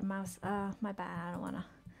motivation for the mouse. My bad. I don't wanna.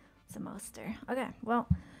 It's a mouse there. Okay, well,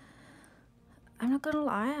 I'm not gonna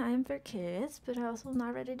lie. I am very curious, but also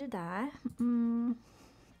not ready to die.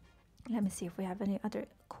 Let me see if we have any other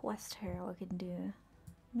quest here we can do.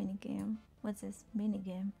 Minigame. What's this?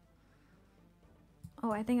 Minigame.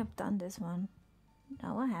 Oh, I think I've done this one.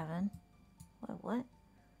 No, I haven't. What?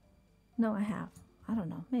 No, I have. I don't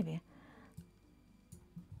know. Maybe.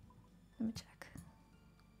 Let me check.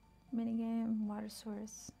 Minigame, water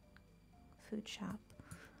source, food shop,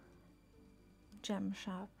 gem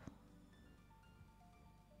shop,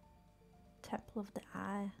 temple of the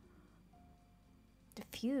eye, the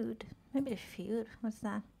feud. Maybe the feud. What's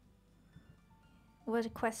that? What a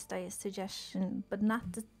quest I suggestion, but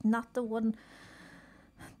not the one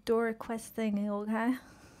door quest thing. Okay.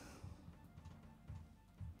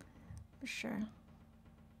 For sure.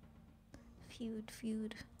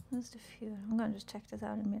 Feud. What's the feud? I'm gonna just check this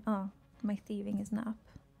out in a minute. Oh, my thieving is not up.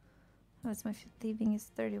 Oh, it's my thieving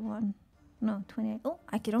is 31. No, 28. Oh,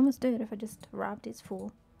 I could almost do it if I just robbed this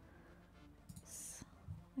fool.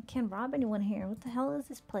 I can't rob anyone here. What the hell is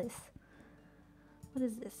this place? What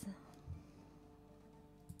is this?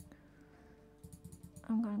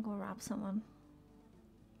 I'm gonna go rob someone.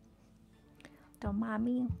 Don't mind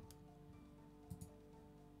me.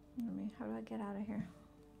 How do I get out of here?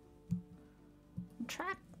 I'm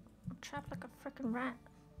trapped like a freaking rat.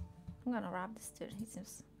 I'm gonna rob this dude. He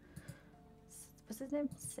seems. What's his name?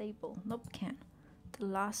 Sable. Nope, can't. The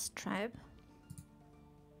Lost Tribe.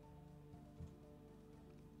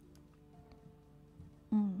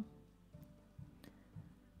 I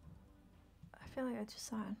feel like I just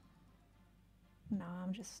saw it. No,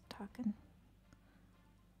 I'm just talking.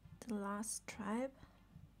 The Lost Tribe.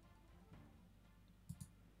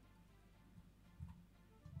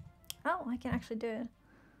 Oh, I can actually do it.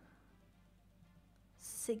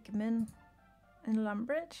 Sigmund and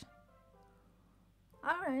Lumbridge.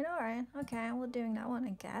 Alright. Okay, we're doing that one,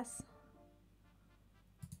 I guess.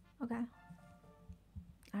 Okay.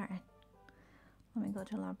 Alright. Let me go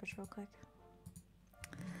to Lumbridge real quick.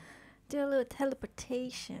 Do a little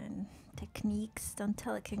teleportation techniques. Don't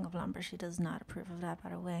tell the King of Lumbridge. He does not approve of that, by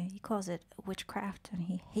the way. He calls it witchcraft and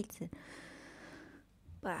he hates it.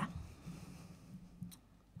 But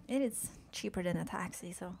it is cheaper than a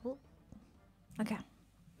taxi, so. Ooh. Okay.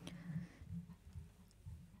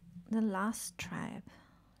 The Lost Tribe.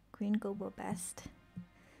 Green Gobo best.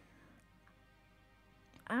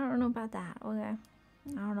 I don't know about that, okay?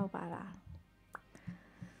 I don't know about that.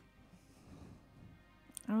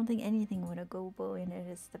 I don't think anything with a gobo in it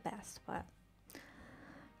is the best, but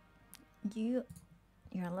you're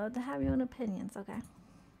allowed to have your own opinions, okay?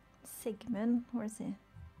 Sigmund, where's he?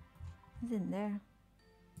 He's in there.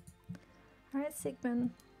 Alright,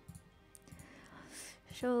 Sigmund.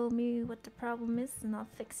 Show me what the problem is and I'll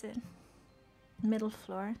fix it. Middle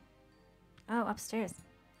floor. Oh, upstairs.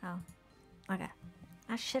 Oh, okay.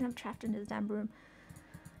 Ah shit, I'm trapped in this damn room.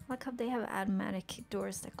 Like how they have automatic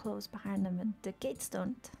doors that close behind them and the gates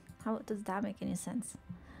don't. How does that make any sense?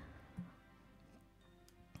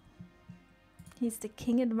 He's the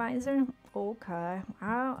king advisor? Okay.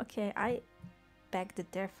 Oh, okay. I beg to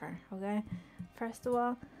differ, okay? First of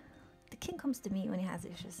all, the king comes to me when he has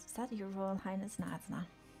issues. Is that your Royal Highness? Nah, it's not.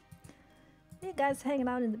 What are you guys hanging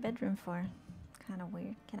out in the bedroom for? Kind of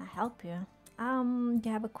weird. Can I help you?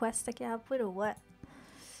 You have a quest I can help with or what?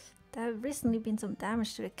 There have recently been some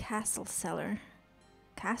damage to the castle cellar.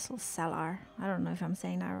 Castle cellar. I don't know if I'm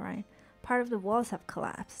saying that right. Part of the walls have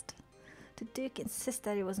collapsed. The Duke insists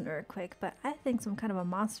that it was an earthquake, but I think some kind of a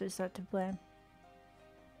monster started to blame.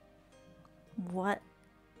 What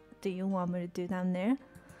do you want me to do down there?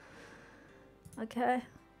 Okay,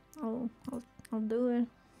 I'll do it.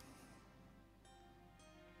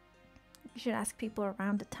 You should ask people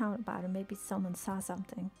around the town about it. Maybe someone saw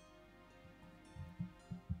something.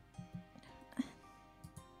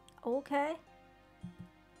 Okay.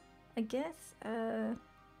 I guess,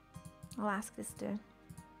 I'll ask this dude.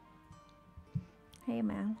 Hey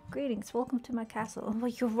man, greetings, welcome to my castle. Oh,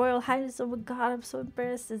 your royal highness, oh my god, I'm so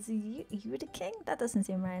embarrassed. Is you the king? That doesn't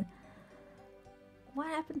seem right. What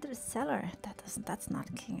happened to the cellar? That's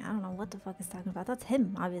not king. I don't know what the fuck he's talking about. That's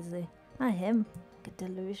him, obviously. Not him. Get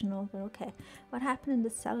delusional, but okay. What happened in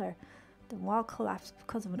the cellar? The wall collapsed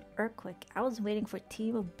because of an earthquake. I was waiting for a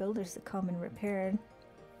team of builders to come and repair it.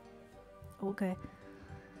 Okay.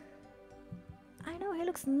 I know, he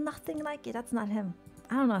looks nothing like it. That's not him.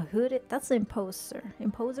 I don't know who it is. That's the imposter.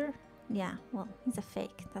 Imposer? Yeah, well, he's a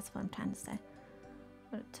fake. That's what I'm trying to say. I'm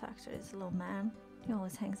gonna talk to this little man. He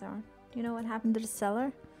always hangs out. Do you know what happened to the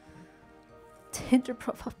cellar? Tinder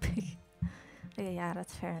profile pic. Okay, yeah,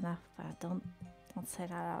 that's fair enough, but don't say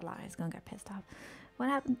that out loud. He's gonna get pissed off. What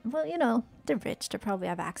happened? Well, you know, they're rich. They probably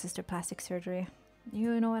have access to plastic surgery.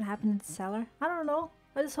 You know what happened in the cellar? I don't know.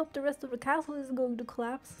 I just hope the rest of the castle isn't going to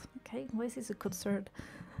collapse. Okay, why is he so concerned?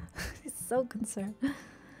 He's so concerned.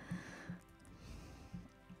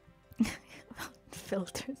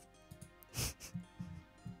 Filters.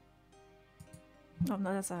 Oh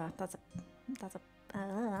no, that's a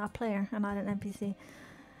player and not an NPC.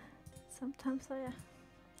 Sometimes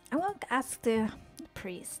I won't ask the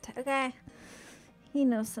priest. Okay, he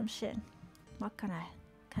knows some shit. What can I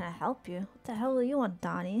help you? What the hell do you want,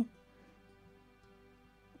 Donnie?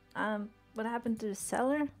 What happened to the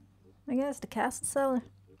cellar? I guess the castle cellar.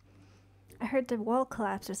 I heard the wall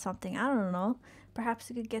collapsed or something. I don't know. Perhaps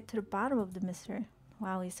you could get to the bottom of the mystery.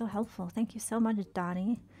 Wow, he's so helpful. Thank you so much,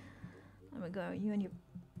 Donnie. Let me go. You and your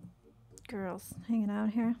girls hanging out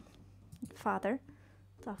here. Father,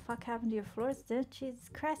 what the fuck happened to your floors, dude? Jesus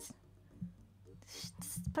Christ.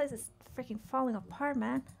 This place is freaking falling apart,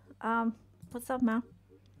 man. What's up, man?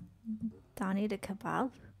 Donnie the kebab.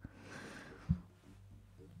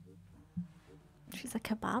 She's a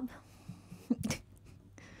kebab.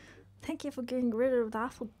 Thank you for getting rid of the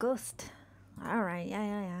awful ghost. Alright,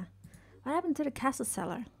 yeah. What happened to the castle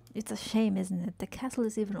cellar? It's a shame, isn't it? The castle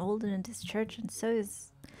is even older than this church, and so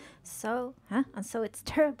it's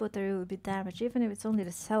terrible that it would be damaged, even if it's only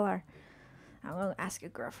the cellar. I'm gonna ask your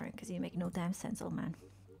girlfriend, because you make no damn sense, old man.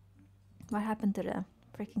 What happened to the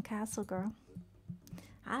freaking castle, girl?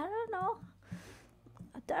 I don't know.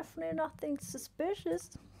 Definitely nothing suspicious.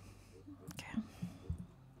 Okay.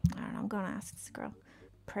 I don't know, I'm gonna ask this girl.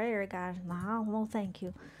 Prayer, God. No, thank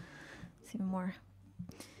you. It's even more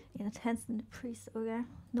intense than the priest, okay?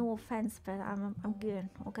 No offense, but I'm good,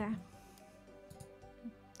 okay?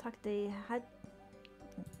 Talk to the head.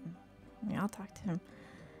 Yeah, I'll talk to him.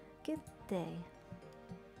 Good day.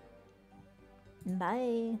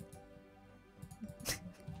 Bye.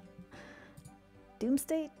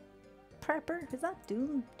 Doomsday prepper? Is that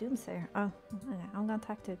Doomsayer? Oh, okay. I'm gonna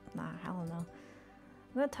talk to. Nah, hell no. I'm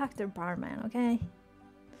gonna talk to the barman, okay?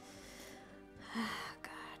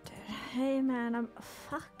 God, dude. Hey, man, I'm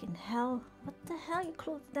fucking hell. What the hell? You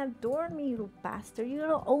closed that door on me, you little bastard. You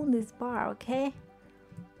don't own this bar, okay?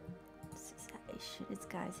 Shit, this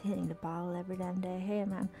guy's hitting the bottle every damn day. Hey,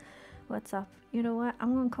 man, what's up? You know what?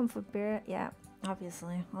 I'm gonna come for beer. Yeah,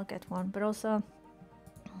 obviously, I'll get one. But also,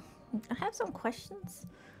 I have some questions.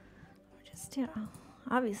 Just, you know,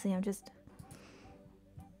 obviously, I'm just.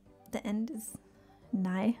 The end is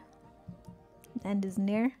nigh. The end is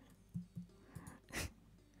near.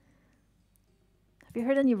 Have you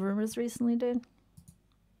heard any rumors recently, dude?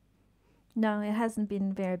 No, it hasn't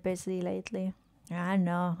been very busy lately. I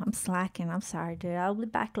know, I'm slacking. I'm sorry, dude. I'll be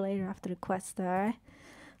back later after the quest, alright?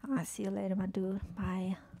 I'll see you later, my dude.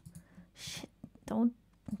 Bye. Shit, don't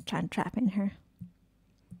try and trap in here.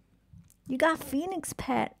 You got Phoenix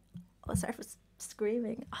Pet. Oh, sorry for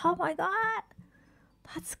screaming. Oh my god.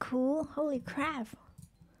 That's cool. Holy crap.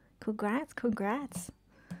 Congrats.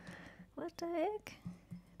 What the heck?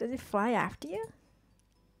 Does it fly after you?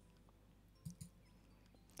 I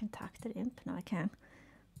can talk to the imp. No, I can't.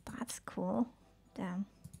 That's cool. Damn.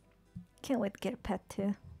 Can't wait to get a pet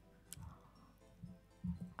too.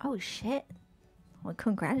 Oh shit. Well,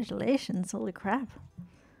 congratulations. Holy crap.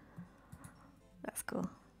 That's cool.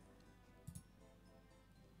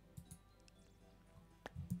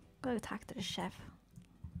 Go talk to the chef.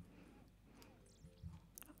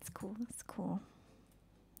 That's cool.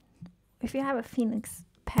 If you have a Phoenix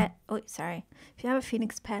pet, oh sorry, if you have a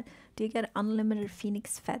phoenix pet, do you get unlimited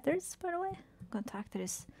phoenix feathers, by the way? I'm gonna talk to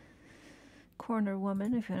this corner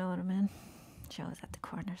woman, if you know what I mean. She always at the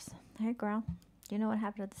corners. Hey girl, do you know what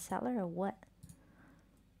happened at the cellar or what?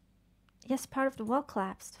 Yes, part of the wall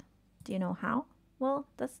collapsed. Do you know how? Well,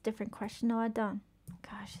 that's a different question. No, I don't.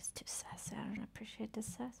 Gosh, it's too sassy. I don't appreciate this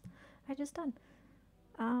sass. I just done.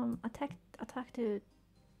 I'll talk to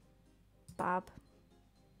Bob.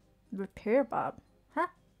 Repair Bob. Huh?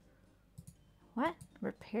 What?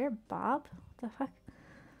 Repair Bob? What the fuck?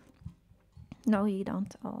 No, you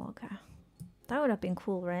don't. Oh, okay. That would have been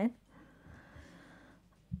cool, right?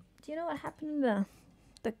 Do you know what happened in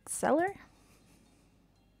the cellar?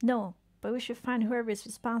 No, but we should find whoever is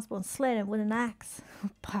responsible and slay him with an axe.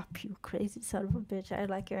 Bob, you crazy son of a bitch. I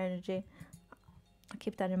like your energy. I'll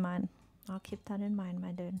keep that in mind. I'll keep that in mind,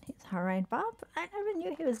 my dude. He's alright, Bob. I never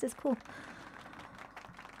knew he was this cool.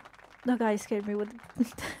 The guy scared me with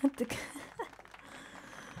the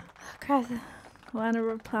crap. Round of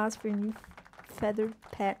applause for your new feathered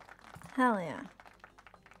pet. Hell yeah.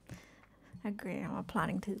 I agree. I'm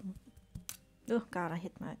planning to. Oh god, I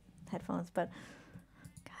hit my headphones, but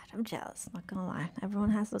god, I'm jealous. Not gonna lie. Everyone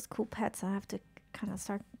has those cool pets. I have to kind of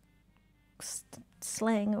start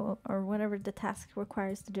slaying or whatever the task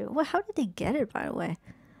requires to do. Well, how did they get it, by the way?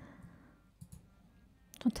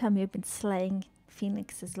 Don't tell me you've been slaying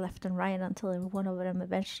phoenixes left and right until one of them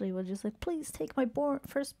eventually will just like, please take my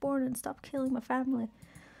firstborn and stop killing my family.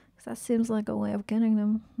 Because that seems like a way of getting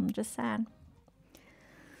them. I'm just sad.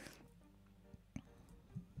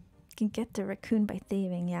 You can get the raccoon by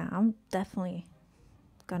thieving. Yeah, I'm definitely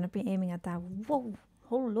gonna be aiming at that. Whoa,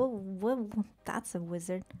 hello, whoa, that's a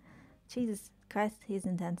wizard. Jesus Christ, he's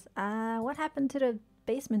intense. What happened to the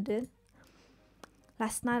basement, dude?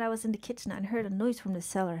 Last night I was in the kitchen and heard a noise from the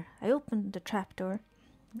cellar. I opened the trapdoor,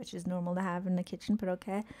 which is normal to have in the kitchen, but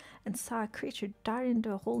okay, and saw a creature dart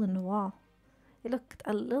into a hole in the wall. It looked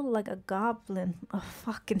a little like a goblin. Oh,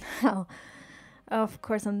 fucking hell. Of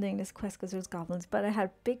course I'm doing this quest because there's goblins, but it had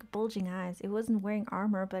big bulging eyes. It wasn't wearing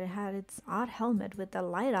armor, but it had its odd helmet with the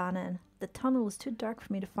light on it. The tunnel was too dark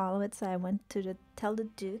for me to follow it, so I went to tell the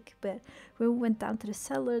Duke, but when we went down to the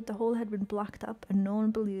cellar, the hole had been blocked up and no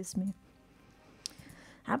one believes me.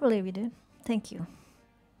 I believe you, dude. Thank you.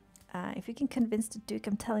 If you can convince the Duke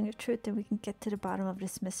I'm telling the truth, then we can get to the bottom of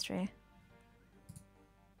this mystery.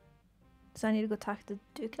 So I need to go talk to the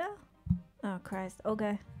Duke now? Oh, Christ.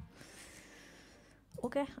 Okay.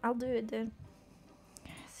 Okay, I'll do it, dude.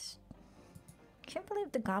 Can't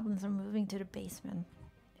believe the goblins are moving to the basement.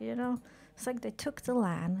 You know? It's like they took the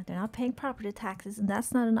land, they're not paying property taxes, and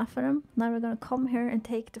that's not enough for them. Now we're gonna come here and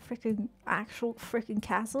take the freaking actual freaking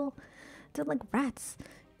castle. They're like rats,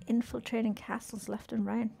 infiltrating castles left and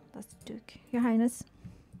right. That's the Duke. Your Highness.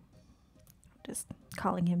 Just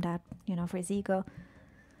calling him that, you know, for his ego.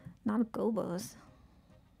 Not gobos.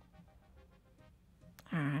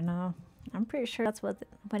 I don't know. I'm pretty sure that's what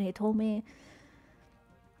when he told me.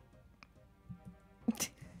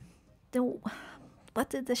 What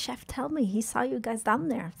did the chef tell me? He saw you guys down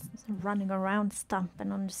there, running around,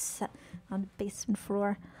 stomping on the basement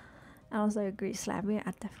floor. I also agree, Slabby.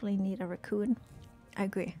 I definitely need a raccoon. I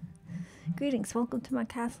agree. Greetings, welcome to my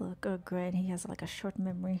castle. Oh, great. He has like a short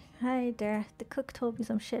memory. Hey there. The cook told me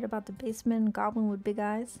some shit about the basement goblin with big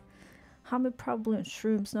eyes. Hamid probably on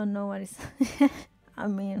shrooms. Don't know what he's. I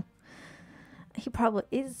mean, he probably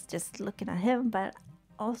is just looking at him, but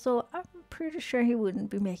also I'm pretty sure he wouldn't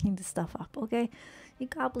be making this stuff up. Okay, you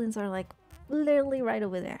goblins are like literally right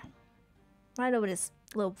over there, right over this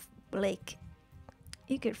little lake.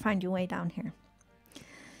 You could find your way down here.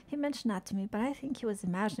 He mentioned that to me, but I think he was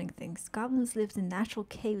imagining things. Goblins live in natural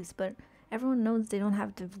caves, but everyone knows they don't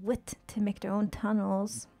have the wit to make their own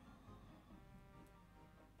tunnels.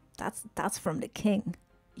 That's from the king.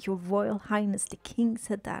 Your Royal Highness, the king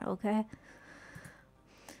said that, okay?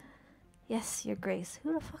 Yes, your grace.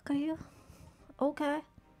 Who the fuck are you? Okay.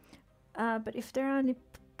 But if there are any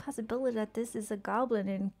possibility that this is a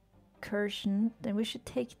goblin incursion, then we should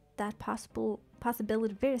take that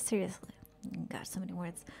possibility very seriously. Got so many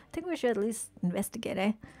words. I think we should at least investigate,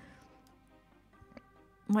 eh?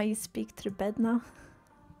 Why you speak to the bed now?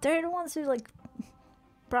 They're the ones who like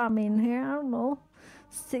brought me in here. I don't know.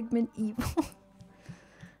 Sigmund evil.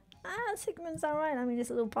 Sigmund's alright. I mean, it's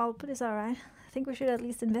a little bald, but it's alright. I think we should at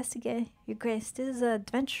least investigate. Your grace, this is the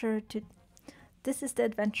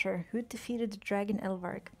adventure who defeated the dragon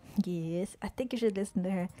Elvarg. Yes, I think you should listen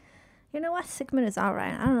to her. You know what? Sigmund is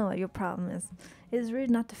alright. I don't know what your problem is. It's rude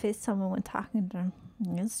not to face someone when talking to them.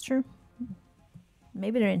 It's true.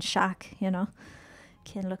 Maybe they're in shock, you know.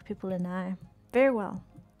 Can't look people in the eye. Very well.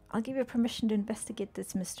 I'll give you permission to investigate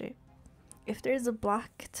this mystery. If there is a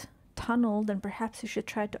blocked tunnel, then perhaps you should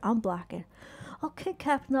try to unblock it. Okay,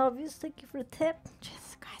 Captain Obvious, thank you for the tip.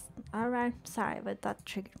 Jesus Christ. Alright, sorry, but that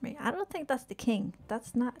triggered me. I don't think that's the king.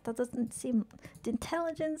 That doesn't seem... The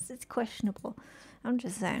intelligence is questionable. I'm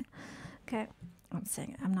just saying. Okay, I'm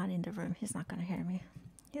saying I'm not in the room. He's not gonna hear me.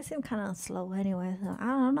 He seemed kind of slow anyway, so I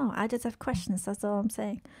don't know. I just have questions, that's all I'm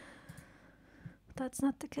saying. That's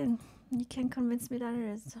not the king. You can't convince me that it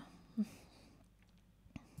is.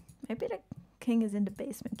 Maybe the king is in the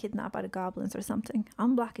basement, kidnapped by the goblins or something.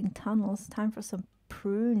 Unblocking tunnels. Time for some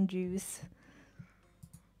prune juice.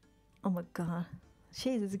 Oh my god.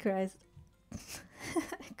 Jesus Christ.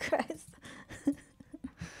 Christ.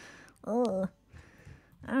 Oh.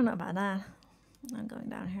 I don't know about that. I'm going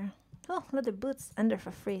down here. Oh, leather boots under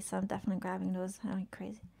for free, so I'm definitely grabbing those. I'm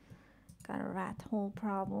crazy. Got a rat hole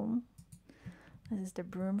problem. This is the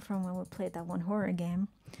broom from when we played that one horror game.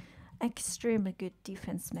 Extremely good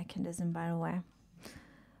defense mechanism, by the way.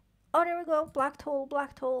 Oh, there we go. Black hole,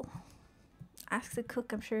 black hole. Ask the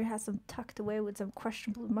cook. I'm sure he has some tucked away with some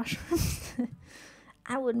questionable mushrooms.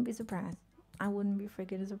 I wouldn't be surprised. I wouldn't be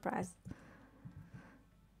freaking surprised.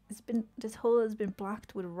 This hole has been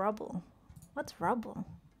blocked with rubble. What's rubble?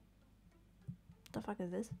 What the fuck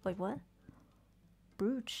is this? Like what?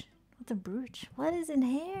 Brooch. What's a brooch? What is in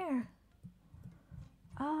here?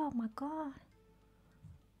 Oh my god.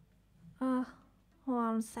 Hold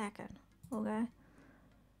on a second. Okay.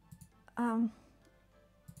 I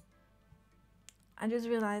just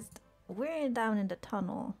realized we're down in the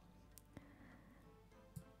tunnel.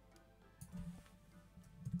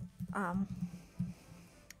 I'm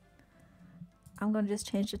gonna just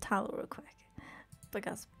change the title real quick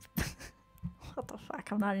because what the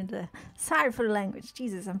fuck, I'm not into. Sorry for the language.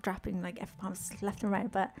 Jesus, I'm dropping like F-bombs left and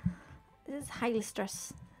right, but this is highly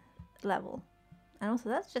stress level, and also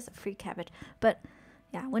that's just a free cabbage. But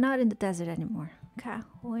yeah, we're not in the desert anymore. Okay,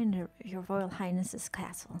 we're in your Royal Highness's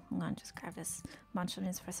castle. I'm gonna just grab this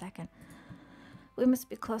munchkins for a second. We must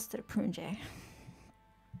be close to the prune jay.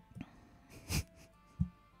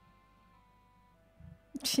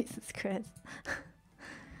 Jesus Christ.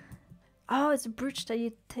 Oh, it's a brooch that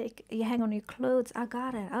you hang on your clothes. I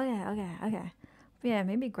got it. Okay. Yeah,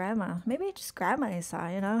 maybe grandma. Maybe just grandma you saw,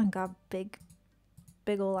 you know, and got big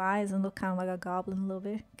old eyes and look kind of like a goblin a little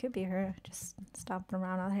bit. Could be her just stomping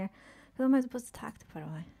around out here. Who am I supposed to talk to, by the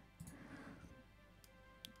way?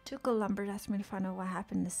 Tuco Lumber asked me to find out what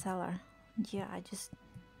happened in the cellar. Yeah,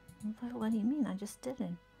 what do you mean? I just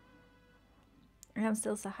didn't. I'm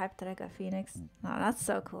still so hyped that I got Phoenix. Oh, that's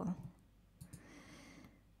so cool.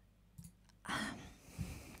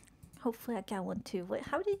 Hopefully I got one too. Wait,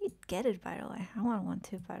 how did you get it, by the way? I want one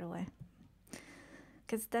too, by the way.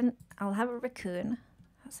 Because then I'll have a raccoon.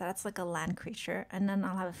 So that's like a land creature. And then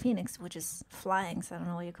I'll have a phoenix, which is flying. So I don't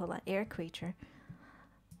know what you call that. Air creature.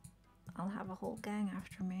 I'll have a whole gang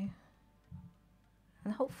after me.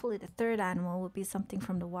 And hopefully the third animal will be something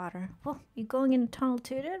from the water. Well, you going in the tunnel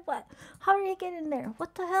too, dude? What? How are you getting there?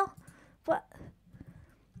 What the hell? What?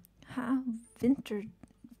 Huh? Winter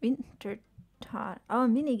Todd. Oh, a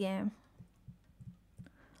minigame.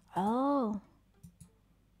 Oh,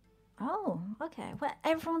 okay. What?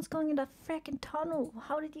 Everyone's going in the freaking tunnel.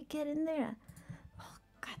 How did you get in there? Oh,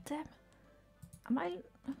 goddamn.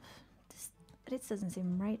 This doesn't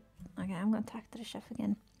seem right. Okay, I'm gonna talk to the chef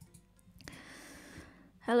again.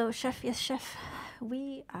 Hello, chef. Yes, chef.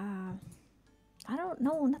 We, I don't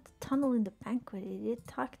know, not the tunnel in the banquet. You did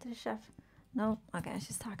talk to the chef. No? Okay,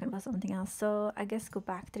 she's talking about something else. So, I guess go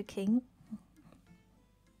back to the king.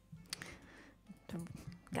 The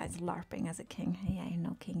guy's LARPing as a king. He ain't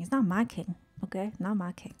no king. He's not my king, okay? Not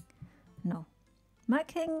my king. No. My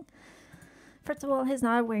king, first of all, he's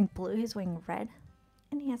not wearing blue. He's wearing red.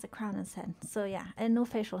 And he has a crown on his head. So, yeah. And no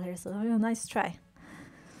facial hair, so nice try.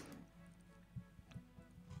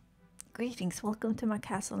 Greetings, welcome to my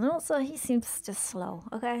castle. And also, he seems just slow,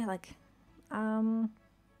 okay? Like, what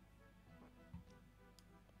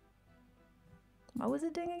was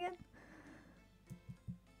it doing again?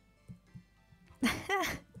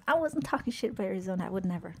 I wasn't talking shit about Arizona. I would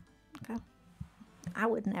never. Okay? I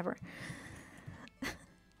would never.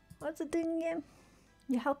 What's it doing again?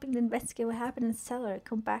 You're helping to investigate what happened in the cellar.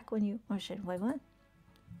 Come back when you... Oh shit, wait, what?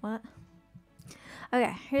 What?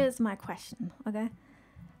 Okay, here's my question, okay?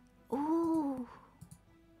 Ooh,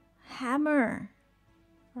 hammer,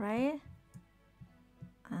 right?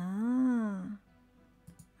 Ah,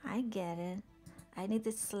 I get it. I need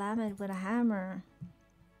to slam it with a hammer.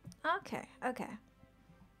 Okay.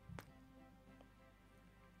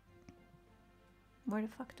 Where the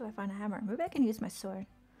fuck do I find a hammer? Maybe I can use my sword.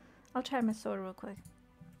 I'll try my sword real quick.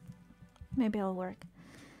 Maybe it'll work.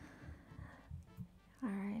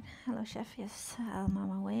 Alright, hello chef, yes, I'm on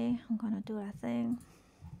my way. I'm gonna do that thing.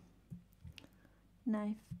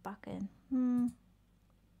 Knife, bucket.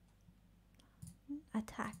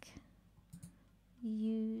 Attack.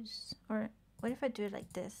 Use, or what if I do it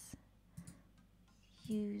like this?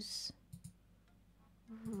 Use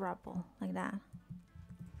rubble, like that.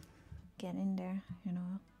 Get in there, you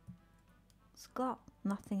know. Skull.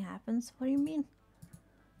 Nothing happens. What do you mean?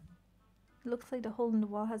 It looks like the hole in the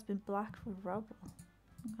wall has been blocked with rubble.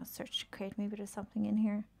 I'll search the crate. Maybe there's something in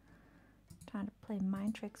here. Trying to play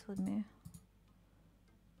mind tricks with me.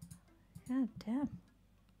 God damn.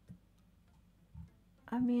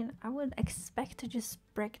 I mean, I would expect to just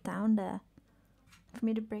break down for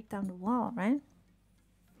me to break down the wall, right?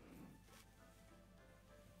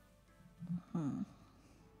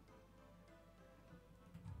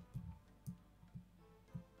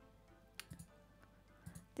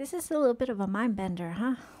 This is a little bit of a mind bender,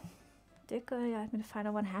 huh? Dick, I'm gonna find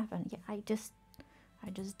out what happened. Yeah, I just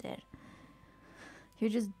did. You're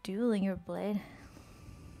just dueling your blade.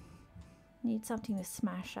 Need something to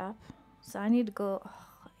smash up. So I need to go. Oh,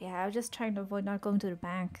 yeah, I was just trying to avoid not going to the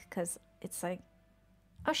bank because it's like,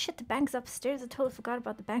 oh shit, the bank's upstairs. I totally forgot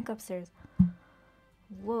about the bank upstairs.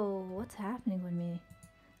 Whoa, what's happening with me?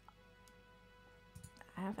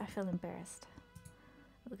 I feel embarrassed.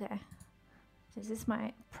 Okay. This is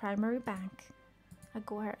my primary bank. I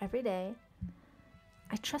go here every day.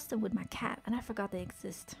 I trust them with my cat, and I forgot they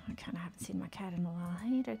exist. I kind of haven't seen my cat in a while.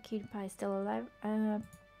 Hey there, cutie pie, still alive?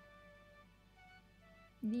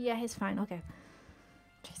 Yeah, he's fine. Okay.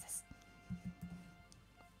 Jesus.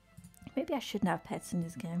 Maybe I shouldn't have pets in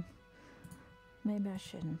this game. Maybe I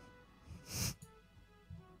shouldn't.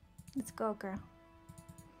 Let's go, girl.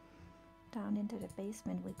 Down into the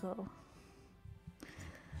basement we go.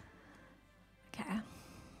 Okay.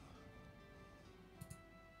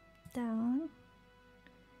 Down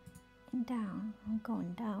and down. I'm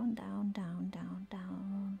going down, down, down, down,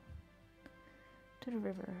 down to the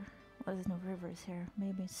river. Well, there's no rivers here.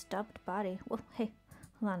 Maybe stubbed body. Whoa, hey,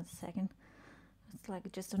 hold on a second. It's like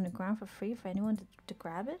just on the ground for free for anyone to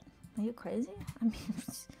grab it? Are you crazy? I mean,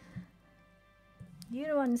 you're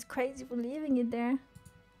the one who's crazy for leaving it there.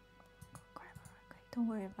 Go grab it right quick. Don't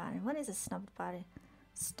worry about it. What is a snubbed body?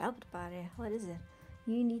 Stubbed body? What is it?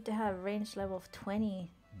 You need to have range level of 20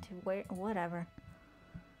 to wear whatever.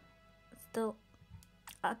 Still,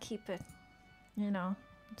 I'll keep it, you know,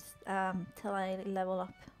 till I level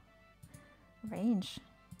up range.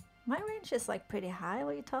 My range is like pretty high.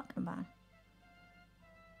 What are you talking about?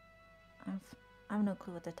 I have no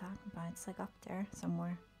clue what they're talking about. It's like up there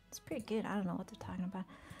somewhere. It's pretty good. I don't know what they're talking about.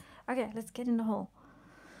 Okay, let's get in the hole.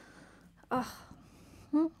 Oh,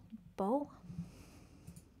 bow.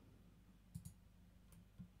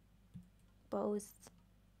 Bow is.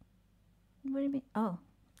 What do you mean? Oh,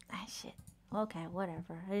 ah, shit. Okay,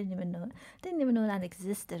 whatever. I didn't even know that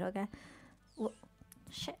existed. Okay. Well,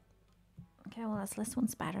 shit. Okay, well that's less one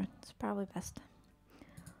spatter. It's probably best.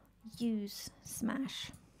 Use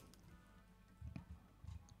smash.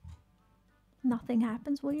 Nothing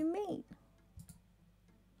happens. What do you mean?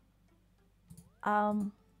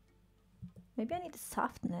 Maybe I need to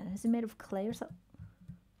soften it. Is it made of clay or something?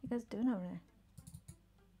 What are you guys doing over there?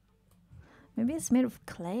 Maybe it's made of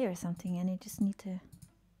clay or something, and you just need to.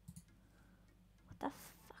 What the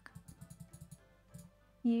fuck?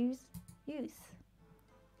 Use.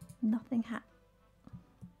 Nothing happened.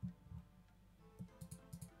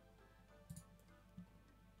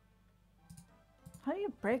 How do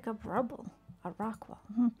you break up rubble? A rock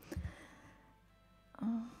wall.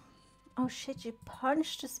 Oh shit, you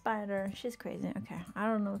punched the spider. She's crazy. Okay, I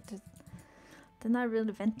don't know what to. They're not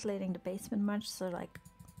really ventilating the basement much, so like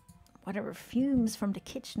whatever fumes from the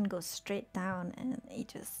kitchen goes straight down and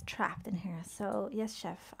it's just trapped in here. So yes,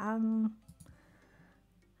 chef. I don't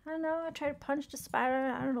know, I tried to punch the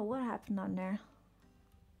spider. I don't know what happened on there.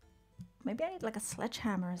 Maybe I need like a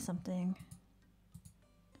sledgehammer or something.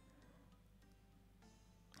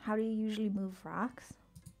 How do you usually move rocks?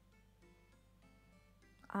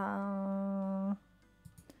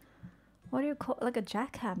 What do you call, like a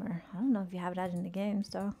jackhammer? I don't know if you have that in the games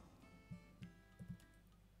though.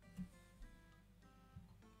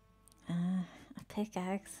 A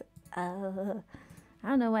pickaxe. I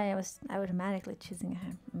don't know why I was automatically choosing a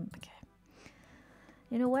hammer. Okay.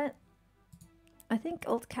 You know what? I think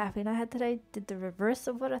old caffeine I had today did the reverse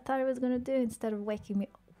of what I thought it was gonna do. Instead of waking me.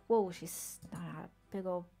 Whoa, she's a big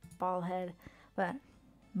old bald head. But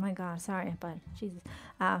my God, sorry, but Jesus.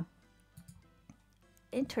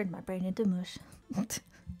 It turned my brain into mush.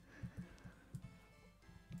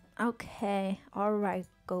 Okay, all right,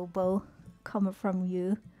 Gobo. coming from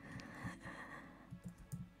you.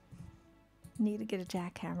 Need to get a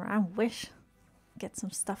jackhammer. I wish get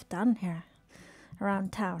some stuff done here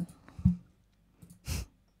around town.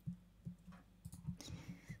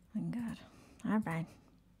 My God. Alright.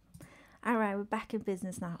 Alright, we're back in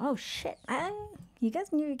business now. Oh shit. You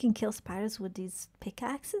guys knew you can kill spiders with these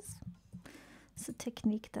pickaxes? It's a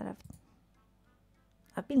technique that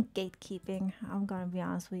I've been gatekeeping. I'm gonna be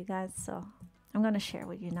honest with you guys, so I'm gonna share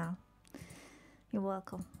with you now. You're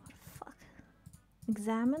welcome. What the fuck?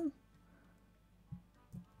 Examine?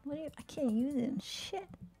 What do you? I can't use it. Shit.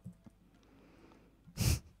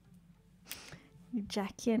 You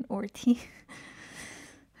Jackie and Orty.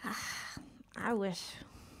 I wish.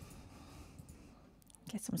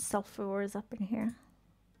 Get some sulfur ores up in here.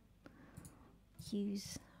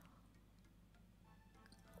 Use.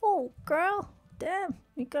 Oh, girl. Damn.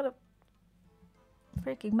 You gotta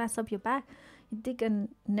freaking mess up your back. You dig a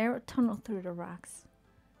narrow tunnel through the rocks.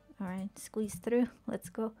 Alright, squeeze through. Let's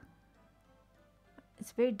go.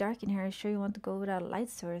 It's very dark in here. Are you sure you want to go without a light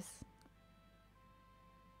source?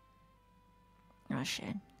 Oh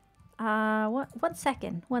shit. One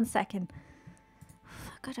second.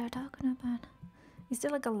 Fuck, what are you talking about? Is there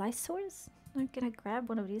like a light source? Can I grab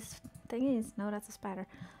one of these thingies? No, that's a spider.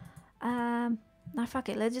 No, fuck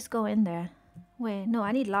it. Let's just go in there. Wait, no,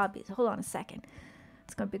 I need lobbies. Hold on a second.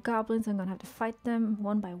 It's gonna be goblins. I'm gonna have to fight them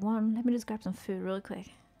one by one. Let me just grab some food really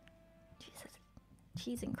quick. Jesus.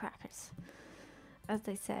 Cheese and crackers. As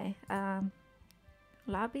they say.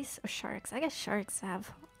 Lobbies or sharks? I guess sharks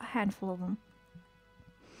have a handful of them.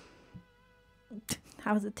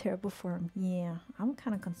 How was it terrible for him? Yeah, I'm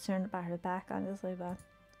kind of concerned about her back, honestly, but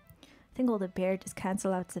I think all the bear just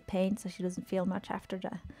cancel out the pain so she doesn't feel much after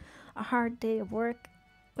a hard day of work,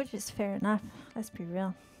 which is fair enough. Let's be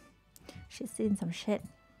real. She's seen some shit.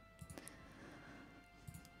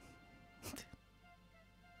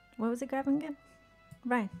 What was it grabbing again?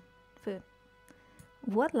 Right, food.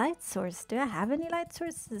 What light source? Do I have any light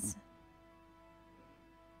sources?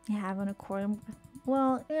 You have an aquarium?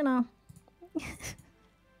 Well, you know.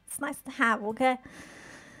 It's nice to have, okay?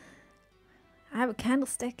 I have a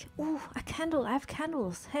candlestick. Ooh, a candle. I have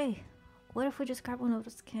candles. Hey, what if we just grab one of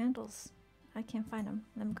those candles? I can't find them.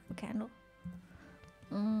 Let me grab a candle.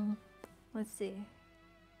 Let's see.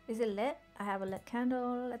 Is it lit? I have a lit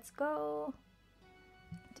candle. Let's go.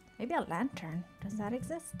 Maybe a lantern. Does that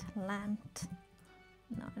exist? Lant.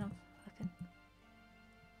 No, I don't fucking.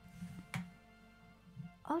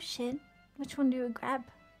 Oh shit. Which one do you grab?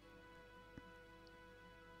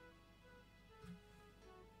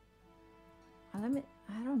 I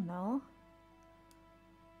don't know.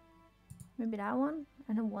 Maybe that one?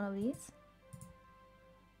 I know one of these.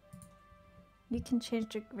 You can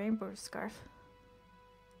change the rainbow scarf.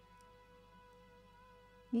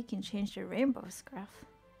 You can change the rainbow scarf.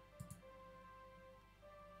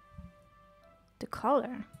 The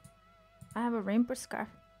color. I have a rainbow scarf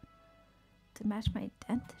to match my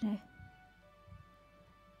identity.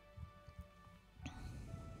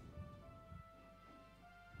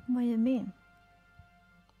 What do you mean?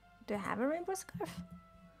 Do I have a rainbow scarf?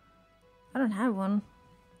 I don't have one.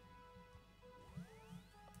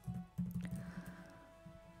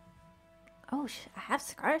 Oh, I have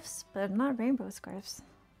scarves, but not rainbow scarves.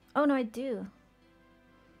 Oh no, I do.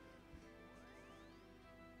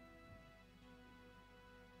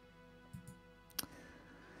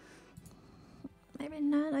 Maybe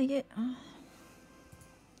not. I get.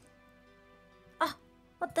 Ah,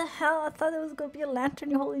 what the hell? I thought it was gonna be a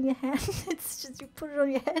lantern you hold in your hand. It's just you put it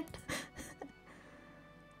on your head.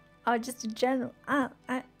 Oh, just a general. I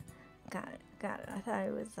got it. I thought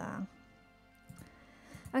it was.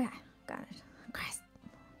 Okay, got it. Christ.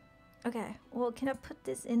 Okay, well, can I put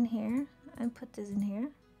this in here and put this in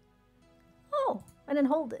here? Oh, and then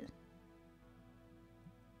hold it.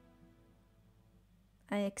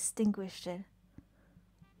 I extinguished it.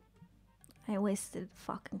 I wasted a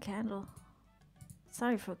fucking candle.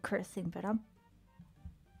 Sorry for cursing, but okay,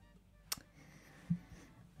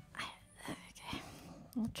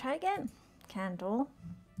 we'll try again. Candle.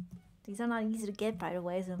 These are not easy to get, by the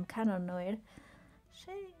way, so I'm kind of annoyed.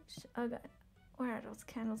 Okay, where are those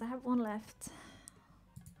candles? I have one left.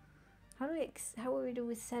 How do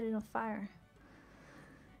we set it on fire?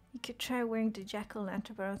 You could try wearing the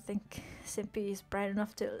jack-o'-lantern, but I don't think Simpy is bright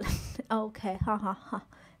enough to. Okay, ha ha ha.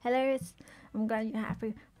 Hilarious. I'm glad you're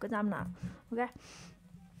happy, because I'm not. Okay?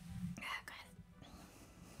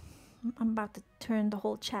 I'm about to turn the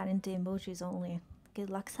whole chat into emojis only. Good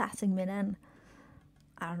luck sassing me then.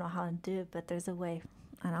 I don't know how to do it, but there's a way.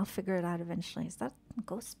 And I'll figure it out eventually. Is that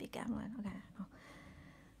ghost speak, Adeline? Okay. Oh.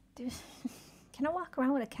 Dude. Can I walk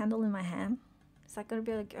around with a candle in my hand? Is that gonna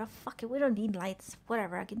be like, oh fuck it, we don't need lights.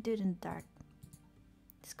 Whatever, I can do it in the dark.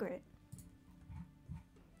 Screw it.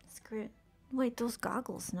 Screw it. Wait, those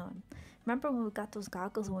goggles, no. Remember when we got those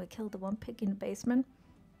goggles when we killed the one pig in the basement?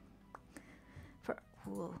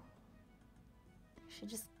 Whoa.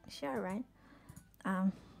 Is she alright?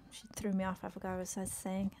 She threw me off, I forgot what I was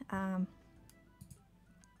saying.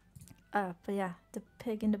 But yeah, the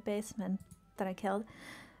pig in the basement that I killed.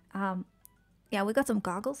 Yeah, we got some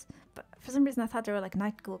goggles, but for some reason I thought they were like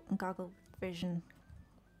night vision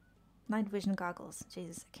goggles.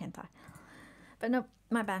 Jesus, I can't talk. But no,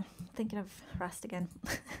 my bad. Thinking of Rust again.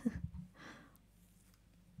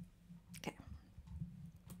 Okay.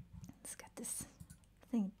 Let's get this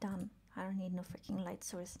thing done. I don't need no freaking light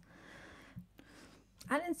source.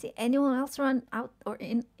 I didn't see anyone else run out or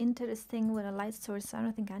into this thing with a light source, so I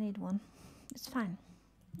don't think I need one. It's fine.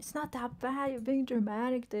 It's not that bad. You're being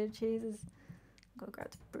dramatic, dude. Jesus. Go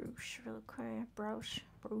grab the brooch real quick. Brooch.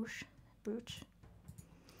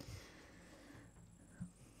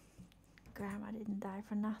 Grandma didn't die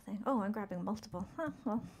for nothing. Oh, I'm grabbing multiple. Huh,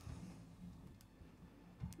 well.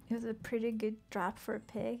 It was a pretty good drop for a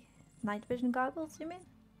pig. Night vision goggles, you mean?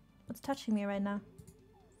 What's touching me right now?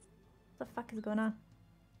 What the fuck is going on?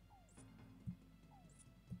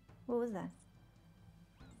 What was that?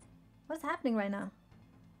 What's happening right now?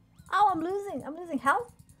 Oh, I'm losing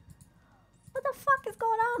health? What the fuck is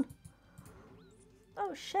going on?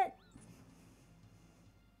 Oh shit.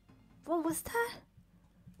 What was that?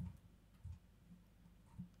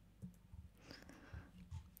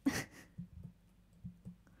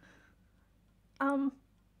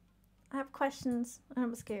 I have questions and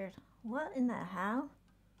I'm scared. What in the hell?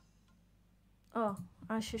 Oh,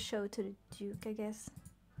 I should show it to the Duke, I guess.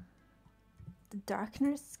 The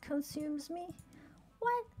darkness consumes me?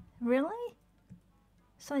 What? Really?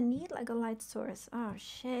 So I need like a light source. Oh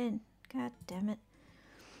shit. God damn it.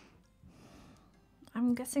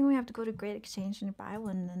 I'm guessing we have to go to Great Exchange and buy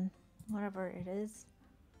one then. Whatever it is.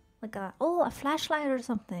 Like a flashlight or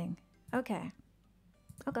something. Okay.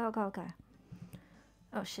 Okay.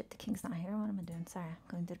 Oh shit, the king's not here. What am I doing? Sorry, I'm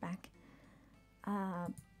going to the back.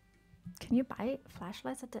 Can you buy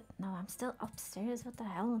flashlights at the... No, I'm still upstairs. What the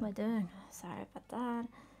hell am I doing? Sorry about that.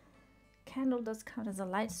 Candle does count as a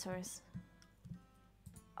light source.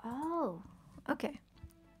 Oh, okay.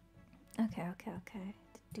 Okay.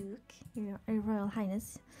 The Duke, your Royal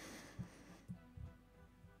Highness.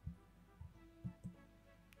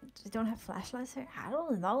 They don't have flashlights here? I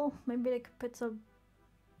don't know. Maybe they could put some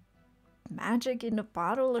magic in a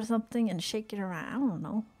bottle or something and shake it around. I don't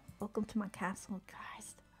know. Welcome to my castle,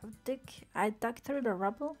 guys. I dug through the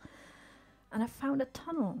rubble and I found a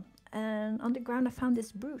tunnel, and on the ground I found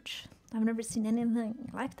this brooch. I've never seen anything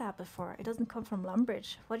like that before. It doesn't come from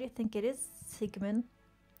Lumbridge. What do you think it is, Sigmund?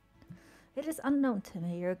 It is unknown to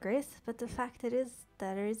me, Your Grace, but the fact it is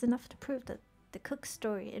that there is enough to prove that the cook's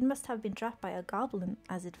story, it must have been dropped by a goblin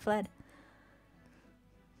as it fled.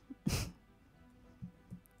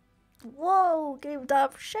 Whoa, gave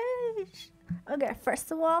up. Sheesh. Okay,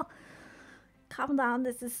 first of all, calm down.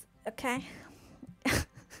 This is okay.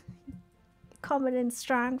 Coming in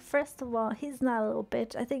strong. First of all, he's not a little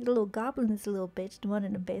bitch. I think the little goblin is a little bitch, the one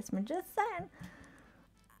in the basement. Just saying.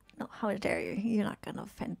 No, how dare you? You're not gonna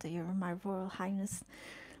offend my Royal Highness.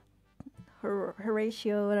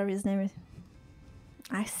 Horatio, whatever his name is.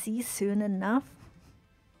 I see soon enough.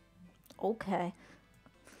 Okay.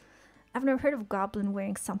 I've never heard of a goblin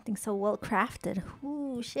wearing something so well crafted.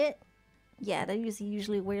 Ooh, shit. Yeah, they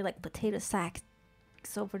usually wear like potato sacks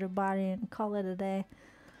over their body and call it a day.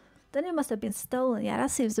 Then it must have been stolen. Yeah,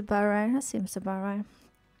 that seems about right.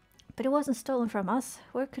 But it wasn't stolen from us.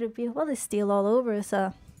 Where could it be? Well, they steal all over,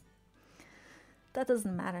 so that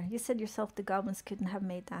doesn't matter. You said yourself the goblins couldn't have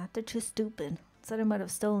made that. They're too stupid. So they might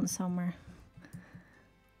have stolen somewhere.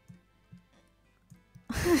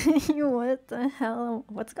 What the hell?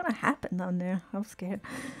 What's gonna happen down there? I'm scared.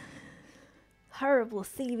 Horrible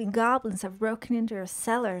thieving goblins have broken into our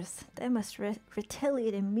cellars. They must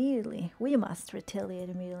retaliate immediately. We must retaliate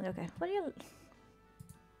immediately. Okay, what do you...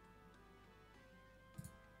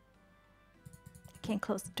 I can't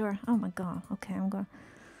close the door. Oh my god. Okay, I'm going...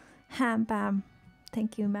 Ham bam.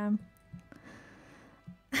 Thank you, ma'am.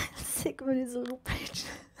 Sigmund is a little bitch.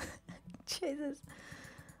 Jesus.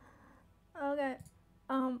 Okay.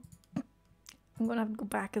 I'm gonna have to go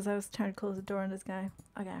back because I was trying to close the door on this guy.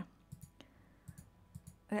 Okay.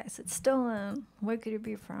 Okay, so it's stolen. Where could it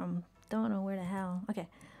be from? Don't know where the hell. Okay.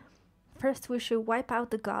 First we should wipe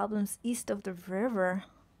out the goblins east of the river.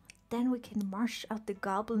 Then we can march out the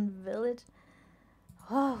goblin village.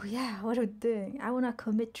 Oh yeah, what are we doing? I will not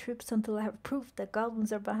commit troops until I have proof that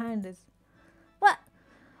goblins are behind us. What?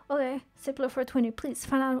 Okay, Simpler 420, please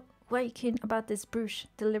find out what you can about this Bruce.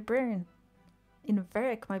 The librarian in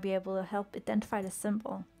Varric might be able to help identify the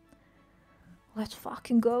symbol. Let's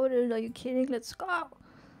fucking go, dude. Are you kidding? Let's go.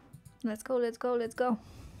 Let's go, let's go, let's go.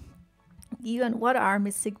 You and what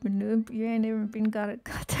army, Sigmund Noob? You ain't even been got a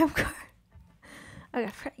goddamn card. Okay,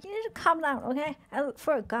 you need to calm down, okay?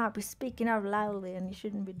 For a god, be speaking out loudly, and you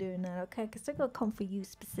shouldn't be doing that, okay? Because they're gonna come for you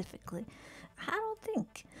specifically. I don't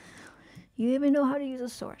think you even know how to use a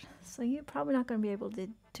sword, so you're probably not gonna be able to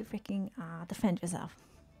freaking defend yourself.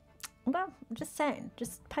 Well, I'm just saying,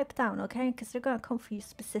 just pipe down, okay? Because they're gonna come for you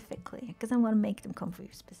specifically. Because I'm gonna make them come for you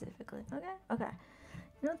specifically, okay? Okay.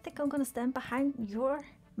 You don't think I'm gonna stand behind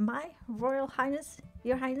my Royal Highness,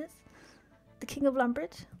 Your Highness, the King of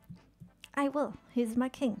Lumbridge? I will. He's my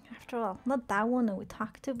king, after all. Not that one that we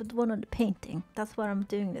talked to, but the one on the painting. That's what I'm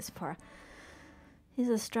doing this for. He's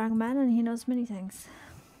a strong man and he knows many things.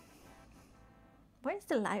 Where's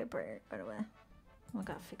the library, by the way? I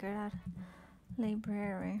gotta figure it out.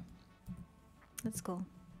 Library. Let's go.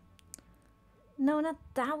 No, not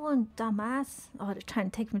that one, dumbass. Oh, they're trying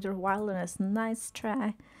to take me to the wilderness. Nice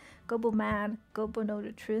try. Gobo mad. Gobo know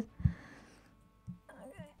the truth.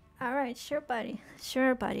 Alright, sure, buddy.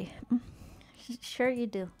 Sure, buddy. Sure you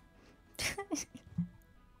do.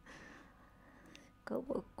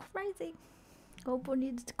 Gobo crazy. Gobo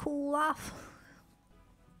needs to cool off.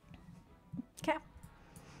 Okay.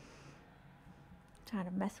 Trying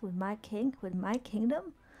to mess with my king, with my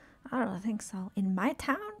kingdom? I don't think so. In my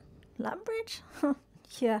town? Lumbridge?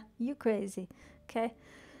 Yeah, you crazy. Okay?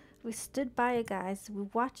 We stood by you guys. We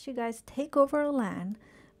watched you guys take over our land,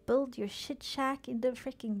 build your shit shack in the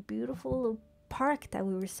freaking beautiful little park that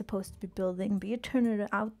we were supposed to be building, but you turn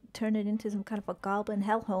it into some kind of a goblin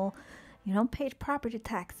hellhole. You don't pay property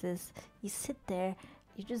taxes. You sit there,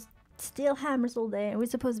 you just steal hammers all day. Are we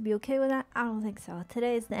supposed to be okay with that? I don't think so.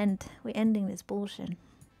 Today is the end. We're ending this bullshit.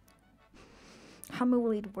 How many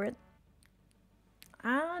will eat word?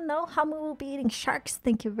 I don't know. How many will be eating sharks?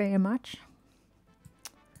 Thank you very much.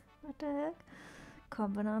 What the heck?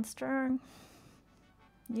 Covenant strong.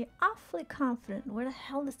 You're awfully confident. Where the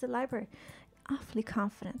hell is the library? Awfully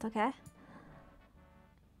confident, okay?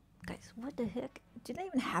 Guys, what the heck? Do they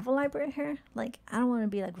even have a library here? Like, I don't want to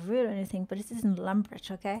be like rude or anything, but this isn't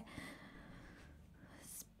Lumbridge, okay?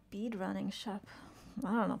 Speedrunning shop.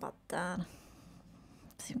 I don't know about that.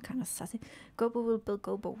 Seems kind of sassy. Gobo will build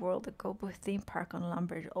Gobo World, a Gobo theme park on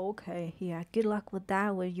Lumbridge. Okay, yeah, good luck with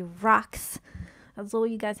that, with your rocks. That's all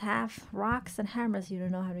you guys have. Rocks and hammers you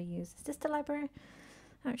don't know how to use. Is this the library?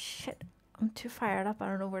 Oh shit. I'm too fired up. I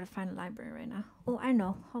don't know where to find the library right now. Oh, I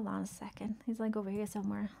know. Hold on a second. He's like over here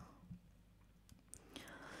somewhere. You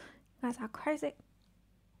guys are crazy.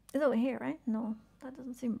 It's over here, right? No, that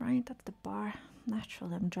doesn't seem right. That's the bar.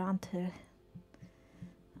 Naturally, I'm drawn to it.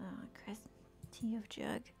 Oh, Chris. Tea of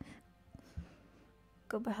Jug.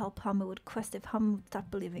 Go help Hummer with quest if Hummer would stop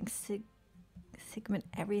believing Sigmund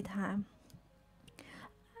every time.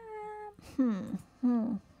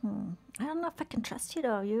 I don't know if I can trust you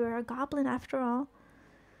though. You're a goblin after all.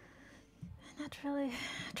 Not really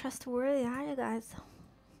trustworthy, are you guys?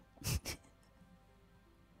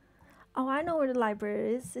 Oh, I know where the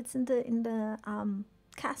library is. It's in the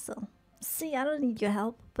castle. See, I don't need your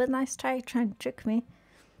help, but nice try trying to trick me.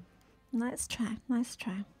 Nice try, nice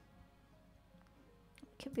try.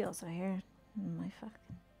 Could be also here. My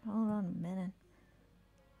fucking. Hold on a minute.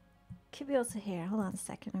 Could be also here. Hold on a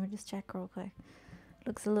second. Let me just check real quick.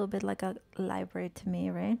 Looks a little bit like a library to me,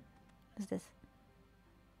 right? What's this?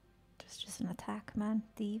 Just an attack, man.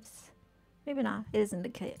 Thieves. Maybe not. It is in the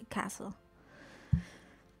castle.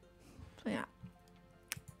 So yeah.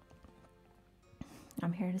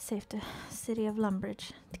 I'm here to save the city of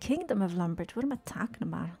Lumbridge. The kingdom of Lumbridge. What am I talking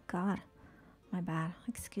about? God. My bad.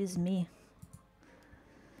 Excuse me.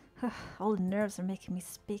 All the nerves are making me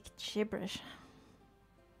speak gibberish.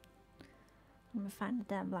 Let me find the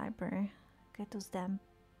damn library. Get those damn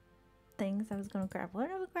things I was gonna grab. What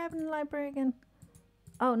are we grabbing in the library again?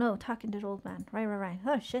 Oh no, talking to the old man. Right.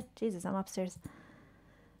 Oh shit, Jesus, I'm upstairs.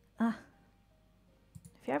 If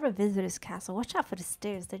you ever visit this castle, watch out for the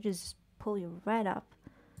stairs. They just pull you right up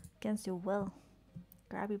against your will.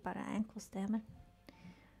 Grab you by the ankles, damn it.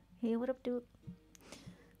 Hey, what up, dude?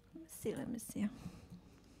 Let me see.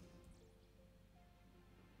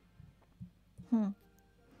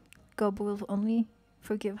 Gobo will only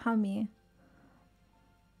forgive Hummy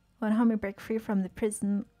when Hummy break free from the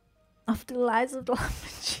prison of the lies of the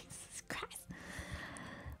Lumbridge. Jesus Christ.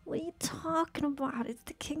 What are you talking about? It's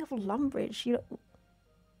the king of Lumbridge. You know.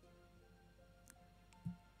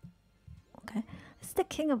 is the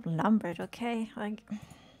king of Lombard, okay? Like,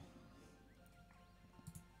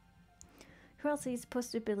 who else are you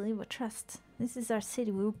supposed to believe or trust? This is our city.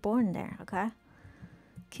 We were born there, okay?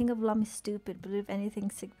 King of Lom is stupid. Believe anything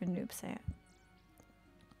Sigmund Noob say.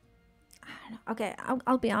 I don't know. Okay,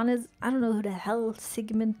 I'll be honest. I don't know who the hell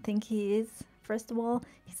Sigmund think he is. First of all,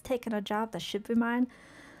 he's taken a job that should be mine.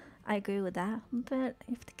 I agree with that. But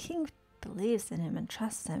if the king believes in him and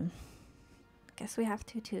trusts him, I guess we have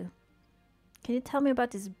to too. Can you tell me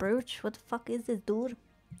about this brooch? What the fuck is this, dude?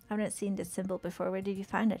 I haven't seen this symbol before. Where did you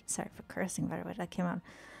find it? Sorry for cursing, by the way. That came out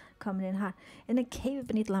coming in hot. In a cave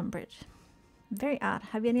beneath Lumbridge. Very odd.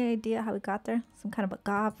 Have you any idea how we got there? Some kind of a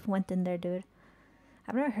gob went in there, dude.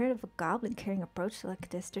 I've never heard of a goblin carrying a brooch like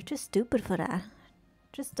this. They're too stupid for that.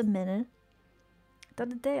 Just a minute. The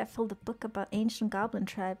other day I filled a book about ancient goblin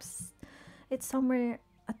tribes. It's somewhere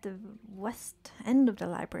at the west end of the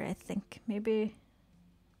library, I think. Maybe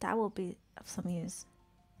that will be of some use.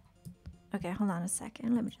 Okay, hold on a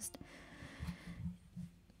second. Let me just...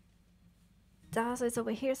 So it's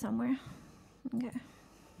over here somewhere. Okay.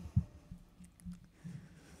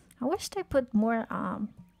 I wish they put more,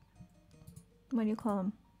 what do you call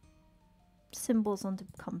them? Symbols on the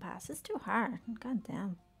compass. It's too hard. God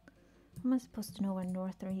damn. How am I supposed to know where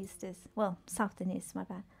north or east is? Well, south and east, my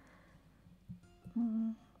bad.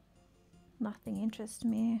 Nothing interests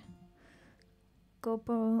me.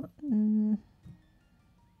 Gobo,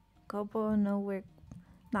 Gobo, no, we're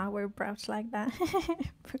not wear brooch like that.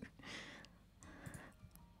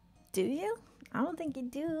 Do you? I don't think you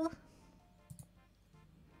do.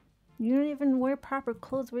 You don't even wear proper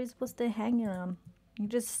clothes. Where are you supposed to hang it on? You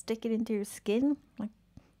just stick it into your skin? Like,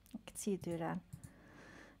 I can see you do that.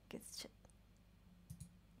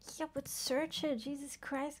 Yeah, but search it. Jesus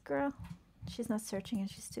Christ, girl. She's not searching it.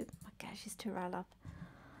 She's too... Oh my God, she's too riled up.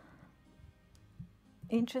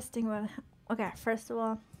 Interesting. Well, okay, first of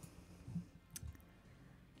all,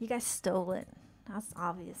 you guys stole it. That's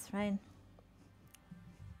obvious, right?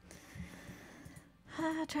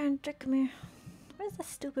 Try and trick me. Where's that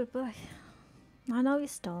stupid book? I know you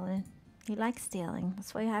stole it. You like stealing.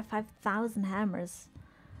 That's why you have 5,000 hammers.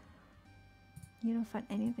 You don't find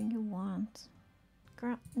anything you want.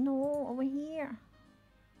 Girl, no, over here.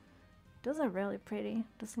 Those are really pretty.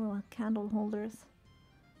 Those little candle holders.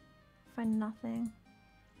 Find nothing.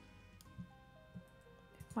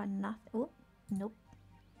 Find nothing. Oh, nope.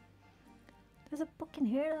 There's a book in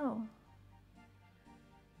here though.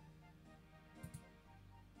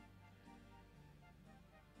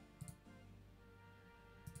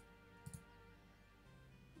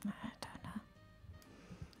 I don't know.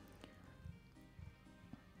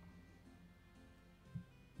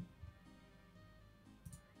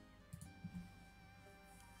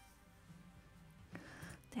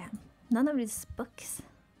 Damn, none of these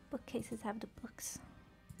bookcases have the books.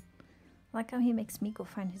 I like how he makes me go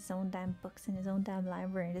find his own damn books in his own damn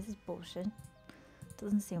library. This is bullshit.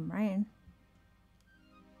 Doesn't seem right.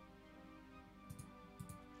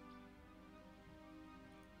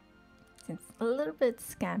 Seems a little bit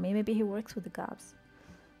scammy. Maybe he works with the gobs.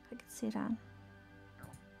 I can see that.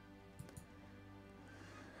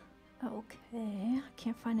 Okay, I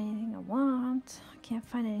can't find anything I want. I can't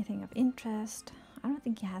find anything of interest. I don't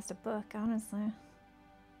think he has the book, honestly.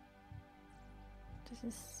 This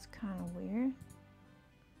is kind of weird.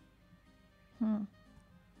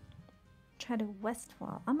 Try the west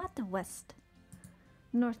wall. I'm at the west.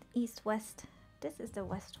 North, east, west. This is the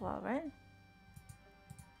west wall, right?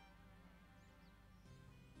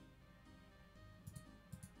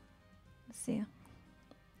 Let's see.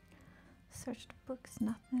 Search the books,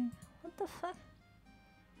 nothing. What the fuck?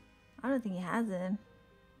 I don't think he has it.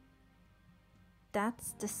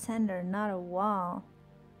 That's the center, not a wall.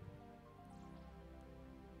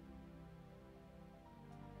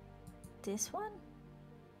 This one?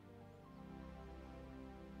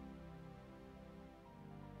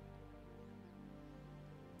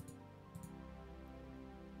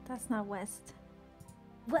 That's not west.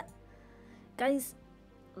 What? Guys,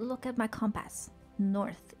 look at my compass.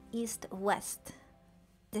 North, east, west.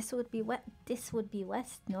 This would be west. This would be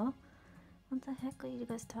west, no? What the heck are you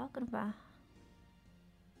guys talking about?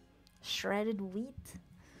 Shredded wheat?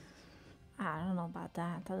 I don't know about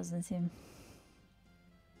that. That doesn't seem...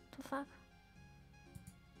 What the fuck?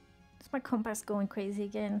 Is my compass going crazy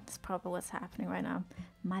again? That's probably what's happening right now.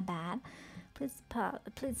 My bad. Please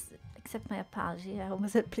accept my apology. I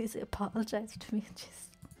almost said please apologize to me.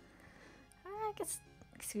 Just... I guess...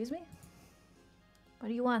 Excuse me? What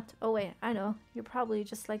do you want? Oh wait, I know. You're probably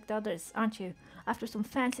just like the others, aren't you? After some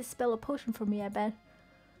fancy spell or potion for me, I bet.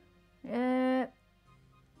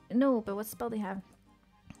 No, but what spell do you have?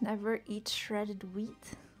 Never eat shredded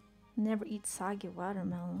wheat. Never eat soggy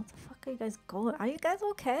watermelon. What the fuck are you guys going? Are you guys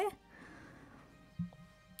okay?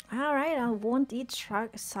 Alright, I won't eat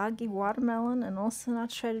soggy watermelon and also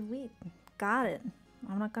not shredded wheat. Got it.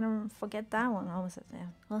 I'm not gonna forget that one. Almost at the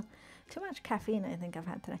end. Well, too much caffeine I think I've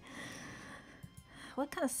had today. What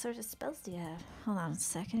kind of sort of spells do you have? Hold on a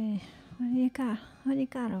second. What do you got? What do you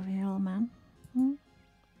got over here, old man? Hmm?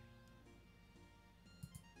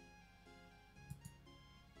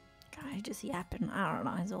 God, he's just yapping. I don't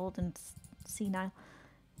know. He's old and senile.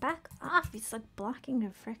 Back off. He's like blocking the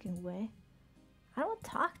freaking way. I don't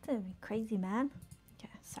talk to him, you crazy man.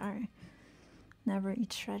 Okay, sorry. Never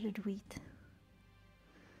eat shredded wheat.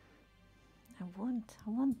 I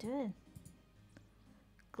won't do it.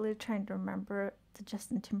 Clearly trying to remember the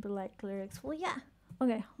Justin Timberlake lyrics. Well, yeah.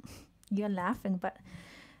 Okay. You're laughing, but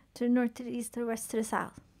to the north, to the east, to the west, to the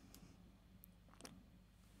south.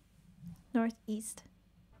 North, east,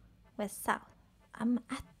 west, south. I'm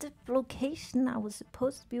at the location I was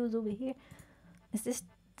supposed to be. Was over here. Is this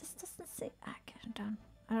doesn't say I can't done.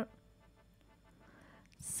 I don't.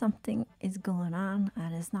 Something is going on,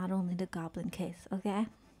 and it's not only the goblin case. Okay,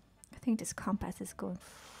 I think this compass is going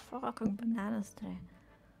fucking bananas today.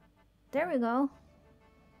 There we go.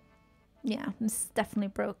 Yeah, it's definitely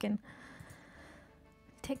broken.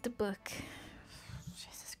 Take the book.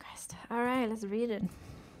 Jesus Christ. Alright, let's read it.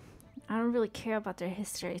 I don't really care about their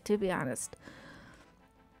history, to be honest.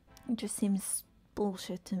 It just seems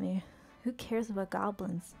bullshit to me. Who cares about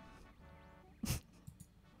goblins?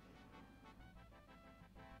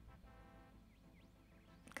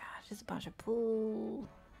 Gosh, it's a bunch of bull.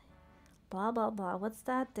 Blah blah blah. What's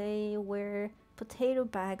that? They wear potato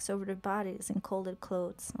bags over their bodies and call it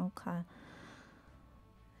clothes. Okay.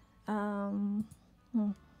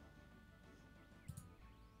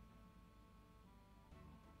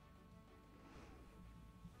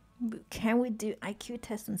 Can we do IQ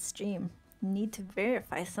test on stream? Need to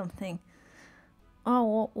verify something.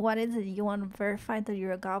 Oh, what is it? You want to verify that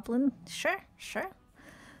you're a goblin? Sure.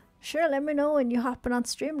 Let me know when you hop on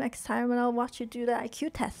stream next time and I'll watch you do the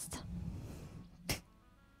IQ test.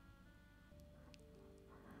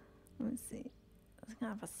 Let me see. It's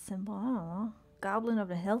gonna have a symbol. I don't know. Goblin of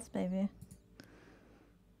the Hills, baby.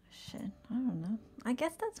 Shit, I don't know. I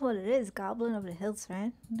guess that's what it is. Goblin of the Hills,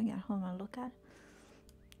 right? I got hold on, look at.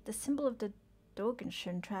 The symbol of the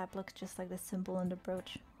Dorgenshirn trap looks just like the symbol on the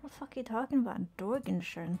brooch. What the fuck are you talking about?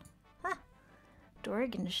 Dorgenshirn? Huh?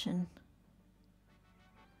 Dorgenshirn.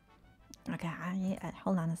 Okay,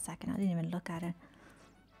 hold on a second. I didn't even look at it.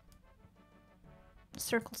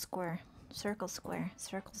 Circle square. Circle square.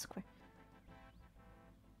 Circle square.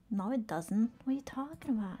 No, it doesn't. What are you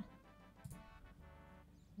talking about?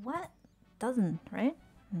 What? Doesn't, right?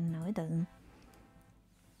 No, it doesn't.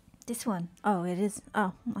 This one. Oh, it is.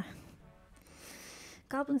 Oh.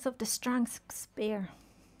 Goblins of the Strong Spear.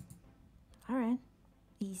 Alright.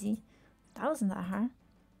 Easy. That wasn't that hard.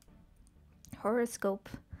 Horoscope.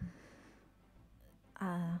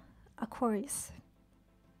 Aquarius.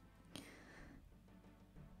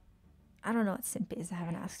 I don't know what Simpy is. I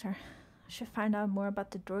haven't asked her. I should find out more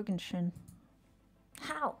about the Dorgenshirn.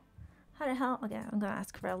 How? How the hell? Okay, I'm gonna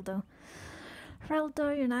ask Reldo.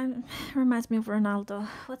 Reldo, your name reminds me of Ronaldo.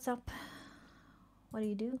 What's up? What do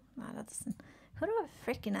you do? Nah, that's... Who do I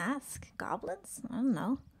freaking ask? Goblins? I don't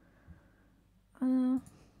know. I'm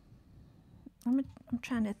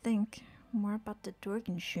trying to think more about the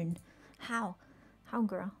Dorgenshirn. How? How,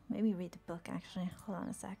 girl? Maybe read the book, actually. Hold on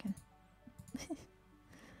a second.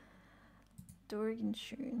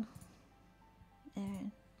 Dorgenshirn.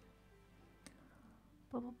 And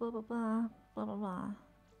blah blah blah blah blah blah blah blah.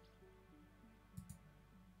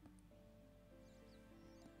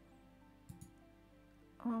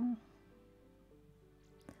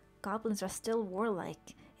 Goblins are still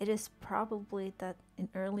warlike. It is probably that in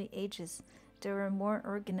early ages they were more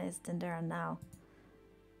organized than they are now.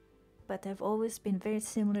 But they've always been very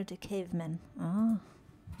similar to cavemen. Oh,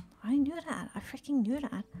 I knew that. I freaking knew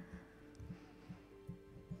that.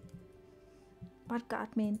 What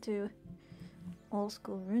got me into old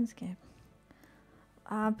school RuneScape?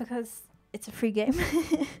 Because it's a free game.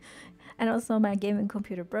 And also my gaming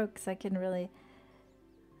computer broke, so I couldn't really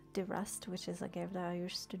do Rust, which is a game that I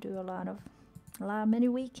used to do many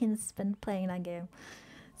weekends spent playing that game.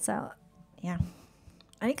 So yeah,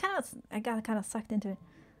 I got kind of sucked into it.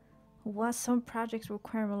 What some projects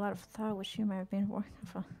require a lot of thought, which you might have been working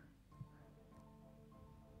for.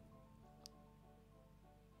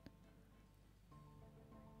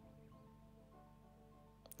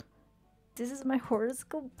 This is my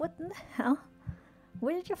horoscope. What in the hell?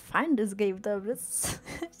 Where did you find this game though? This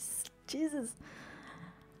Jesus.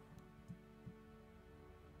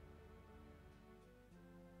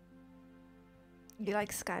 You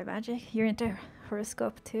like sky magic? You're into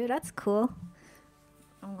horoscope too? That's cool.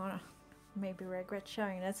 I'm gonna maybe regret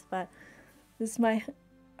showing this, but this is my,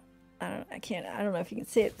 I don't know if you can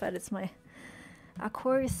see it, but it's my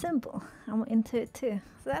Aquarius symbol. I'm into it too,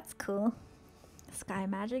 so that's cool. Sky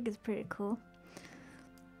magic is pretty cool.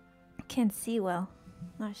 Can't see well.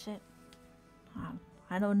 Oh shit.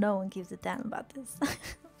 I know no one gives a damn about this.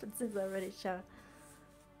 But since I already showed,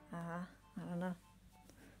 I don't know.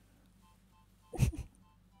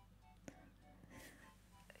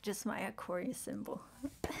 Just my Aquarius symbol.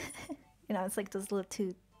 You know, it's like those little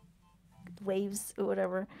two waves or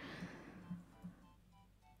whatever.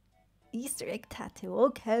 Easter egg tattoo.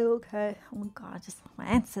 Okay, okay. Oh my god, just my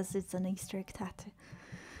aunt says it's an Easter egg tattoo.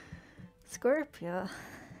 Scorpio.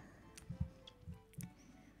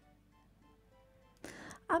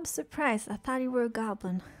 I'm surprised. I thought you were a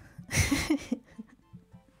goblin.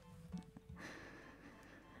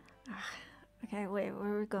 Okay, wait,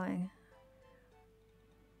 where are we going?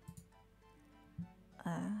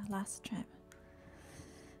 Last trip.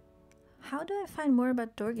 How do I find more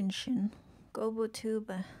about Dorgenshin? Gobo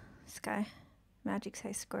Tube, Sky Magic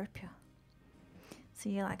Sky Scorpio. So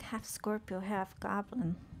you're like half Scorpio, half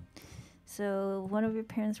goblin. So one of your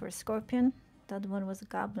parents were Scorpion, the other one was a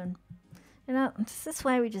goblin. You know, this is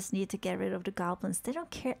why we just need to get rid of the goblins. They don't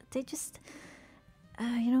care. They just,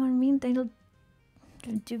 you know what I mean? They don't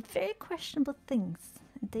do very questionable things.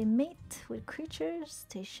 They mate with creatures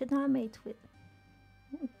they should not mate with.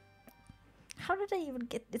 How did I even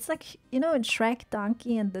get... It's like, you know, in Shrek,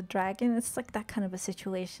 Donkey and the Dragon, it's like that kind of a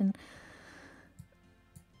situation.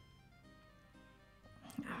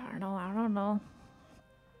 I don't know.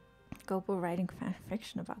 Gobo writing fan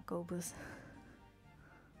fiction about Gobos.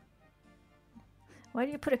 Why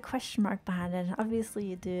do you put a question mark behind it? Obviously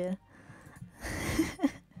you do.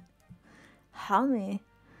 Hummy.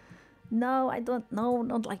 No, I don't know.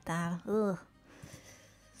 Not like that. Ugh.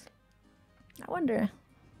 I wonder,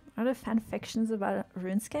 are there fan fictions about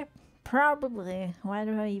RuneScape? Probably. Why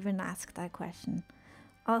do I even ask that question?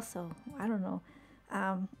 Also, I don't know.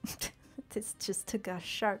 This just took a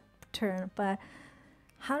sharp turn, but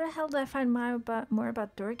how the hell do I find more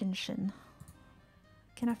about Dorgenshin?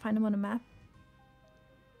 Can I find him on a map?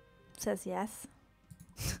 Says yes.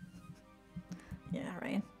 Yeah,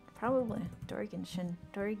 right. Probably. Dorgenshin.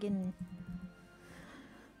 Dorgen.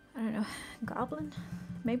 I don't know. Goblin?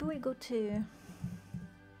 Maybe we go to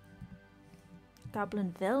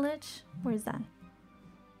Goblin Village? Where is that?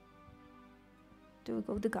 Do we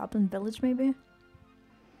go to Goblin Village maybe?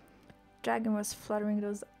 Dragon was fluttering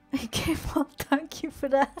those. Okay, well, thank you for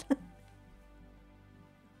that.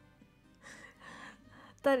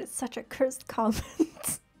 That is such a cursed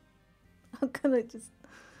comment. I'm gonna just...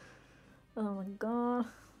 Oh my god.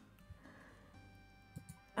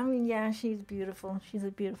 I mean, yeah, she's beautiful. She's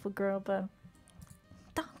a beautiful girl, but...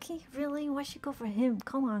 Donkey? Really? Why'd she go for him?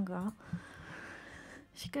 Come on, girl.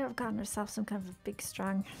 She could have gotten herself some kind of a big,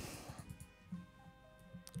 strong...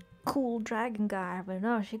 cool dragon guy, but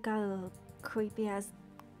no, she got a creepy-ass...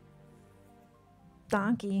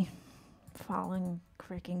 donkey following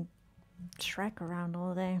freaking Shrek around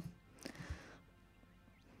all day.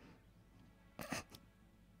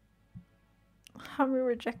 How we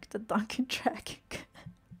reject the donkey track?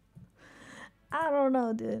 I don't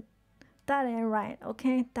know, dude. That ain't right,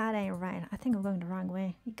 okay? That ain't right. I think I'm going the wrong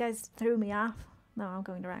way. You guys threw me off. No, I'm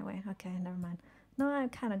going the right way. Okay, never mind. No, I'm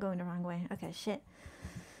kind of going the wrong way. Okay, shit.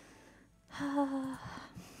 God,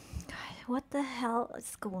 what the hell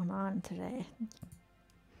is going on today?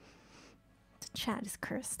 The chat is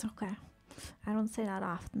cursed. Okay. I don't say that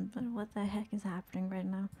often, but what the heck is happening right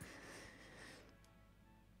now?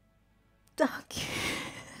 Donkey.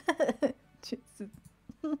 Jesus.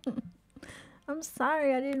 I'm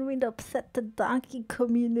sorry, I didn't mean to upset the donkey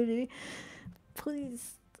community.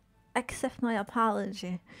 Please accept my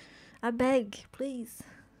apology. I beg, please.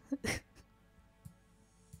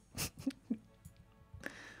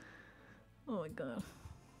 Oh my god.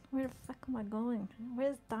 Where the fuck am I going?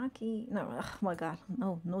 Where's Donkey? No, oh my god.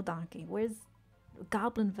 No, no Donkey. Where's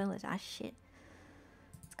Goblin Village? Ah, shit.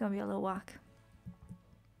 It's gonna be a little walk.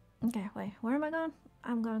 Okay, wait. Where am I going?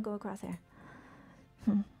 I'm gonna go across here.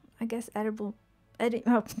 I guess Eddie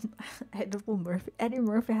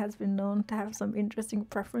Murphy has been known to have some interesting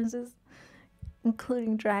preferences,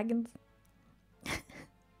 including dragons.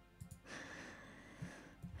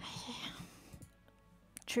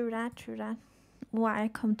 True that, true that. Why I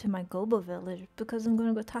come to my Gobo village? Because I'm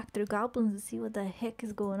gonna go talk to the goblins and see what the heck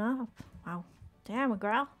is going on. Wow. Damn,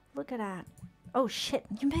 girl. Look at that. Oh shit,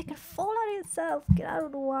 you're making a fool out of yourself. Get out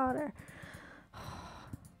of the water. I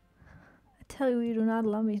tell you, you do not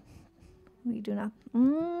love me We do not.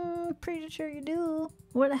 Pretty sure you do.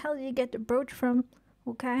 Where the hell did you get the brooch from?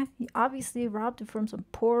 Okay, you obviously robbed it from some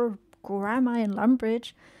poor grandma in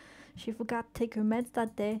Lumbridge. She forgot to take her meds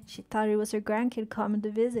that day. She thought it was her grandkid coming to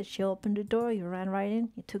visit. She opened the door. You ran right in.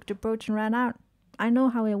 You took the brooch and ran out. I know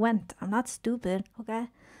how it went. I'm not stupid, okay?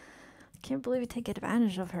 I can't believe you take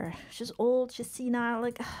advantage of her. She's old. She's senile.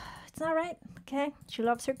 Like, it's not right, okay? She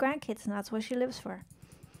loves her grandkids, and that's what she lives for.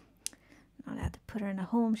 Now they had to put her in a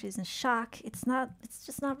home. She's in shock. It's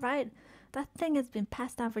just not right. That thing has been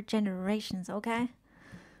passed down for generations, okay?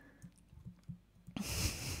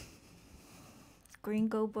 Green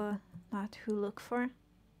goba, not who look for.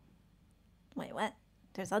 Wait, what?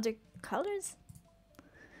 There's other colors?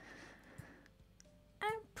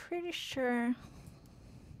 I'm pretty sure.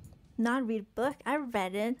 Not read a book. I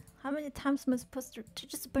read it. How many times am I supposed to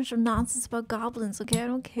just a bunch of nonsense about goblins? Okay, I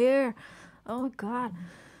don't care. Oh god.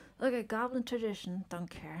 Look at goblin tradition.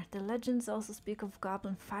 Don't care. The legends also speak of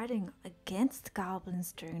goblin fighting against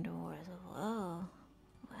goblins during the wars. Whoa.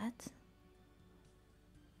 What?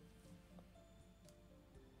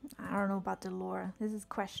 I don't know about the lore. This is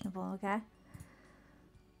questionable, okay?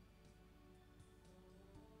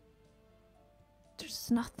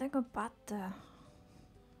 There's nothing about the...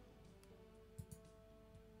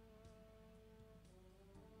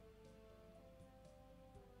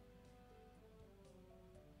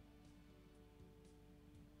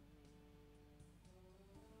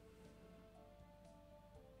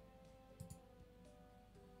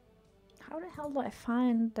 How the hell do I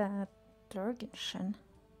find that Durgenschen?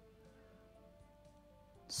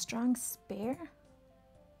 Strong spear?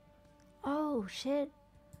 Oh shit.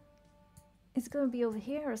 It's gonna be over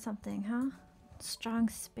here or something, huh? Strong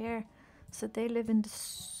spear. So they live in the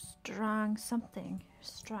strong something.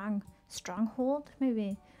 Stronghold?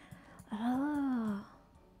 Maybe. Oh.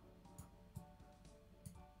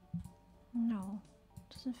 No.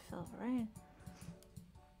 Doesn't feel right.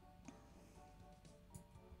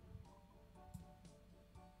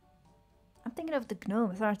 I'm thinking of the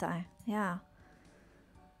gnomes, aren't I? Yeah.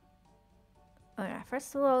 Alright,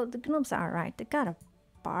 first of all, the gnomes are alright. They got a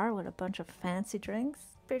bar with a bunch of fancy drinks.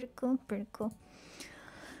 Pretty cool, pretty cool.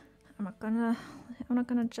 I'm not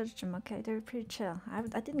gonna judge them, okay? They're pretty chill.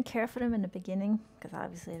 I didn't care for them in the beginning, because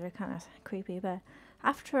obviously they're kind of creepy, but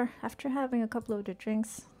after having a couple of the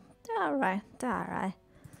drinks, they're alright, they're alright.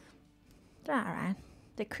 They're alright.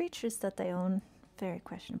 The creatures that they own, very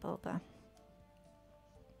questionable, but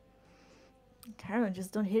Karen,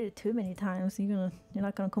 just don't hit it too many times. You're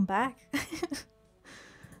not gonna come back.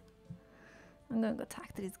 I'm gonna go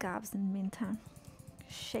talk to these gobs in the meantime.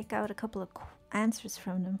 Shake out a couple of answers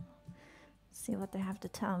from them. See what they have to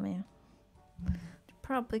tell me. They're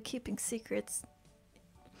probably keeping secrets.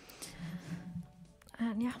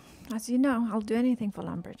 And yeah, as you know, I'll do anything for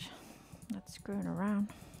Lumbridge. Not screwing around.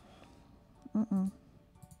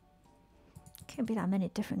 Can't be that many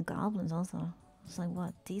different goblins also. It's like,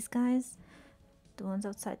 what, these guys? The ones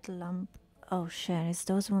outside the oh shit, it's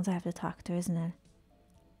those ones I have to talk to, isn't it?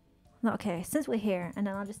 No, okay, since we're here, and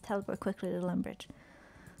then I'll just teleport quickly to Lumbridge.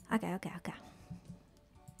 Okay.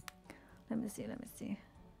 Let me see.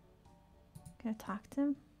 Can I talk to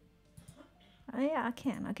him? Oh yeah, I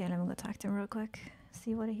can. Okay, let me go talk to him real quick.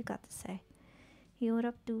 See what he got to say. Hey, what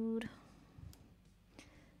up, dude?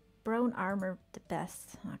 Brown armor, the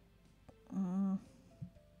best.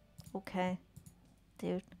 Okay,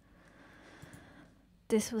 dude.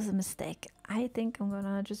 This was a mistake. I think I'm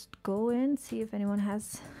gonna just go in, see if anyone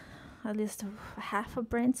has at least half a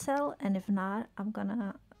brain cell, and if not, I'm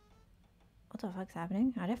gonna... What the fuck's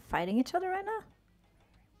happening? Are they fighting each other right now?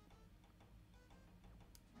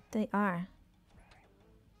 They are.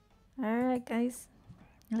 Alright, guys.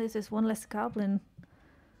 At least there's one less goblin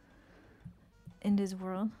in this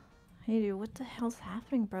world. Hey, dude, what the hell's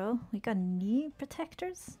happening, bro? We got knee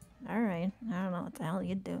protectors? Alright. I don't know what the hell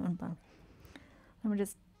you're doing, but... Let me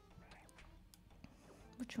just...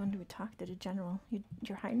 Which one do we talk to? The general?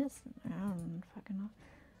 Your Highness? I don't fucking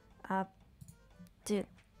know. Dude.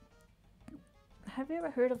 Have you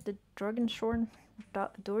ever heard of the Dorgenshorn?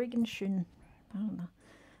 Dorgenshun? I don't know.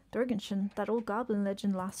 Dorgenshun, that old goblin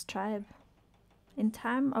legend lost tribe. In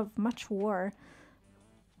time of much war,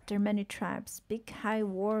 there are many tribes. Big high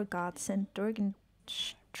war god sent Dorgen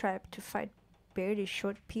tribe to fight beardy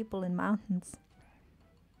short people in mountains.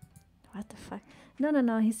 What the fuck?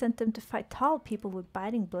 No, he sent them to fight tall people with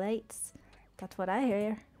biting blades. That's what I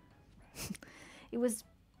hear. It was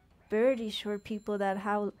birdie short people that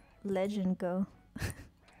how legend go.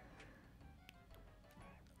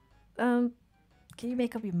 Can you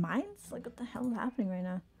make up your minds? Like, what the hell is happening right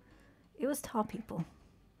now? It was tall people.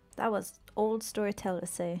 That was old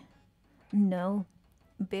storytellers say. No,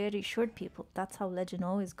 very short people. That's how legend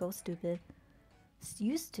always goes, stupid.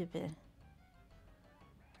 You stupid.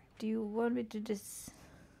 Do you want me to just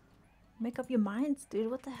make up your minds,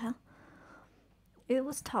 dude? What the hell? It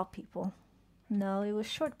was tall people. No, it was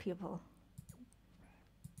short people.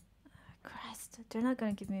 Christ, they're not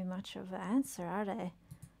gonna give me much of an answer, are they?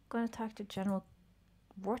 Gonna talk to General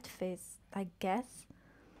Wartface, I guess.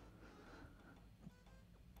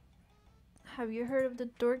 Have you heard of the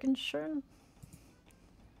Dorgenshurn?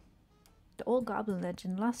 The old goblin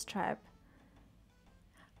legend, Lost Tribe.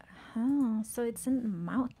 Oh, so it's in the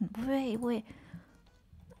mountain. Wait.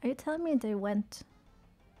 Are you telling me they went?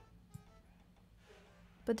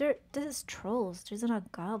 But this is trolls. These are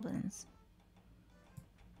not goblins.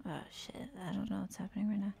 Oh shit! I don't know what's happening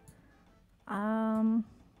right now.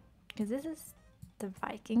 Cause this is the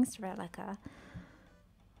Vikings, right? Like a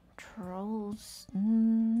trolls.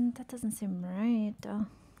 That doesn't seem right, though.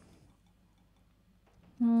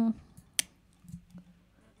 I'm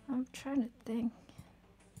trying to think.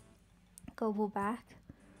 Gobo back.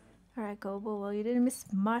 Alright, Gobo. Well, you didn't miss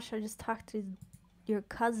much. I just talked to your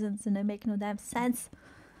cousins and they make no damn sense.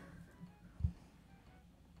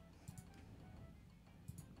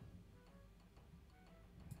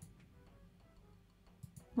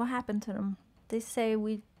 What happened to them? They say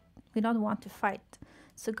we don't want to fight,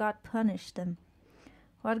 so God punished them.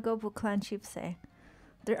 What Gobo clan chiefs say?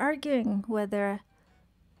 They're arguing whether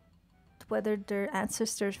their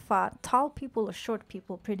ancestors fought tall people or short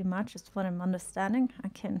people, pretty much is what I'm understanding. I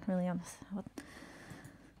can't really understand what.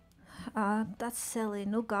 That's silly.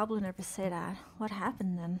 No goblin ever say that. What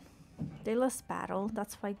happened then? They lost battle.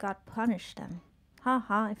 That's why God punished them.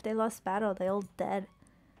 Haha, if they lost battle, they all dead.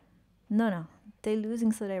 No. They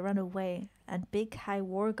losing, so they run away. And big high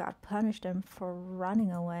war God punished them for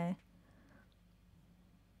running away.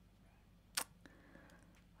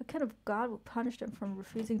 What kind of God would punish them from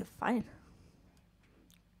refusing to fight?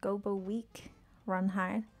 Gobo weak, run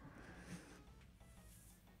hide.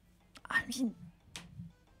 I mean,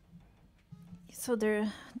 so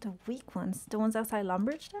they're the weak ones, the ones outside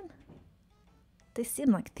Lumbridge then? They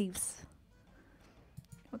seem like thieves.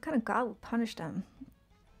 What kind of God would punish them?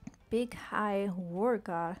 Big high war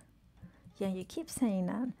God. Yeah, you keep saying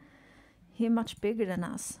that. He's much bigger than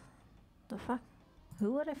us. The fuck?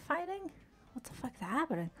 Who are they fighting? What the fuck is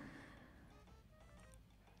happening?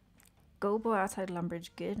 Gobo outside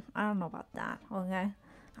Lumbridge, good. I don't know about that, okay?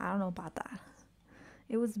 I don't know about that.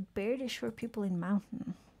 It was barely short people in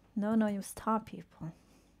mountain. No, it was tall people.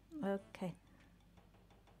 Okay.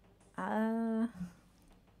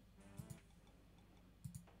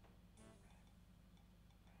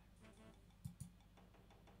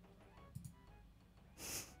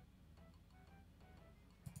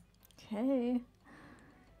 Okay.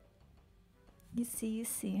 You see.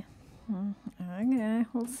 Okay,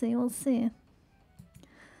 we'll see.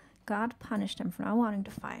 God punished them for not wanting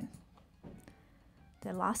to fight.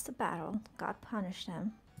 They lost the battle. God punished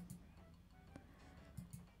them.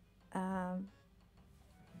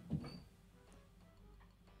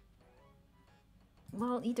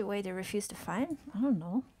 Well, either way, they refused to fight. I don't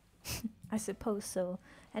know. I suppose so.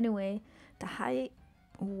 Anyway, the high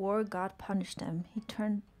war God punished them. He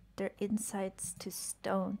turned their insides to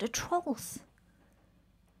stone. The trolls!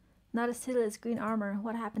 Not as silly as green armor.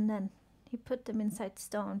 What happened then? He put them inside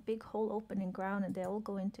stone. Big hole open in ground and they all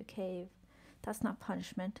go into cave. That's not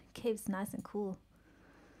punishment. Cave's nice and cool.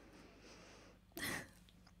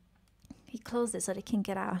 He closed it so they can't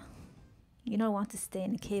get out. You don't want to stay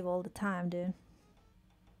in the cave all the time, dude.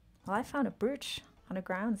 Well, I found a birch on the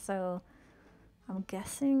ground, so I'm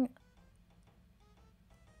guessing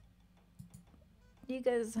you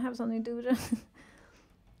guys have something to do with it.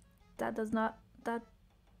 That does not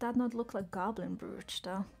look like goblin brooch,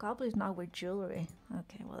 though. Goblins not wear jewelry.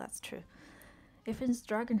 Okay, well that's true. If it's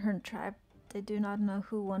Dragonhorn tribe, they do not know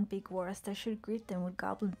who won big wars. They should greet them with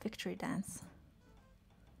goblin victory dance.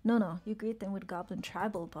 No, you greet them with goblin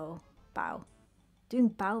tribal bow. Doing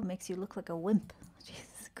bow makes you look like a wimp.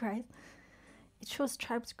 Jesus Christ. It shows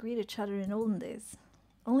tribes greet each other in olden days.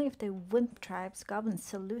 Only if they wimp tribes, goblins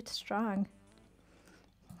salute strong.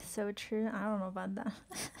 So true. I don't know about that.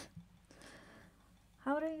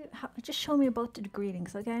 Just show me about the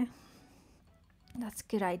greetings, okay? That's a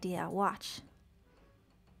good idea. Watch.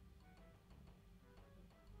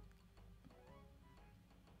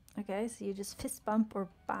 Okay, so you just fist bump or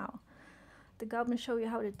bow. The goblin show you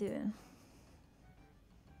how to do it.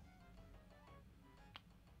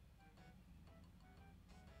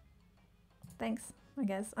 Thanks, I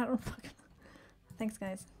guess. I don't fucking. Thanks,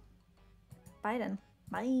 guys. Bye then.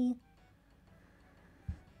 Bye.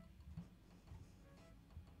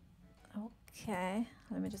 Okay,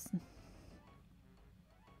 let me just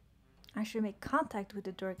actually make contact with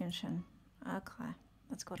the Dorgenshin. Okay,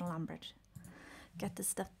 let's go to Lumbridge. Get this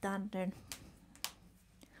stuff done, dude.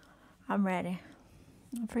 I'm ready.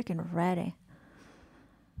 I'm freaking ready.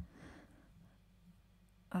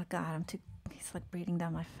 Oh god, I'm too. He's like breathing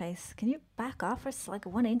down my face. Can you back off? It's like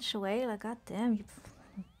 1 inch away. Like, god damn, you.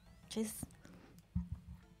 Jeez.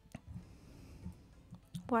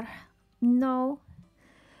 What? No.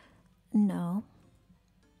 No.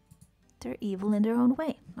 They're evil in their own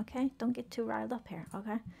way, okay? Don't get too riled up here,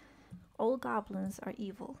 okay? All goblins are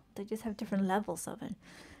evil. They just have different levels of it.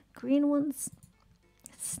 Green ones,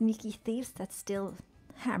 sneaky thieves that steal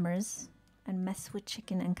hammers and mess with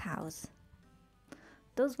chicken and cows.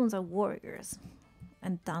 Those ones are warriors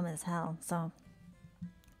and dumb as hell, so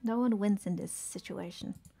no one wins in this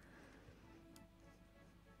situation.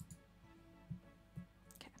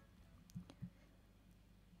 Okay.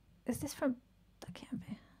 Is this from... That can't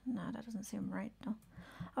be. No, that doesn't seem right, no.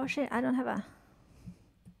 Oh shit, I don't have a...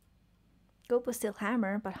 Gopo steel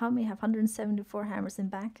hammer, but how many have 174 hammers in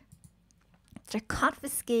back? They're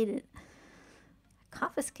confiscated. I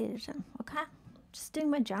confiscated them, okay? Just doing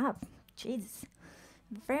my job. Jesus.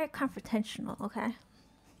 Very confrontational, okay?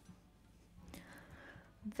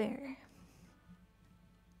 Very.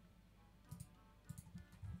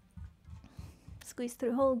 Squeeze through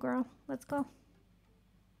the hole, girl. Let's go.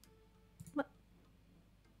 What?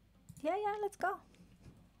 Yeah, let's go.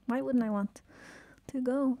 Why wouldn't I want to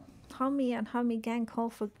go? Homie and Homie gang call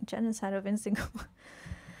for genocide of innocent.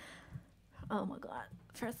 Oh my god.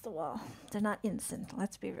 First of all, they're not innocent.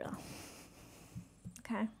 Let's be real.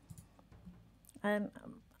 Okay? And,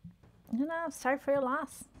 you know, sorry for your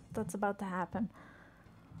loss. That's about to happen.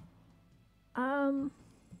 I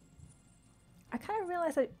kind of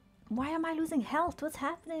realized that. Why am I losing health? What's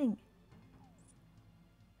happening?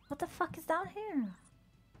 What the fuck is down here?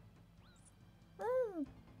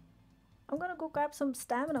 I'm gonna go grab some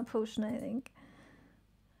stamina potion, I think.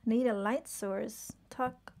 Need a light source.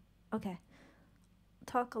 Okay.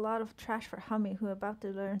 Talk a lot of trash for Hummy who are about to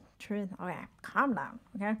learn truth. Okay, calm down,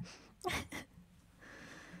 okay?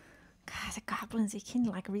 God, the goblins, you can't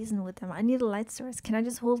like reason with them. I need a light source. Can I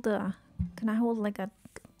just hold can I hold like a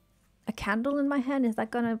candle in my hand? Is that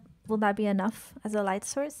gonna, will that be enough as a light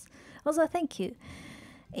source? Also, thank you,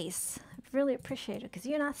 Ace. I really appreciate it because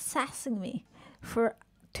you're not sassing me for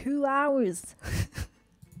 2 hours.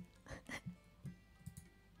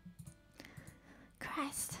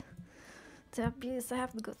 Christ. The abuse I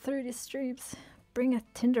have to go through these streams. Bring a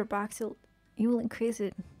tinder box. You will increase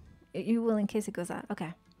it. You will in case it goes out.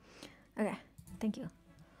 Okay. Okay. Thank you.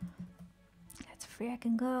 That's free. I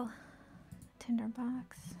can go. Tinder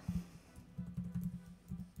box.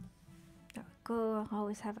 There we go. I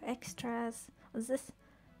always have extras. What's this?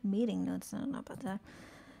 Meeting notes. I don't know about that.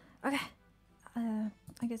 Okay.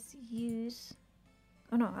 I guess use.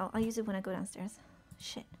 Oh no, I'll use it when I go downstairs.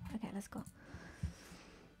 Shit. Okay, let's go.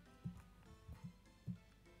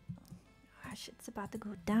 Oh, shit's about to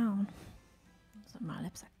go down. So my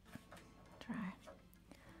lips are dry.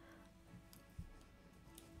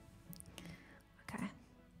 Okay.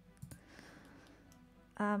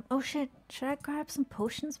 Oh shit. Should I grab some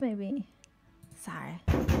potions maybe? Sorry.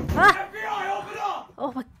 Ah! FBI, open up!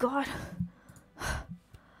 Oh my god.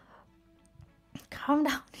 Calm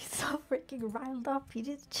down. He's so freaking riled up. You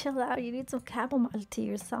need to chill out. You need some chamomile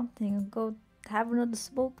tea or something. And go have another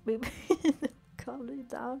smoke, baby. Calm you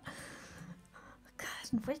down.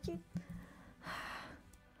 God, what you...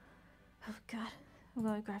 Oh god. I'm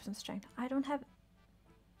gonna grab some strength. I don't have...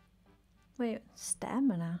 Wait,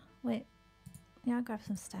 stamina? Wait. Yeah, I'll grab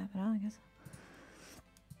some stamina, I guess.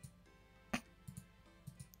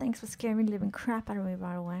 Thanks for scaring me the living crap out of me,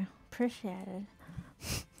 by the way. Appreciate it.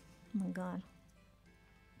 Oh my god.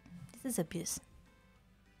 This is abuse.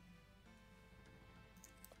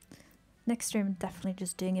 Next stream, I'm definitely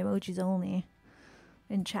just doing emojis only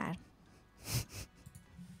in chat.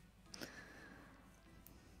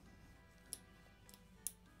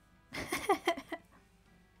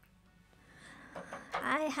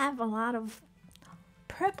 I have a lot of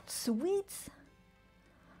purple sweets.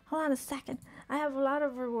 Hold on a second. I have a lot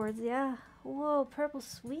of rewards, yeah. Whoa, purple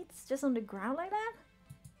sweets just on the ground like that?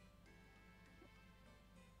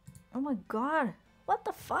 Oh my god. What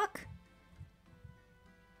the fuck?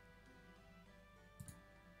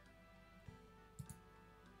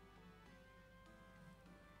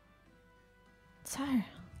 Sorry.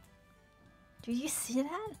 Do you see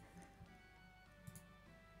that?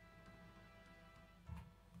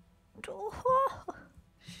 Oh,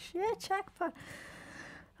 shit, jackpot.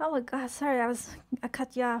 Oh my god, sorry, I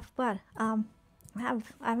cut you off, but I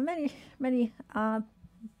have many what do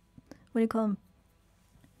you call them,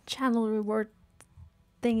 channel reward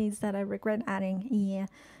thingies that I regret adding. Yeah,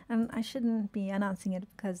 and I shouldn't be announcing it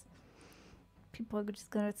because people are just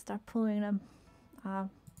gonna start pulling them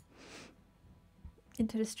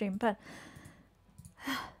into the stream. But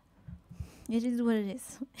it is what it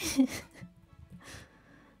is.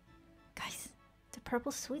 Guys, the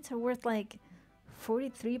purple sweets are worth like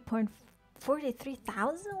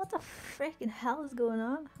 43,000. What the freaking hell is going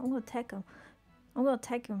on? I'm gonna take them. I'm gonna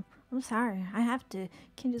take them. I'm sorry. I have to.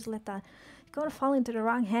 Can't just let that. It's gonna fall into the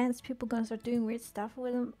wrong hands. People gonna start doing weird stuff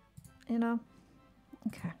with them. You know.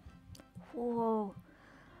 Okay. Whoa.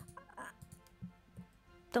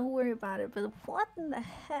 Don't worry about it. But what in the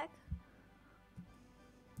heck?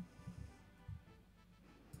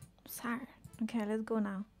 Sorry. Okay, let's go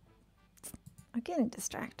now. I'm getting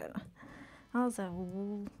distracted. Also,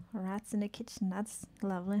 ooh, rats in the kitchen. That's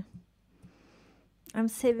lovely. I'm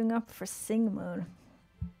saving up for sing mode.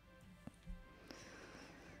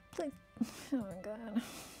 Please. Oh my god.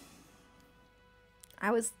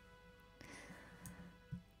 I was.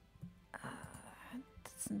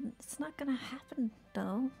 It's not gonna happen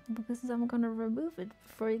though, because I'm gonna remove it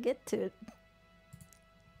before you get to it.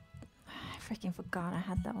 I freaking forgot I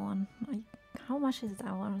had that one. How much is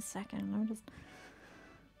that one? A second. I'm just.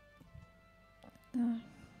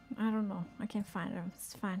 I don't know. I can't find it.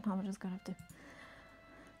 It's fine. I'm just gonna have to.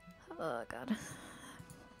 Oh god.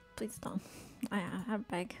 Please don't. I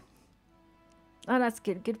beg. Oh, that's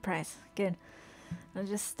good. Good price. Good. I'll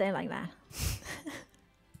just stay like that.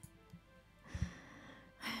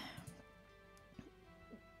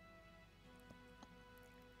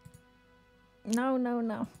 No, no,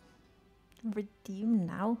 no. Redeem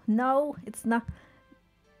now? No, it's not.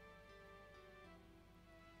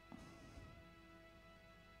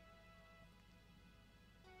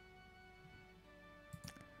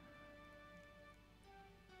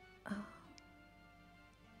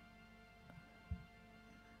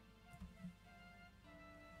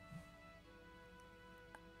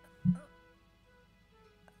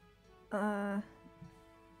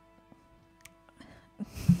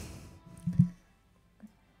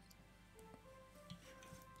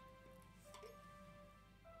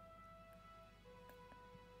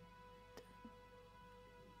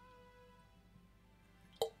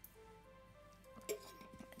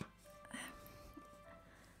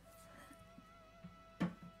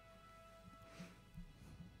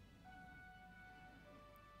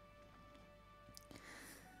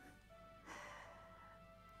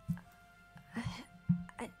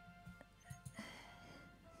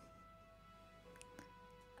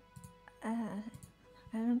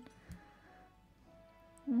 I don't.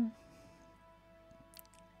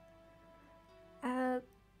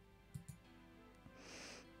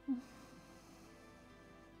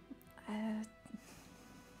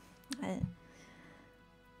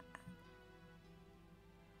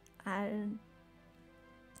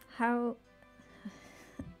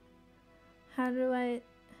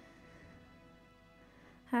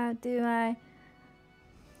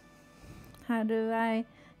 How do I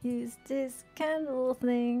use this candle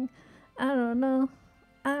thing? I don't know.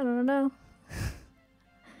 I don't know.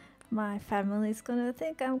 My family's gonna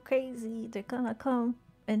think I'm crazy. They're gonna come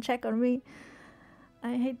and check on me.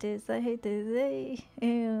 I hate this. I hate this. Hey,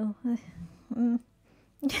 ew.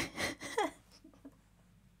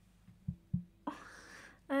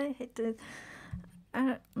 I hate this.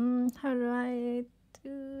 How do I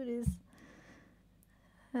do this?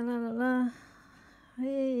 La la la.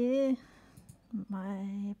 Hey,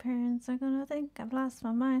 my parents are gonna think I've lost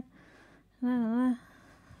my mind. La la la.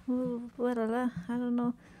 Ooh, la la la. I don't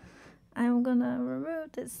know. I'm gonna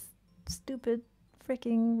remove this stupid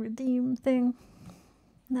freaking redeem thing.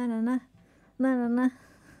 Na na na. Na na na.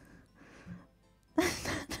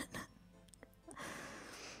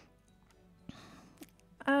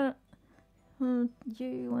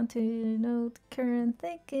 You want to know the current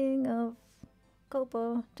thinking of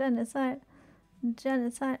Kobo genocide?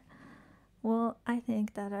 Genocide. Well, I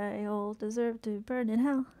think that I all deserve to burn in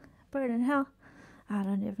hell. Burn in hell. I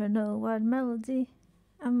don't even know what melody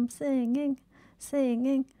I'm singing.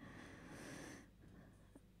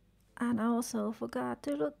 And I also forgot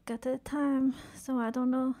to look at the time, so I don't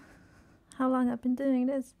know how long I've been doing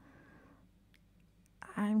this.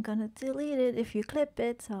 I'm gonna delete it if you clip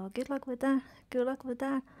it, so good luck with that. Good luck with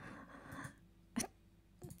that.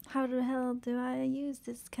 How the hell do I use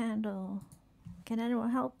this candle? Can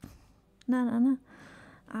anyone help? No.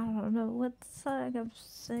 I don't know what song I'm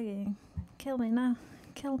singing. Kill me now.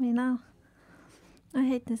 Kill me now. I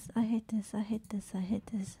hate this. I hate this. I hate this. I hate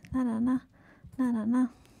this. No.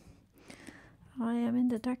 I am in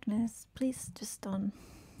the darkness. Please just don't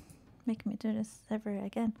make me do this ever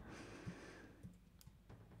again.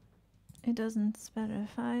 It doesn't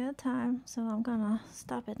specify a time, so I'm gonna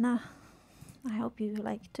stop it now. I hope you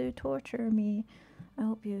like to torture me. I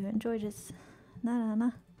hope you enjoy this.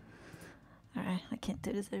 Nah. Alright, I can't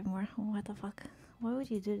do this anymore. What the fuck? Why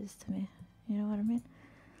would you do this to me? You know what I mean?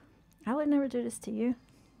 I would never do this to you.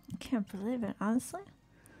 I can't believe it, honestly.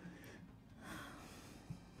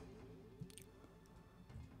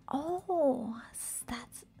 Oh,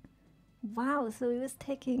 that's... Wow, so he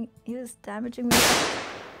was damaging me.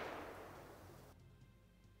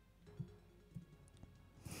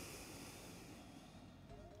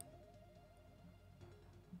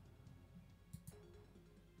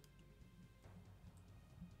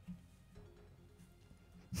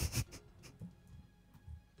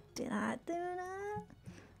 Did I do that?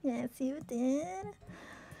 Yes, you did.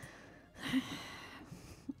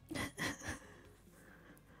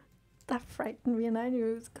 That frightened me and I knew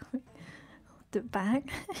it was going to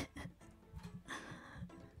back.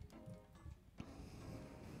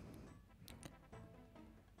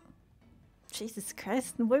 Jesus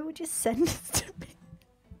Christ, why would you send this to me?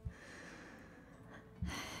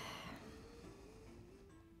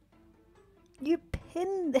 You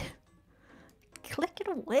pinned it. Click it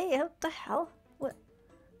away. What the hell? What?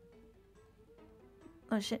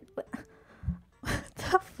 Oh shit. What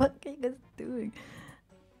the fuck are you guys doing?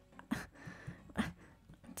 What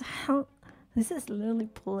the hell? This is literally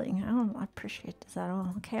pulling. I don't appreciate this at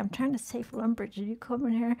all. Okay, I'm trying to save Lumbridge and you come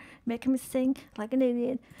in here making me sing like an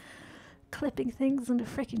idiot, clipping things in the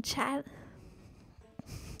freaking chat.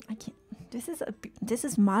 I can't. This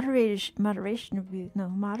is moderation abuse. No,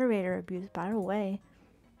 moderator abuse. By the way,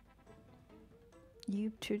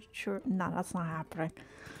 you too short. No, that's not happening.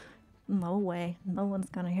 No way. No one's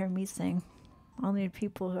gonna hear me sing. Only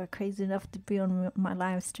people who are crazy enough to be on my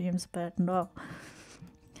live streams. But no.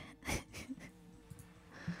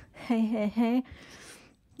 Hey.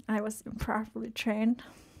 I was improperly trained.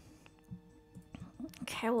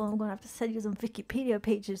 Okay, well, I'm gonna have to send you some Wikipedia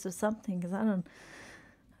pages or something, because I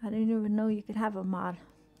didn't even know you could have a mod.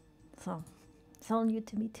 So, it's all new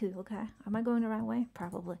to me too, okay? Am I going the right way?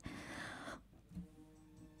 Probably.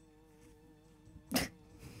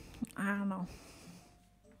 I don't know.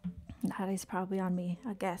 That is probably on me,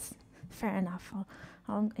 I guess. Fair enough.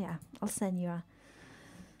 I'll send you a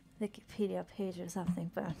Wikipedia page or something,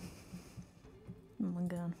 but oh my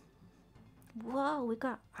god. Whoa, we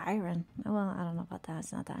got iron. Well, I don't know about that.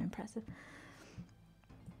 It's not that impressive.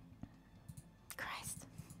 Christ.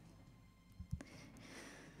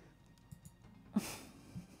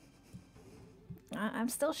 I'm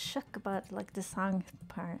still shook about like the song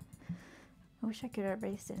part. I wish I could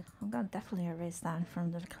erase it. I'm gonna definitely erase that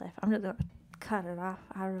from the clip. I'm gonna cut it off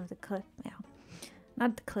out of the clip. Yeah,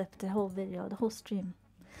 not the clip, the whole video, the whole stream.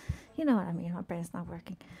 You know what I mean. My brain's not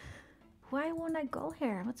working. Why won't I go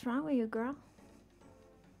here? What's wrong with you, girl?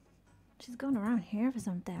 She's going around here for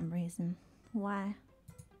some damn reason. Why?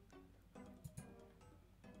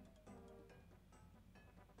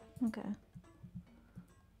 Okay.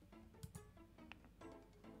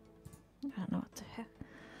 I don't know what the heck.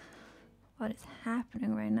 What is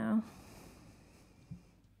happening right now?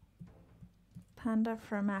 Panda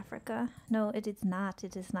from Africa? No, it is not.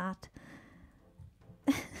 It is not.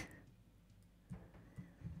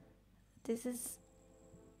 This is...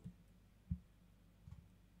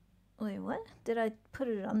 Wait, what? Did I put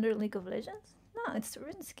it under League of Legends? No, it's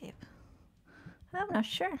RuneScape. I'm not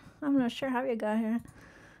sure. I'm not sure how you got here.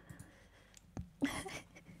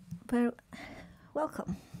 But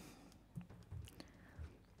welcome.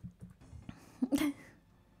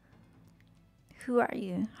 Who are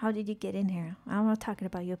you? How did you get in here? I'm not talking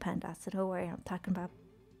about you, Panda, so don't worry. I'm talking about...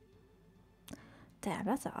 Damn,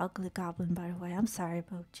 that's an ugly goblin, by the way. I'm sorry,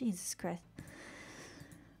 but Jesus Christ.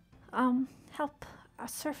 Help. A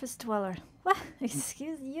surface dweller. What?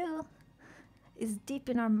 Excuse you. Is deep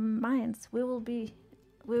in our minds. We will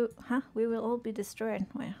all be destroyed.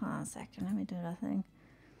 Wait, hold on a second. Let me do that thing.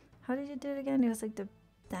 How did you do it again? It was like the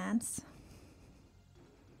dance.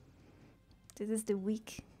 This is the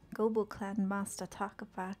weak Gobo clan master talk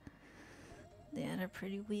about. Yeah, they're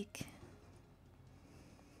pretty weak.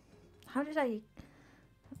 How did I...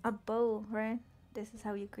 A bow, right? This is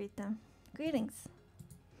how you greet them. Greetings.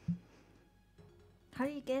 How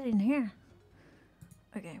do you get in here?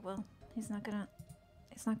 Okay, well, he's not gonna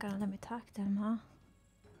let me talk to him, huh?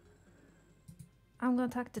 I'm gonna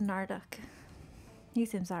talk to Nardak. He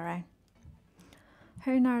seems alright.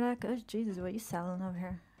 Hey Nardak, oh Jesus, what are you selling over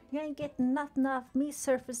here? You ain't getting nothing off me,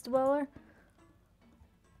 surface dweller.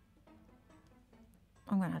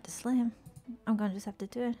 I'm gonna have to slay him. I'm gonna just have to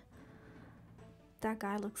do it. That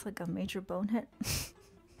guy looks like a major bonehead.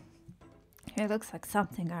 He looks like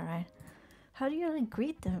something, alright. How do you like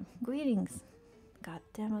greet them? Greetings. God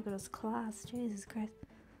damn, look at those claws. Jesus Christ.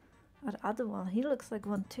 Oh, the other one, he looks like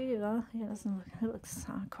one too, though. He doesn't look, he looks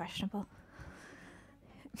questionable.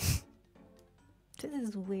 This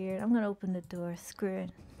is weird. I'm gonna open the door. Screw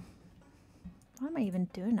it. What am I even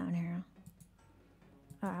doing down here?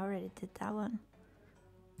 Oh, I already did that one.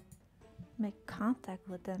 Make contact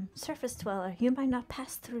with them. Surface dweller, you might not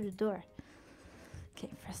pass through the door. Okay,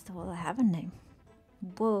 first of all, I have a name.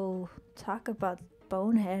 Whoa, talk about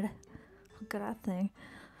bonehead. Look at that thing.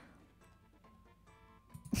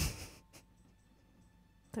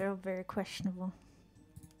 They're all very questionable.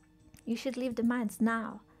 You should leave the mines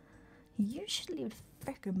now. You should leave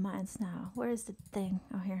the freaking mines now. Where is the thing?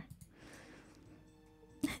 Oh, here.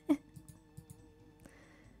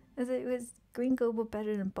 Was Green Gobo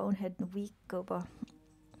better than Bonehead and Weak Gobo?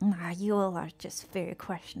 Nah, you all are just very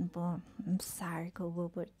questionable. I'm sorry,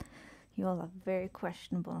 Gobo, but you all are very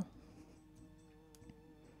questionable.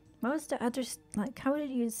 What was the others like? How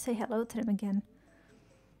did you say hello to them again?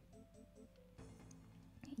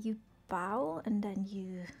 You bow and then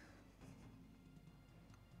you.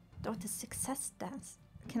 Oh, the success dance.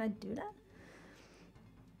 Can I do that?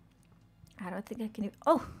 I don't think I can do.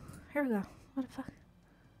 Oh, here we go. What the fuck?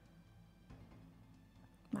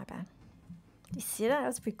 My bad. You see that?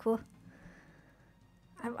 That's pretty cool.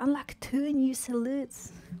 I've unlocked 2 new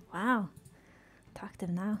salutes. Wow. Talk to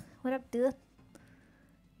him now. What up, dude?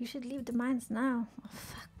 You should leave the mines now. Oh,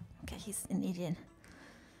 fuck. Okay, he's an idiot.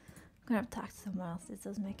 I'm gonna have to talk to someone else. This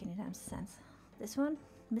doesn't make any damn sense. This one?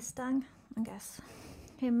 Mustang? I guess.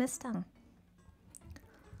 Hey, Mustang.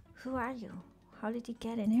 Who are you? How did you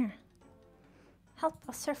get in here? Help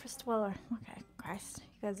a surface dweller. Okay, Christ.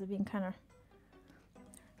 You guys are being kind of...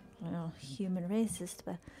 well, human racist,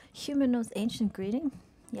 but human knows ancient greeting?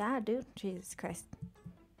 Yeah, dude. Jesus Christ.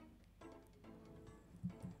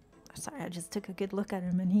 Sorry, I just took a good look at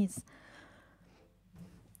him and he's...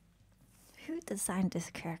 Who designed this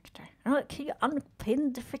character? Oh, can you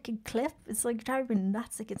unpin the freaking clip? It's like driving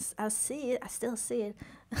nuts. I see it. I still see it.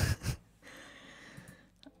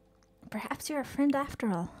 Perhaps you're a friend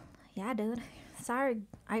after all. Yeah, dude. Sorry,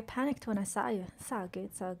 I panicked when I saw you. It's all good,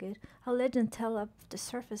 it's all good. How legend tell up the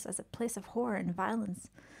surface as a place of horror and violence.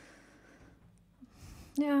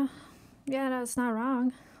 Yeah, that's not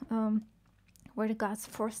wrong. Where the gods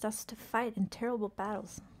forced us to fight in terrible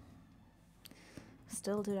battles.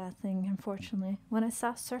 Still do that thing, unfortunately. When I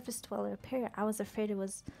saw Surface Dweller appear, I was afraid it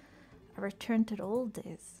was a return to the old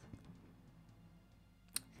days.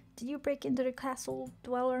 Did you break into the castle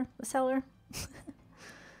cellar?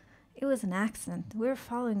 It was an accident. We were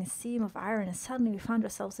following a seam of iron and suddenly we found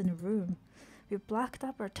ourselves in a room. We blocked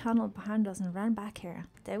up our tunnel behind us and ran back here.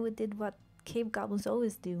 Then we did what cave goblins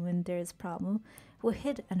always do when there is a problem. We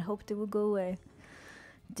hid and hoped it would go away.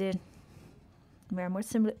 Did. We're more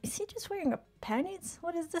similar. Is he just wearing a panties?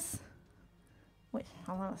 What is this? Wait,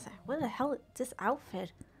 hold on a sec. What the hell is this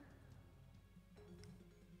outfit?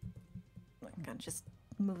 I'm gonna just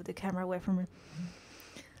move the camera away from her.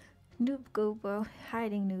 Noob Gobo,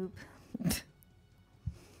 hiding noob.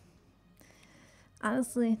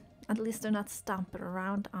 Honestly, at least they're not stomping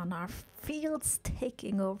around on our fields,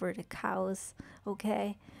 taking over the cows,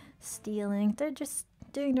 okay? Stealing. They're just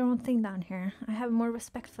doing their own thing down here. I have more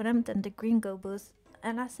respect for them than the green Gobos,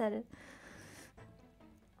 and I said it.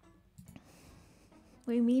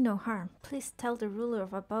 We mean no harm. Please tell the ruler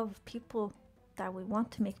of above people that we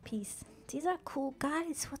want to make peace. These are cool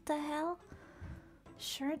guys. What the hell?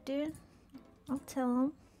 Sure, dude. I'll tell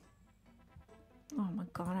them. Oh my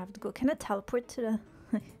god, I have to go. Can I teleport to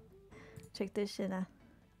the... Check this shit out.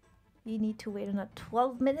 You need to wait another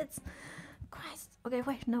 12 minutes? Christ. Okay,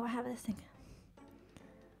 wait. No, I have this thing.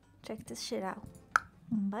 Check this shit out.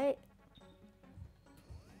 Bye.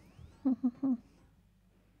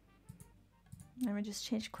 Let me just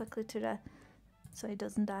change quickly to that so he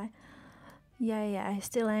doesn't die. Yeah, I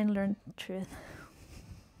still ain't learned the truth.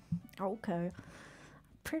 Okay.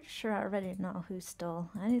 Pretty sure I already know who stole.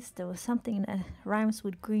 And it's there was something that rhymes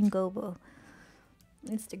with Green Gobo.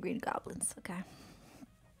 It's the Green Goblins, okay.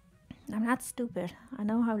 I'm not stupid. I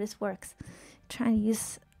know how this works. You're trying to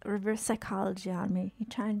use reverse psychology on me. You're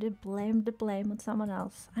trying to blame the blame on someone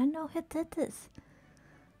else. I know who did this.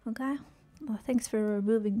 Okay? Well, thanks for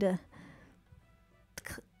removing the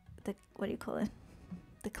what do you call it?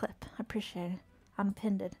 The clip. I appreciate it.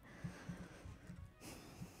 Unpinned it.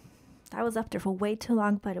 I was up there for way too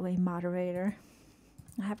long, by the way, moderator.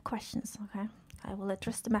 I have questions, okay? I will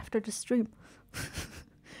address them after the stream.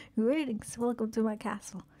 Greetings, welcome to my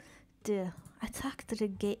castle. Dude, I talked to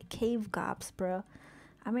the cave gobs, bro.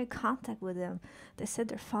 I made contact with them. They said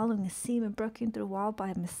they're following a seam and broke into the wall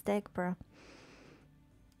by mistake, bro.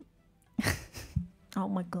 Oh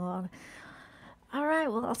my god.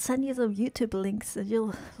 Alright, well, I'll send you some YouTube links and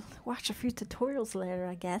you'll watch a few tutorials later,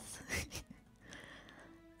 I guess.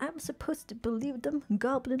 I'm supposed to believe them,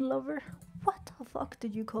 goblin lover? What the fuck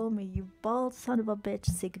did you call me, you bald son of a bitch,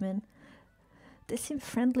 Sigmund? They seem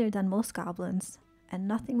friendlier than most goblins, and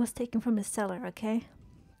nothing was taken from the cellar, okay?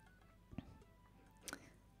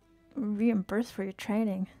 Reimbursed for your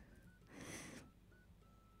training.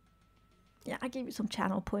 Yeah, I gave you some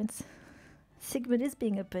channel points. Sigmund is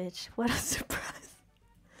being a bitch. What a surprise.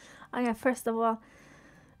 Okay, first of all,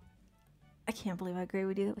 I can't believe I agree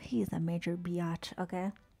with you. He is a major biatch,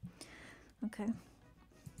 okay? Okay.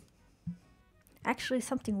 Actually,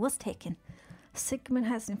 something was taken. Sigmund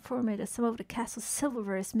has informed me that some of the castle's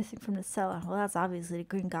silverware is missing from the cellar. Well, that's obviously the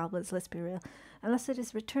Green Goblins, let's be real. Unless it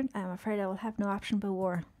is returned, I am afraid I will have no option but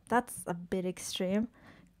war. That's a bit extreme.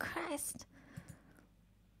 Christ.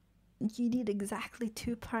 You need exactly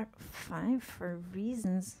 2 part 5 for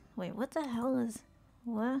reasons. Wait, what the hell is...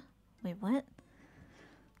 What? Wait, what?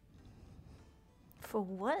 For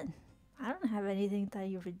what? I don't have anything that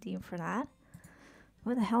you redeem for that.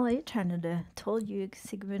 What the hell are you trying to do? Told you,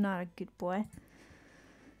 Sigmund, not a good boy.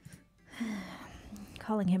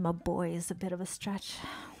 Calling him a boy is a bit of a stretch.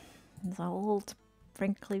 He's an old,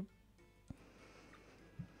 frankly,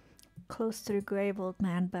 close to the grave old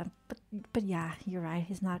man, but yeah, you're right,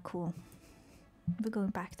 he's not cool. We're going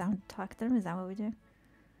back down to talk to him, is that what we do?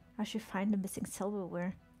 I should find the missing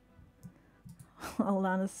silverware. All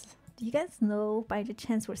honest, do you guys know by the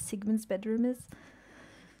chance where Sigmund's bedroom is?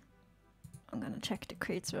 I'm gonna check the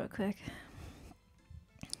crates real quick.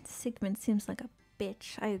 Sigmund seems like a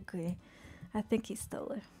bitch, I agree. I think he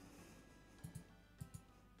stole it.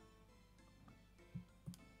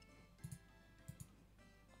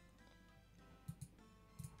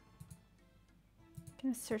 Can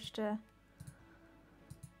I search the...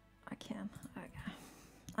 I can. Okay.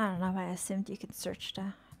 I don't know, I assumed you could search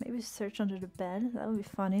the... Maybe search under the bed, that would be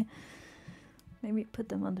funny. Maybe put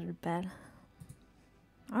them under the bed.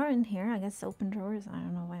 Or in here, I guess open drawers. I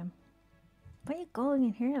don't know why I'm... Why are you going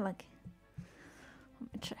in here? Like...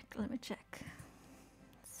 Let me check.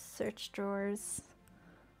 Search drawers.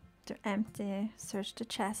 They're empty. Search the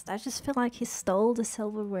chest. I just feel like he stole the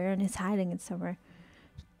silverware and is hiding it somewhere.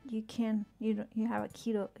 You have a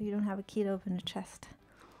key to, you don't have a key to open the chest.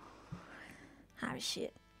 Ah,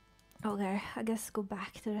 shit. Okay, I guess go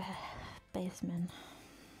back to the basement.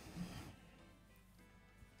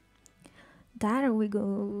 That or we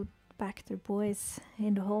go back to the boys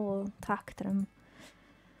in the hall, talk to them.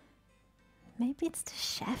 Maybe it's the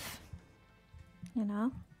chef, you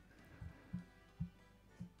know?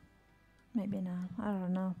 Maybe not, I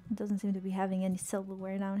don't know. It doesn't seem to be having any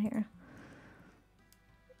silverware down here.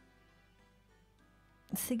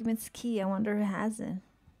 Sigmund's key, I wonder who has it.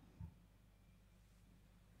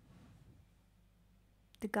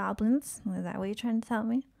 The goblins? Is that what you're trying to tell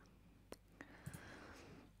me?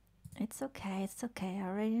 It's okay, it's okay. I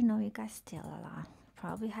already know you guys steal a lot.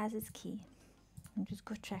 Probably has his key. I'll just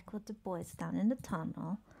go check with the boys down in the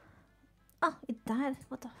tunnel. Oh, it died.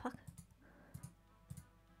 What the fuck?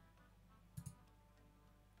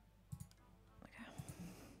 Okay.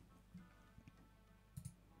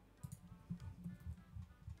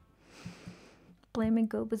 Blaming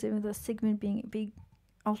Gobas even though Sigmund being a big,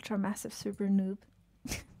 ultra massive super noob.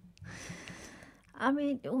 I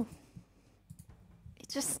mean, oh, it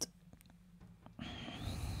just...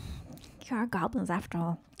 You are goblins after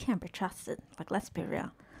all. Can't be trusted. Like, let's be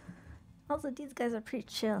real. Also, these guys are pretty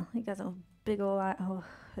chill. He got a big old eye. Oh,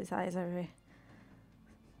 his eyes are very...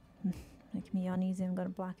 Make me uneasy. I'm gonna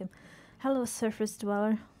block him. Hello, surface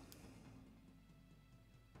dweller.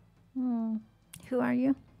 Who are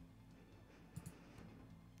you?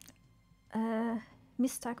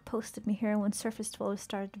 Mistak posted me here when surface dwellers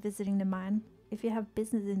started visiting the mine. If you have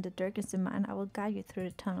business in the Durgensen mine, I will guide you through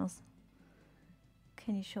the tunnels.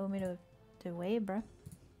 Can you show me the way, bruh?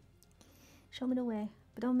 Show me the way,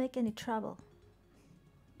 but don't make any trouble.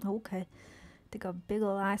 Okay. They got big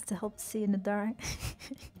ol' eyes to help see in the dark.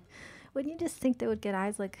 Wouldn't you just think they would get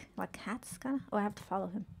eyes like cats, kinda? Oh, I have to follow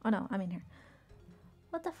him. Oh no, I'm in here.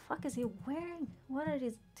 What the fuck is he wearing? What are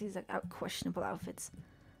these like questionable outfits?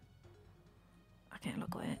 I can't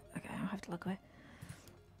look away. Okay, I don't have to look away.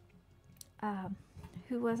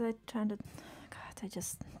 Who was I trying to... God, they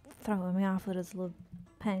just throwing me off with his little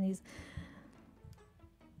panties.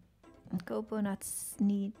 Gobo not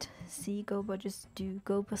need see Gobo just do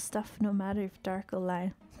Gobo stuff no matter if dark or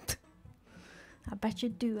light. I bet you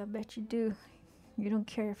do. I bet you do. You don't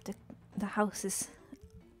care if the house is,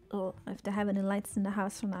 or if they have any lights in the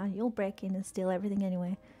house or not. You'll break in and steal everything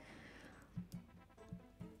anyway.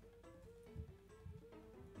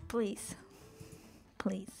 Please,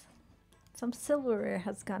 please. Some silverware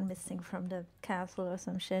has gone missing from the castle or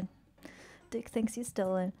some shit. Dick thinks you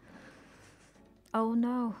stole it. Oh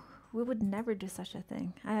no, we would never do such a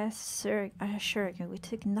thing. I assure you, we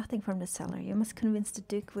took nothing from the cellar. You must convince the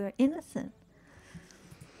Duke we are innocent.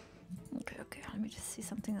 Okay, let me just see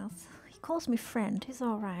something else. He calls me friend. He's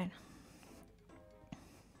alright.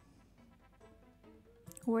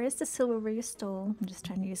 Where is the silverware you stole? I'm just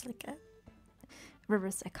trying to use like a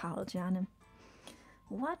reverse psychology on him.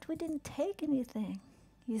 What? We didn't take anything.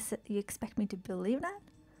 You expect me to believe that?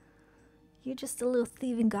 You're just a little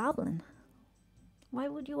thieving goblin. Why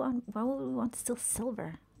would we want to steal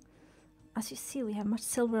silver? As you see, we have much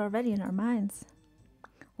silver already in our mines.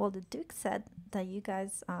 Well, the Duke said that you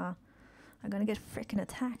guys are gonna get frickin'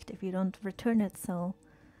 attacked if you don't return it, so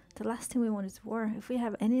the last thing we want is war. If we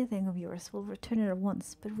have anything of yours, we'll return it at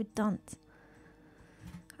once, but we don't.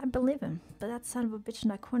 I believe him, but that son of a bitch in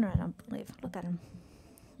that corner I don't believe. Look at him.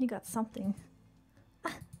 You got something.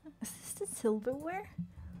 Is this the silverware?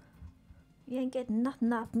 You ain't getting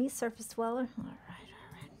nothing off me, surface dweller. Alright.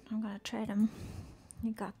 I'm gonna trade him.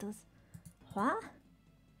 You got this. What?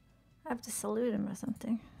 I have to salute him or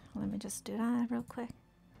something. Let me just do that real quick.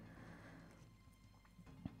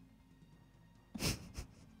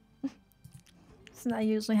 It's not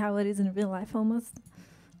usually how it is in real life, almost.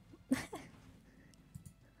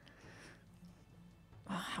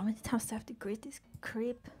 Oh, how many times do I have to greet this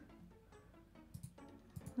creep?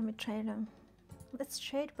 Let me trade him. Let's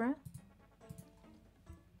trade, bro.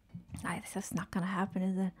 This is not gonna happen,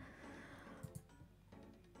 is it?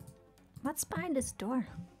 What's behind this door?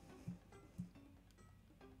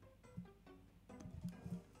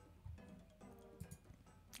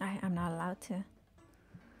 I'm not allowed to.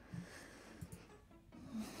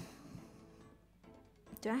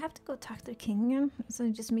 Do I have to go talk to the king again? So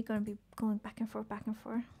just me gonna be going back and forth, back and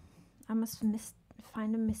forth? I must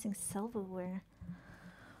find a missing silverware.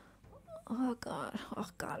 Oh god,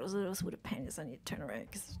 those were the panties I need to turn around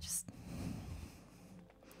because it's just.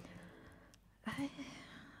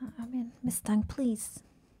 I mean, Miss Tang, please.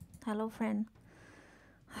 Hello, friend.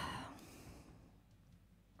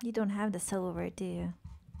 You don't have the silverware, do you?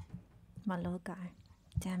 My little guy.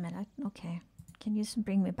 Damn it, okay. Can you just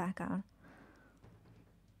bring me back out?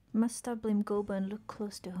 Must stop blame Goba and look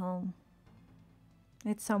close to home.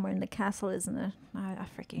 It's somewhere in the castle, isn't it? I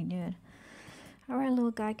freaking knew it. Alright,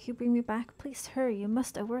 little guy, can you bring me back? Please hurry, you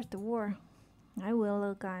must avert the war. I will,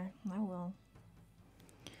 little guy. I will.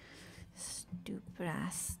 Stupid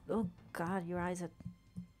ass. Oh god, your eyes are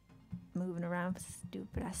moving around.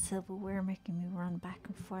 Stupid ass silverware making me run back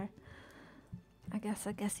and forth. I guess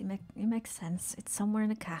it makes sense. It's somewhere in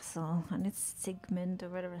the castle, and it's Sigmund or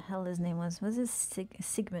whatever the hell his name was. Was it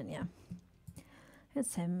Sigmund? Yeah.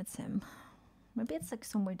 It's him. Maybe it's like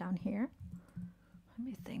somewhere down here. Let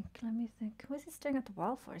me think. What's he staring at the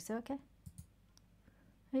wall for? Is it okay?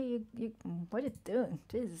 Hey, you, what are you doing?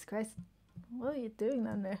 Jesus Christ. What are you doing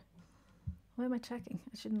down there? Why am I checking?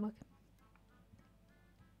 I shouldn't look.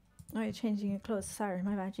 Oh, you're changing your clothes. Sorry,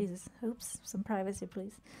 my bad. Jesus. Oops. Some privacy,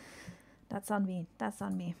 please. That's on me.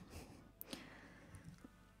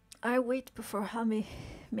 I wait before Hami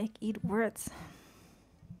make eat words.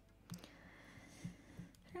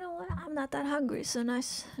 You know what? I'm not that hungry, so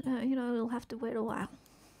nice. You'll have to wait a while.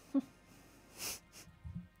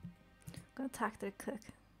 Go talk to the cook.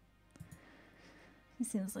 He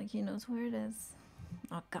seems like he knows where it is.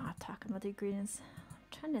 Oh god, talking about the ingredients.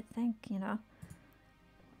 I'm trying to think,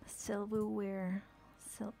 silverware.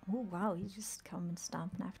 Oh wow, he's just coming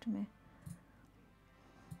stomping after me.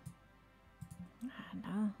 I don't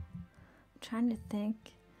know. I'm trying to think.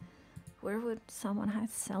 Where would someone have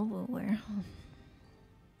silverware?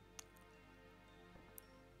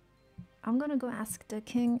 I'm gonna go ask the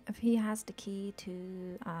king if he has the key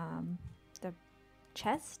to the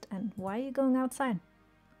chest. And why are you going outside?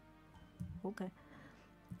 Okay.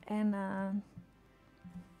 And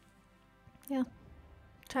yeah,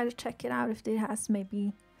 try to check it out if it has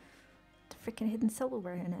maybe the freaking hidden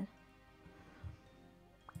silverware in it.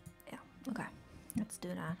 Yeah, okay, let's do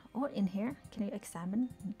that. Or in here, can you examine?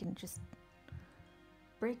 You can just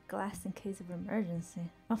break glass in case of emergency.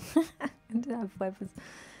 Oh, and have weapons.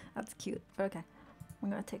 That's cute. Okay, I'm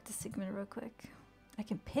gonna take the Sigmund real quick. I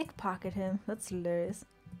can pickpocket him. That's hilarious.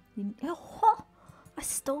 Oh, I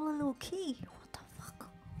stole a little key. What the fuck?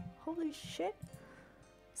 Holy shit.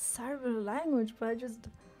 Sorry for the language, but I just...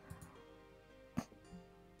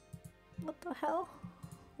 What the hell?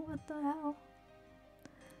 What the hell?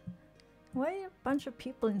 Why are a bunch of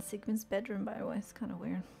people in Sigmund's bedroom, by the way? It's kind of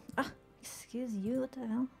weird. Ah, excuse you, what the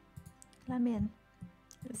hell? Let me in.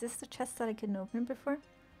 Is this the chest that I couldn't open before?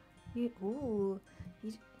 Ooh,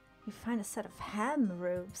 you find a set of ham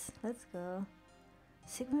robes. Let's go.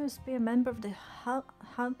 Sigmund must be a member of the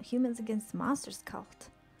Humans Against Monsters cult.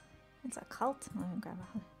 It's a cult? I'm gonna grab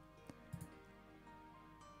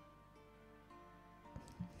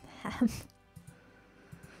a ham.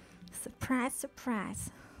 Surprise, surprise.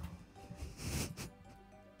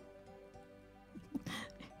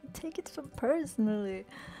 Take it so personally.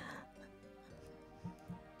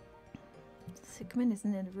 Sigmund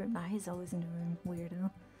isn't in the room. Nah, he's always in the room.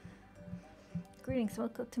 Weirdo. Greetings,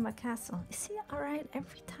 welcome to my castle. Is he alright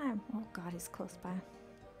every time? Oh god, he's close by.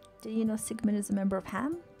 Do you know Sigmund is a member of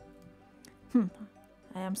Ham?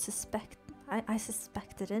 I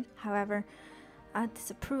suspected it. However, I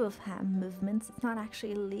disapprove of Ham movements. It's not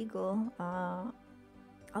actually illegal. I'll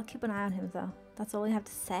keep an eye on him though. That's all you have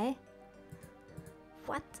to say?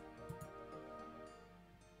 What?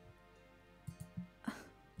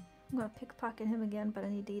 I'm gonna pickpocket him again, but I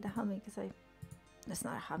need to eat a hummy because that's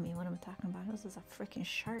not a hummy. What am I talking about? Those are freaking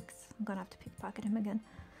sharks. I'm gonna have to pickpocket him again.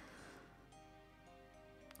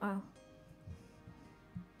 Oh.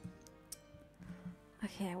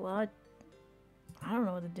 Okay, well, I don't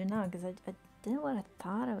know what to do now because I did what I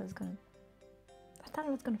thought I was gonna. I thought I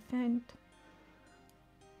was gonna find.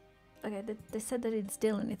 Okay, they said they didn't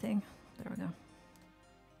steal anything. There we go.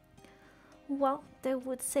 Well, they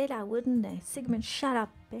would say that, wouldn't they? Sigmund, shut up,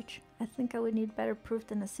 bitch. I think I would need better proof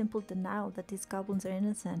than a simple denial that these goblins are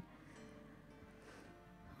innocent.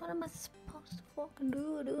 What am I supposed to fucking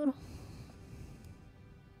do, dude?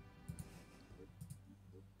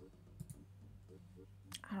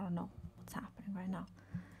 I don't know what's happening right now.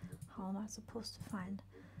 How am I supposed to find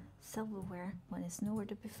silverware when it's nowhere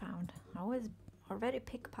to be found? I already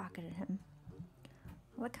pickpocketed him.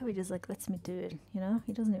 I like how he just like lets me do it, you know?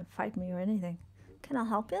 He doesn't even fight me or anything. Can I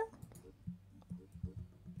help you?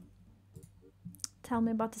 Tell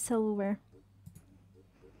me about the silverware.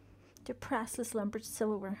 The priceless lumbered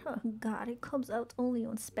silverware. Oh god, it comes out only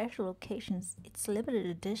on special occasions. It's limited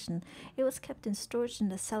edition. It was kept in storage in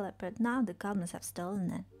the cellar, but now the goblins have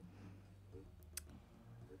stolen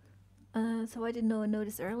it. So I didn't know I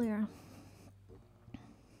noticed earlier.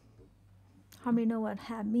 How many know what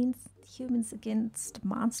HAM means? Humans against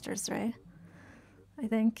monsters, right? I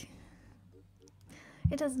think.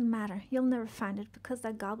 It doesn't matter. You'll never find it because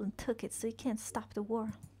that goblin took it, so you can't stop the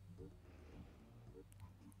war.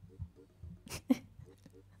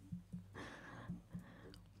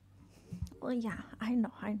 Well, yeah, I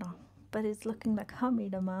know. But it's looking like Hummy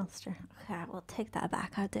the monster. Okay, we'll take that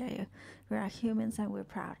back. How dare you? We're humans and we're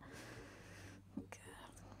proud.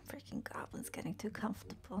 God, freaking goblins getting too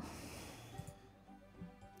comfortable.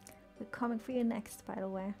 We're coming for you next, by the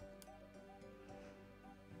way.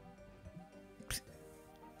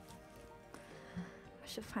 I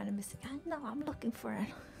should find a missing. I know, I'm looking for it.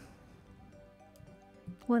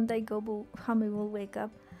 One day Gobo Hummy will wake up.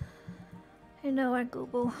 You know what,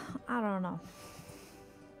 Gobo? I don't know.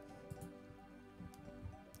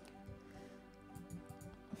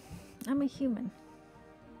 I'm a human.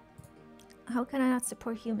 How can I not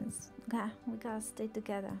support humans? Okay, we gotta stay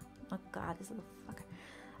together. Oh god, this little fucker.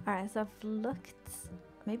 Alright, so I've looked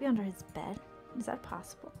maybe under his bed. Is that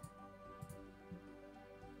possible?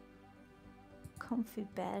 Comfy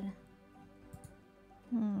bed.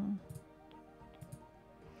 I'm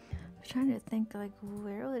trying to think, like,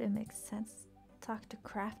 where would it make sense to talk to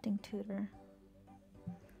crafting tutor?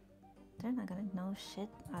 They're not gonna know shit,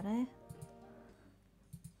 are they?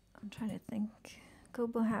 I'm trying to think.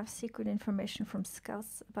 Gobo have secret information from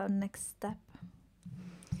scouts about next step.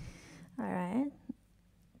 Alright.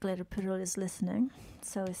 Glitter Poodle is listening.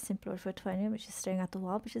 So is Simpler for 20, which is staring at the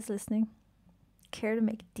wall, but she's listening. Care to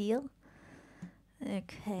make a deal?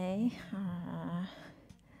 Okay.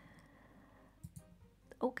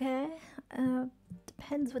 Okay.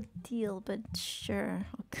 Depends what deal, but sure.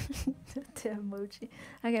 The emoji.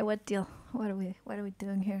 Okay, what deal? What are we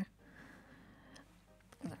doing here?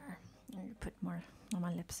 There. You put more on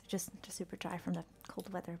my lips. Just super dry from the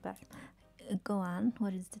cold weather, but go on.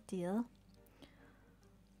 What is the deal?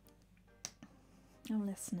 I'm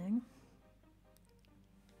listening.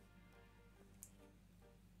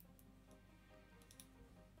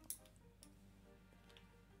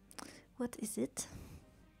 What is it?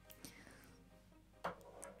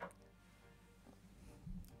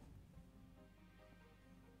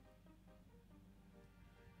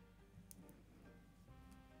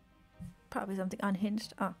 Probably something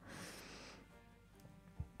unhinged. Oh.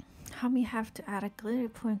 Hami have to add a glitter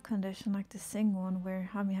point condition like the Sing one, where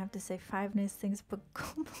Hami have to say 5 nice things but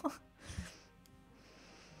Gumball.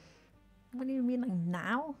 What do you mean, like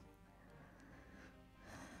now?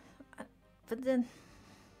 But then,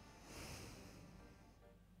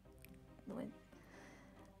 wait.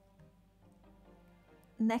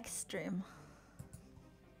 Next stream.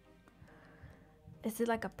 Is it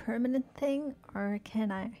like a permanent thing, or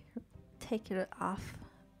can I take it off?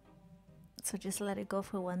 So just let it go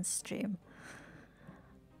for one stream.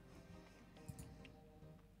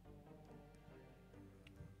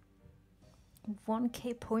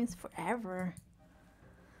 $1K points forever.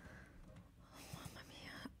 Mamma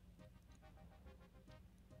mia.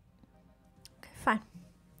 Okay, fine.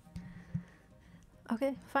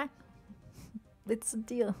 Okay, fine. It's a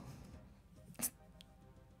deal.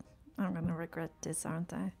 I'm gonna regret this,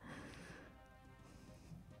 aren't I?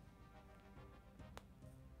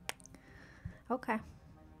 Okay.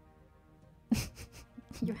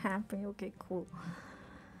 You're happy? Okay, cool.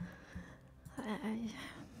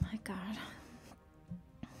 My God.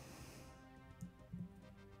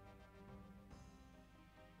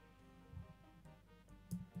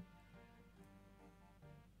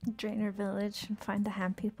 Drainer Village and find the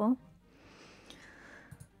ham people.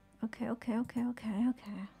 Okay.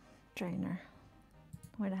 Drainer.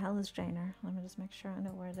 Where the hell is Drainer? Let me just make sure I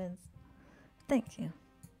know where it is. Thank you.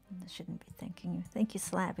 I shouldn't be thanking you. Thank you,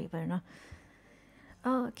 Slabby, but no.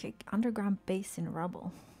 Oh, okay. Underground base in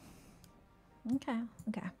rubble. Okay.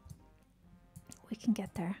 We can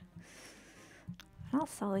get there.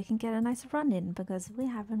 Also, we can get a nice run in because we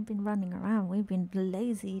haven't been running around. We've been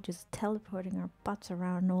lazy, just teleporting our butts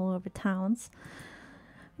around all over towns.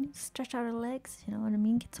 We need to stretch out our legs, you know what I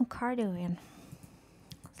mean? Get some cardio in.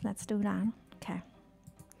 So let's do that. Okay.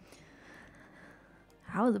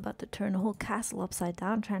 I was about to turn the whole castle upside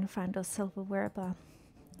down trying to find those silverware, but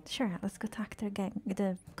sure, let's go talk to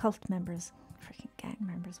the cult members. Freaking gang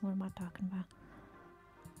members, what am I talking about?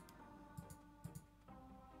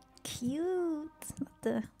 Cute!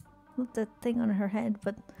 Not the thing on her head,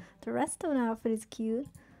 but the rest of the outfit is cute.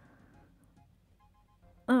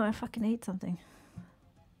 Oh, I fucking ate something.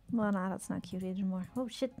 Well, nah, that's not cute anymore. Oh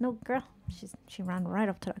shit, no, girl. She ran right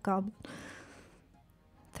up to that goblin.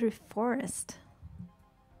 Through forest.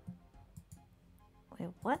 Wait,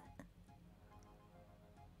 what?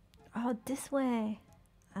 Oh, this way.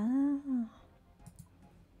 Oh.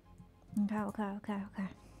 Okay.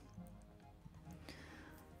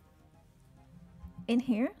 In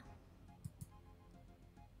here?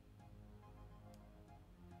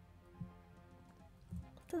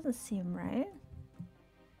 Doesn't seem right.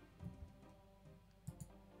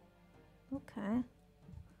 Okay.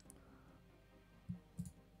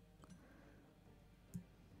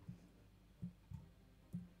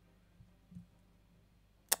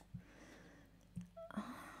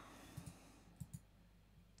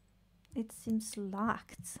 It seems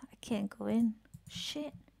locked. I can't go in.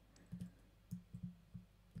 Shit.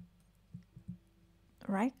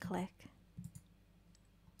 Right click.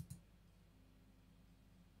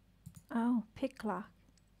 Oh, pick lock.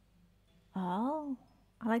 Oh,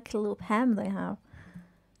 I like the little ham they have.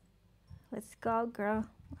 Let's go, girl.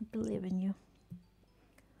 I believe in you.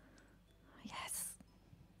 Yes.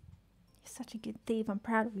 You're such a good thief. I'm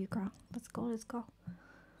proud of you, girl. Let's go.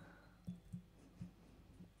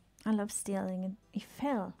 I love stealing, and he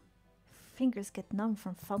fell. Fingers get numb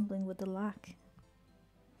from fumbling with the lock.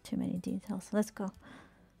 Too many details. Let's go.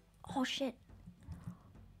 Oh shit.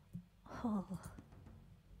 Oh.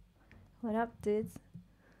 What up, dudes?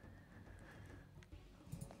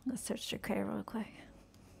 Let's search your crate real quick.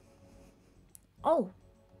 Oh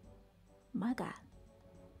my God.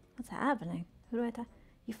 What's happening? Who do I talk?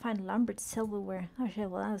 You find lumbered silverware. Oh shit,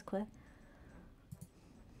 well that was quick.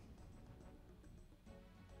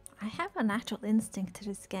 I have a natural instinct to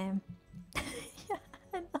this game. Yeah,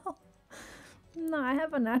 I know. No, I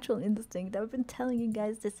have a natural instinct. I've been telling you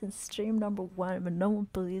guys this in stream number 1, but no one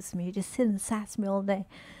believes me. You just sit and sass me all day.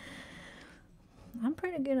 I'm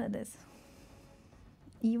pretty good at this.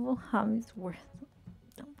 Evil Hami's worth.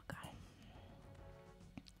 Oh my God.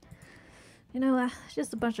 You know,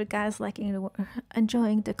 just a bunch of guys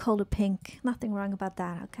enjoying the color pink. Nothing wrong about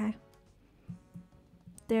that, okay?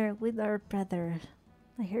 They're with our brother.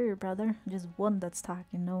 I hear your brother. Just one that's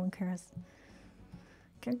talking. No one cares.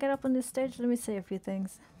 Can I get up on this stage? Let me say a few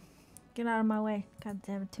things. Get out of my way. God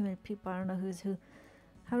damn it, too many people. I don't know who's who.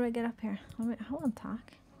 How do I get up here? I want to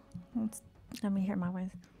talk. Let me hear my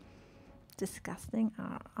voice. Disgusting.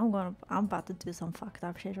 I'm about to do some fucked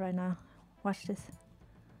up shit right now. Watch this.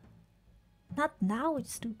 Not now, you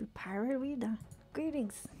stupid pirate. Read that.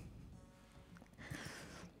 Greetings.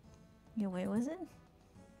 Yeah, wait, was it?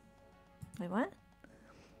 Wait, what?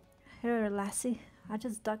 Here, lassie. I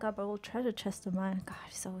just dug up an old treasure chest of mine. God,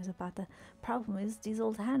 it's always about the problem is these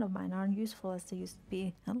old hands of mine aren't useful as they used to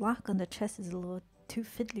be. A lock on the chest is a little too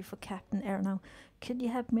fiddly for Captain Air now. Could you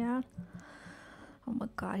help me out? Oh my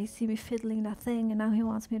god, he see me fiddling that thing and now he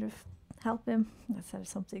wants me to help him. I said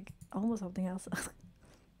something, almost something else.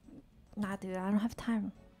 Nah, dude, I don't have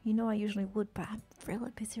time. You know I usually would, but I'm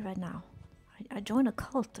really busy right now. I joined a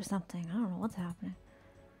cult or something. I don't know what's happening.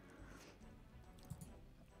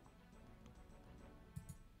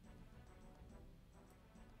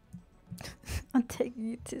 I'm taking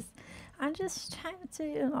you to... I'm just trying to,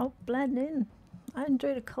 you know, blend in. I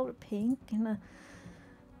enjoy the color pink, and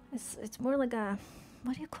it's more like a...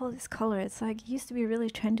 What do you call this color? It's like, it used to be really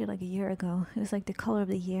trendy like a year ago. It was like the color of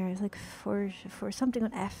the year. It's like for something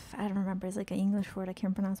with F. I don't remember. It's like an English word I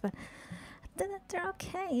can't pronounce, but they're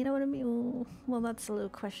okay. You know what I mean? Well, that's a little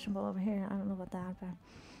questionable over here. I don't know about that, but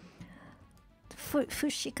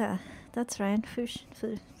fuchsia. That's right.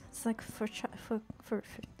 It's like fuchsia.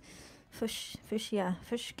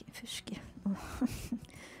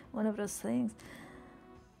 One of those things.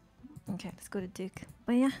 Okay, let's go to Duke.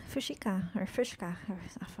 But yeah, fuchsia or fuchsia.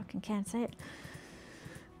 I fucking can't say it.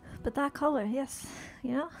 But that color, yes,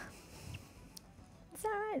 you know, it's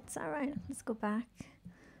alright. It's alright. Let's go back.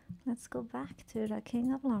 Let's go back to the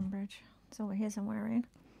King of Lumbridge. It's over here somewhere, right?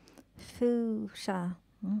 Fuchsia.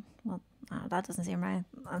 Well, that doesn't seem right.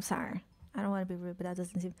 I'm sorry. I don't want to be rude, but that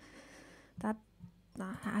doesn't seem... That...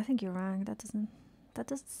 I think you're wrong. That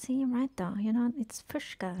doesn't seem right, though. You know, it's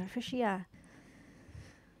fuchsia or fuchsia.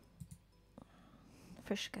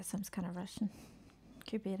 Fuchsia sounds kind of Russian.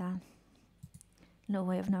 Could be that. No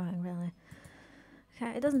way of knowing, really.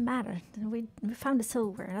 Okay, it doesn't matter. We found the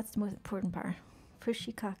silver. That's the most important part.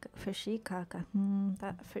 Fushikaka.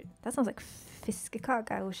 That sounds like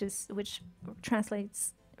fiskekaka, which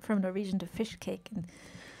translates from Norwegian to fish cake, and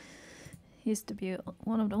used to be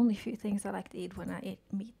one of the only few things I liked to eat when I ate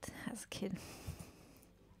meat as a kid.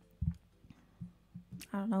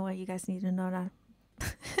 I don't know why you guys need to know that.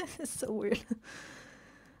 It's so weird.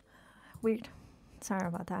 Weird. Sorry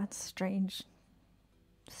about that. Strange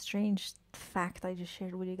fact I just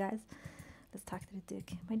shared with you guys. Let's talk to the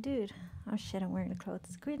Duke. My dude. Oh shit, I'm wearing the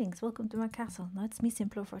clothes. Greetings, welcome to my castle. No, it's me,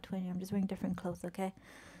 Simplo 420. I'm just wearing different clothes, okay?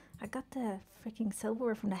 I got the freaking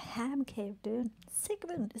silverware from the ham cave, dude.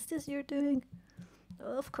 Sigmund, is this your doing?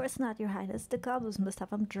 Oh, of course not, your highness. The goblins must have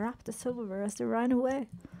dropped the silverware as they ran away.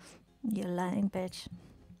 You lying bitch.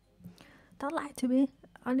 Don't lie to me.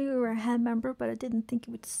 I knew you were a ham member, but I didn't think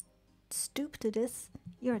you would stoop to this.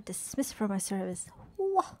 You're dismissed from my service.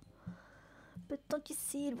 What? But don't you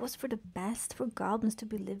see it was for the best for goblins to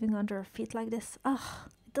be living under our feet like this? Ugh,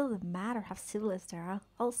 it doesn't matter how civilized they are.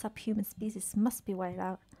 All subhuman species must be wiped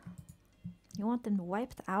out. You want them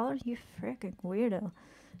wiped out? You freaking weirdo.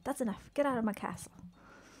 That's enough. Get out of my castle.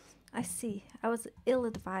 I see. I was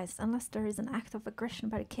ill-advised. Unless there is an act of aggression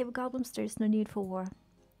by the cave goblins, there is no need for war.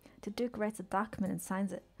 The Duke writes a document and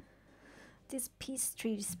signs it. This peace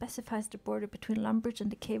treaty specifies the border between Lumbridge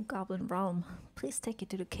and the cave goblin realm. Please take it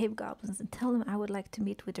to the cave goblins and tell them I would like to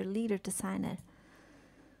meet with their leader to sign it.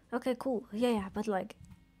 Okay, cool. Yeah, but like,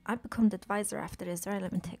 I become the advisor after this, right?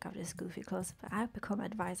 Let me take off this goofy clothes. But I become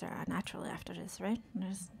advisor naturally after this, right?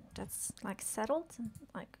 That's like settled.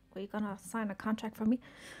 Like, are you gonna sign a contract for me?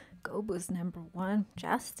 Gobu's #1,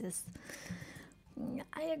 justice.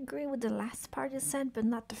 I agree with the last part you said, but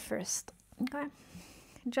not the first. Okay.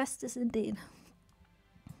 Justice indeed.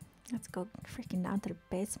 Let's go freaking down to the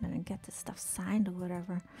basement and get this stuff signed or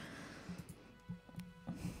whatever.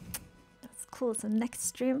 That's cool. So next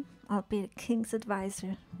stream, I'll be the king's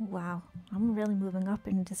advisor. Wow, I'm really moving up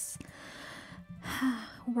in this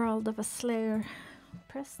world of a slayer.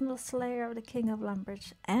 Personal slayer of the king of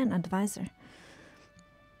Lumbridge and advisor.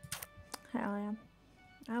 Hell yeah.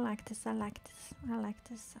 I like this.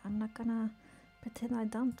 I'm not gonna pretend I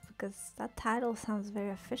don't, because that title sounds very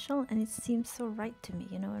official and it seems so right to me,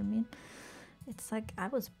 you know what I mean? It's like I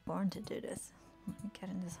was born to do this. Let me get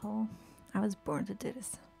in this hole. I was born to do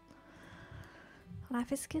this.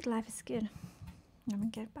 Life is good, life is good. Let me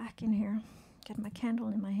get back in here. Get my candle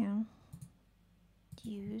in my hand.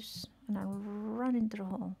 Use, and I'll run into the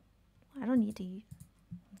hole. I don't need to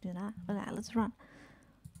do that. Okay, let's run.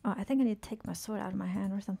 Oh, I think I need to take my sword out of my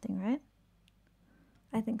hand or something, right?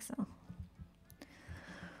 I think so.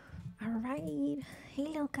 Alright. Hey,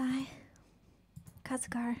 little guy.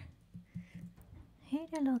 Kazakar. Hey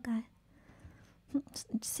there, little guy.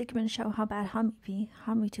 Sigmund show how bad Hami be.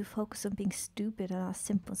 Hami to focus on being stupid and not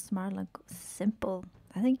simple, smart, like simple.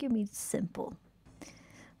 I think you mean simple.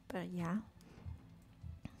 But yeah.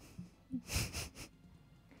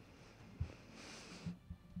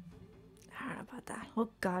 I don't know about that. Oh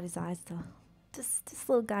God, his eyes though. This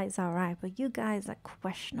little guy is alright, but you guys are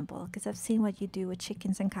questionable because I've seen what you do with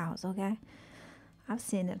chickens and cows, okay? I've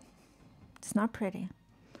seen it. It's not pretty.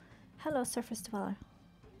 Hello, surface dweller.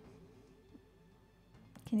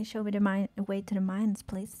 Can you show me the way to the mines,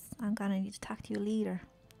 please? I'm gonna need to talk to your leader.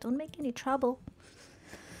 Don't make any trouble.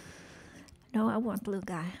 No, I want, little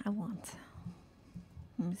guy. I want.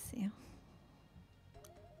 Let me see.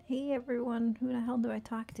 Hey, everyone. Who the hell do I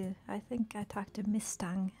talk to? I think I talked to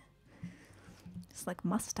Mustang. It's like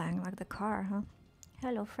Mustang, like the car, huh?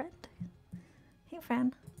 Hello, friend. Hey,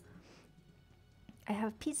 friend. I have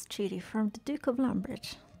a peace treaty from the Duke of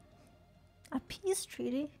Lumbridge. A peace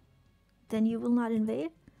treaty? Then you will not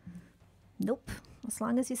invade? Nope. As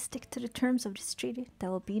long as you stick to the terms of this treaty,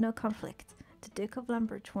 there will be no conflict. The Duke of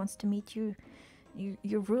Lumbridge wants to meet your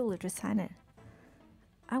ruler to sign it.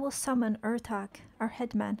 I will summon Urtak, our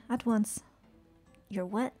headman, at once. Your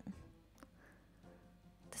what?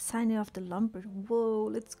 The signing of the lumber. Whoa,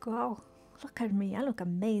 let's go. Look at me, I look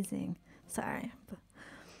amazing. Sorry, but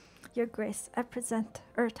Your Grace, I present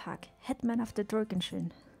Urtak, headman of the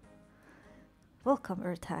Dorgenshun. Welcome,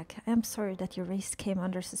 Urtak. I am sorry that your race came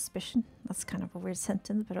under suspicion. That's kind of a weird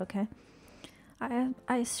sentence, but okay. I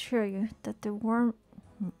assure you that the worm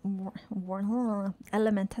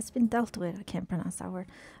element has been dealt with. I can't pronounce that word.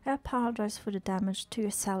 I apologize for the damage to your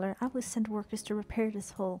cellar. I will send workers to repair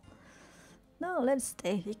this hole. No, let it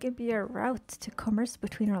stay. It can be a route to commerce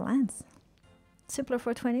between our lands. Simpler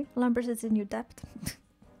 420. Lumbers is in your debt.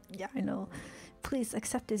 Yeah, I know. Please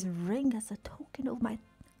accept this ring as a token of my...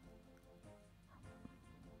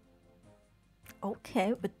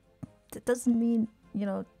 Okay, but that doesn't mean, you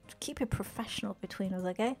know, keep it professional between us,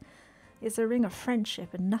 okay? It's a ring of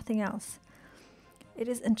friendship and nothing else. It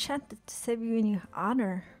is enchanted to save you in your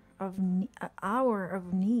honor of hour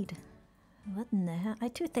of need. What in the hell? I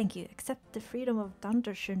too thank you. Accept the freedom of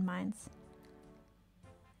Dundershun mines.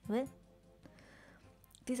 What?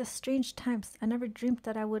 These are strange times. I never dreamed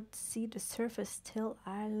that I would see the surface till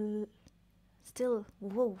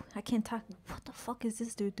whoa, I can't talk. What the fuck is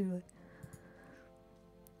this dude doing?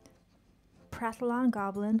 Prattle on,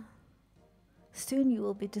 goblin. Soon you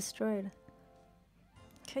will be destroyed.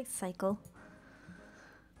 Okay, cycle.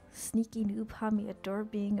 Sneaky noob, how me adore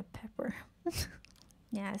being a pepper.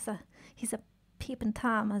 Yeah, he's a peeping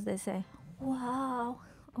Tom, as they say. Wow.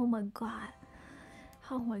 Oh my god.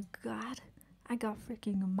 Oh my god. I got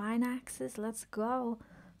freaking mine axes. Let's go.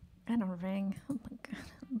 And a ring. Oh my god.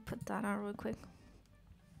 Let me put that on real quick.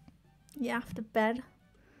 You off to bed?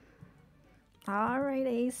 Alright,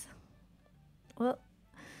 Ace. Well,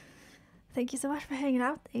 thank you so much for hanging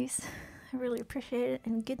out, Ace. I really appreciate it.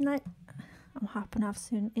 And good night. I'm hopping off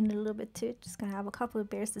soon in a little bit too. Just gonna have a couple of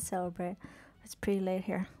beers to celebrate. It's pretty late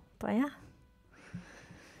here. But yeah.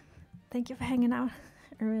 Thank you for hanging out.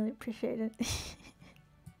 I really appreciate it.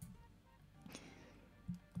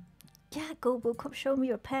 Yeah, Gobo, come show me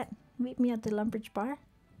your pet. Meet me at the Lumbridge bar.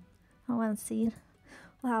 I want to see it.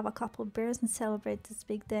 We'll have a couple of beers and celebrate this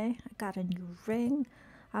big day. I got a new ring.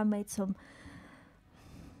 I made some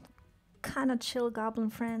kind of chill goblin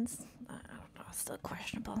friends. I don't know, still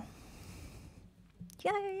questionable.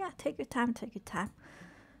 Yeah. Take your time, take your time.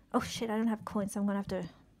 Oh shit, I don't have coins. I'm gonna have to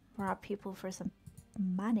rob people for some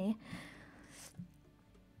money.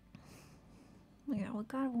 Yeah, we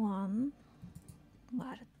got one.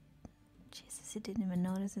 What? Jesus, it didn't even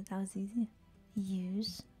notice that was easy.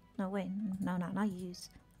 Use. No, wait. No, not use.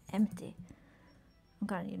 Empty. I'm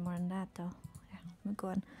gonna need more than that, though. Yeah, I'm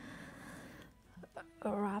going to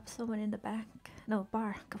rob someone in the bank. No,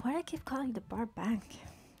 bar. Why do I keep calling the bar bank?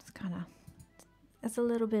 It's kind of... It's a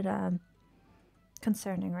little bit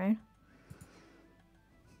concerning, right?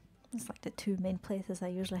 It's like the two main places I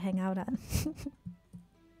usually hang out at.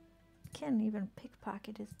 Can't even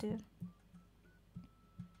pickpocket this dude.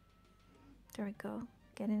 There we go.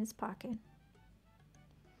 Get in his pocket.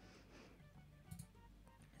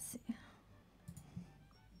 Let's see.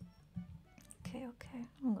 Okay.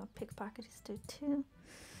 I'm gonna pickpocket this dude too.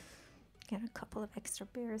 Get a couple of extra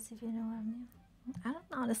beers if you know what I mean. I don't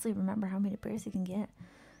honestly remember how many beers you can get.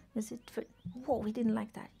 Is it for... Whoa, we didn't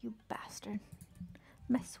like that, you bastard.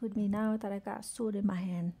 Mess with me now that I got a sword in my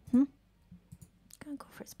hand. Gonna go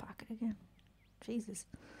for his pocket again. Jesus.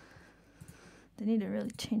 They need to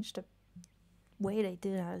really change the way they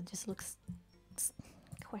do that. It just looks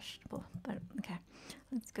questionable. But okay.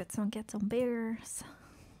 Let's get some beers.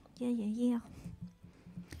 Yeah.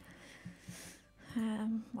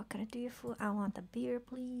 What can I do for? I want a beer,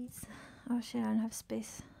 please. Oh shit, I don't have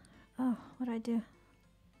space. Oh, what do?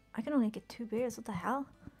 I can only get 2 beers. What the hell?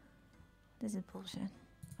 This is bullshit.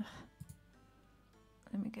 Ugh.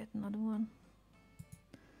 Let me get another one.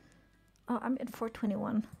 Oh, I'm in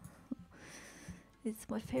 421. It's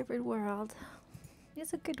my favorite world.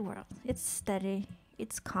 It's a good world. It's steady.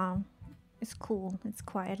 It's calm. It's cool. It's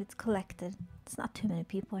quiet. It's collected. It's not too many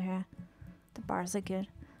people here. The bars are good.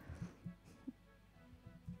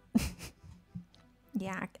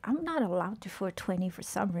 Yeah, I'm not allowed to 420 for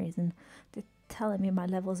some reason. They're telling me my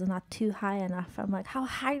levels are not too high enough. I'm like, how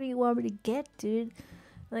high do you want me to get, dude?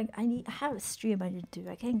 Like, I have a stream I need to do.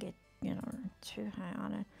 I can't get, you know, too high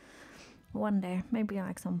on it. One day, maybe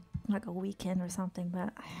like a weekend or something, but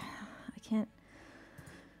I can't.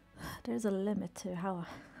 There's a limit to how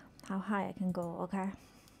high I can go, okay?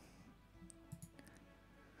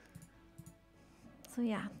 So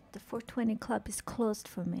yeah, the 420 club is closed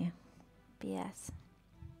for me. BS.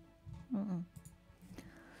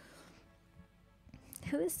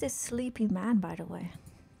 Who is this sleepy man, by the way?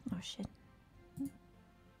 Oh shit.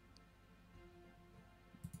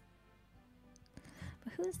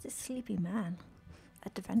 But who is this sleepy man?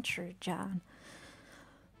 Adventure John.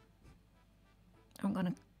 I'm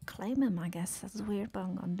gonna claim him, I guess. That's weird, but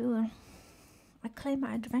I'm gonna do it. I claim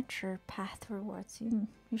my adventure path rewards.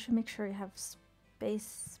 You should make sure you have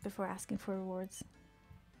space before asking for rewards.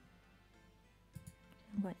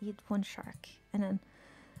 I'm gonna eat one shark and then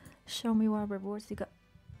show me what rewards you got.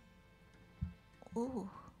 Ooh,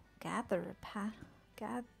 gather path.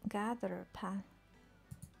 Gather path.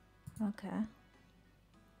 Okay.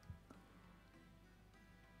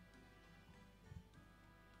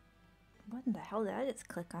 What in the hell did I just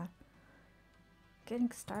click on?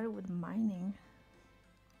 Getting started with mining.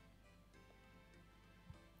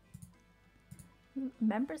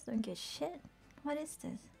 Members don't get shit. What is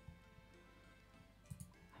this?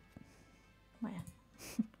 Where?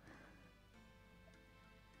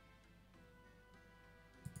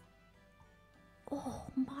 Oh,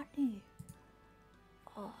 money.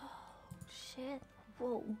 Oh, shit.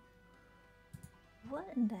 Whoa. What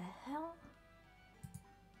in the hell?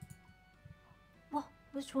 Whoa,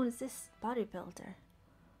 which one is this bodybuilder?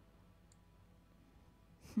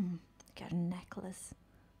 Got a necklace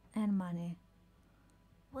and money.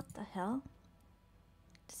 What the hell?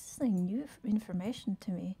 This is like new information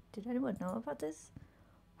to me. Did anyone know about this?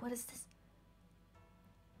 What is this?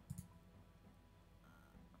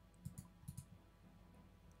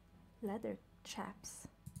 Leather chaps.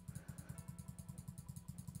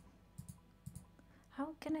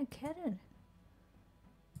 How can I get it?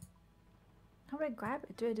 How do I grab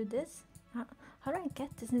it? Do I do this? How do I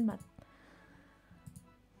get this in my...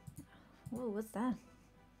 Whoa, what's that?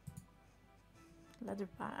 Leather...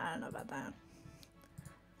 I don't know about that.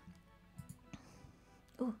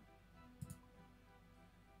 Ooh.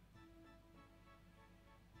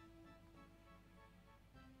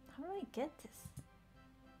 How do I get this?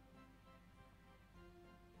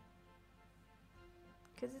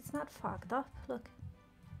 Because it's not fogged up. Look.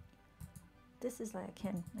 This is like I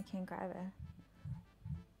can't grab it.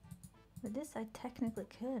 But this I technically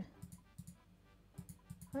could.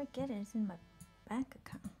 How do I get it? It's in my bank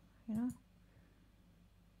account, you know?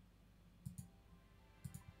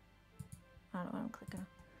 I don't know what I'm clicking on.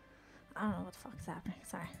 I don't know what the fuck is happening.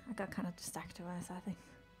 Sorry, I got kind of distracted by this, I think.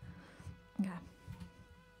 Okay.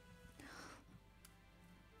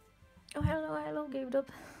 Oh, hello, gave it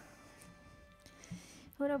up.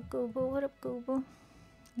 What up, Gobo? What up, Gobo?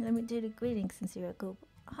 Let me do the greetings since you're a Gobo.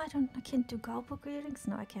 Oh, I can't do Gobo greetings?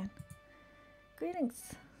 No, I can.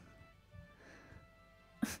 Greetings.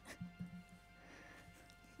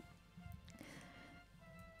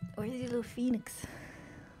 Where's your little phoenix?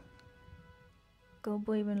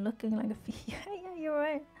 Gobo even looking like a phoenix. Yeah, you're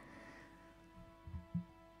right.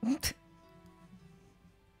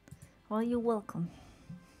 Well, you're welcome.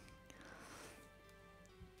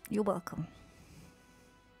 You're welcome.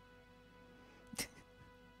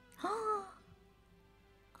 Oh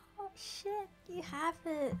shit, you have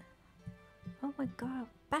it. Oh my god.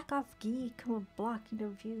 Back off, Gee. Come on, blocking the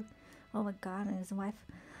view. Oh my god, and his wife.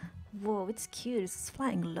 Whoa, it's cute. It's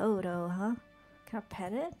flying low though, huh? Can I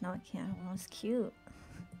pet it? No, I can't. Well, it's cute.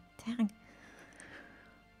 Dang.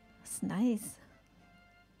 That's nice.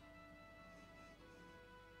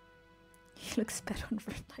 He looks better on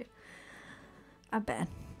Fortnite. I bet.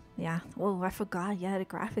 Yeah. Whoa, I forgot. Yeah, the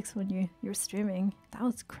graphics when you're streaming. That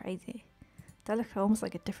was crazy. That looked almost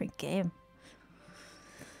like a different game.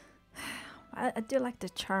 I do like the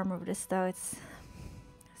charm of this though. It's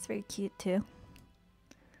very cute too.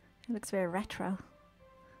 It looks very retro.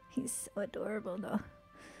 He's so adorable though.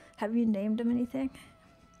 Have you named him anything?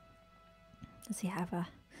 Does he have a...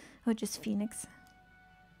 Oh, just Phoenix.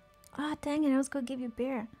 Ah, oh, dang it. I was going to give you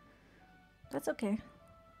beer. That's okay.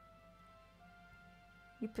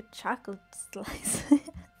 You put chocolate slice.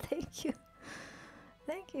 Thank you.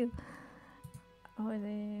 Thank you. Oh, how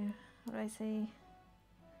do I say?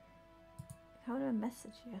 How do I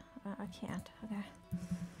message you? I can't. Okay.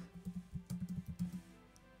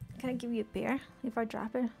 Can I give you a beer if I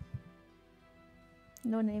drop it?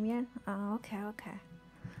 No name yet? Oh, okay, okay.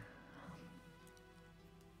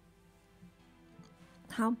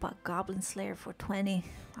 How about Goblin Slayer for 20?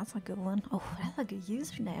 That's a good one. Oh, that's a good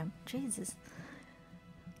username. Jesus.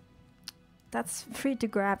 That's free to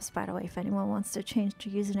grabs, by the way, if anyone wants to change the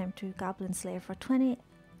username to Goblin Slayer for 20.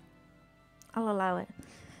 I'll allow it.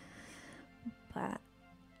 But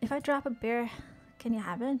if I drop a bear, can you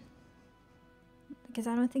have it? Because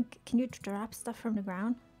I don't think... Can you drop stuff from the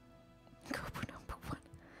ground? Goblin number 1.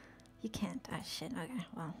 You can't. Ah, shit. Okay,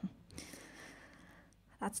 well.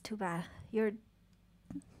 That's too bad. Your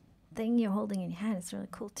thing you're holding in your hand is really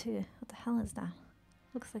cool, too. What the hell is that?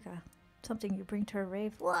 Looks like something you bring to a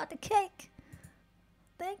rave. What? The cake!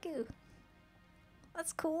 Thank you.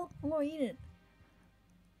 That's cool. I'm gonna eat it.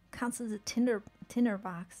 Counts as a tinder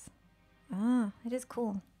box. Ah, it is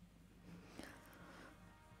cool.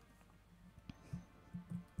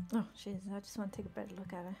 Oh, jeez. I just want to take a better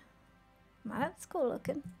look at it. That's cool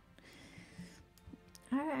looking.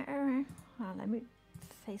 Alright, alright. Well, let me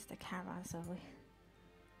face the camera so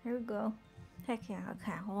here we go. Heck yeah,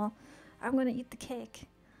 okay. Well, I'm gonna eat the cake.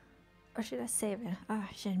 Or should I save it? Oh,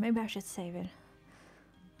 shit. Maybe I should save it.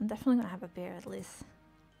 I'm definitely gonna have a beer at least.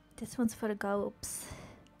 This one's for the gopes.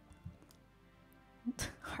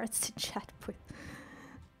 Hearts to chat with.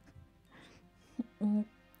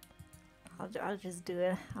 I'll just do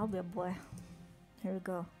it. I'll be a boy. Here we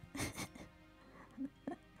go.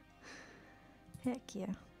 Heck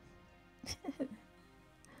yeah.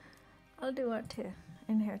 I'll do it too.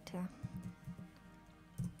 In here too.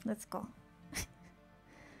 Let's go.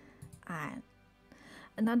 Alright.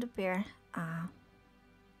 Another beer.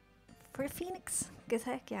 For Phoenix. Guess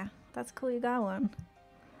heck yeah. That's cool, you got one.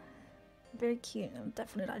 Very cute. I'm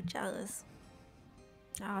definitely not jealous.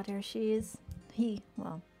 Oh, there she is.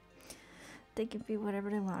 Well, they can be whatever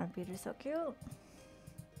they want to be. They're so cute.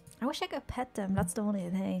 I wish I could pet them. That's the only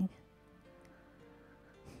thing.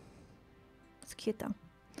 It's cute though.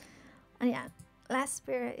 And yeah, last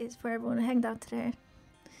spirit is for everyone who hanged out today.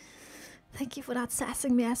 Thank you for not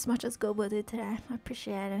sassing me as much as Gobo did today. I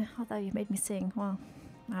appreciate it. I thought you made me sing. Well,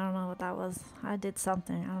 I don't know what that was. I did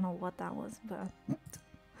something. I don't know what that was, but...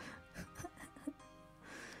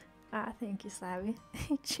 thank you, Slabby.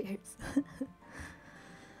 Cheers.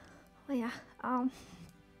 Well, yeah,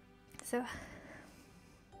 so...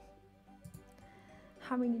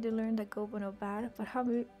 Hobby need to learn that Gobo no bad, but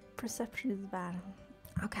Hobby perception is bad.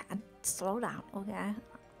 Okay, slow down, okay?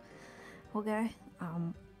 Okay,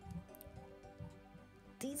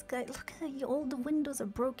 these guys, look at you, all the windows are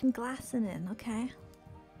broken glass in it, okay?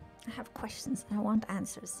 I have questions, I want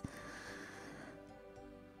answers.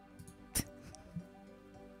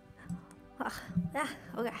 Yeah,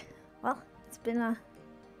 okay. Well, it's been a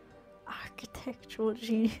architectural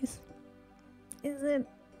genius. Is it?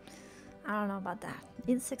 I don't know about that.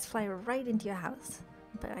 Insects fly right into your house.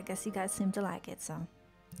 But I guess you guys seem to like it, so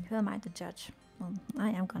who am I to judge? Well, I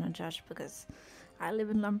am gonna judge because I live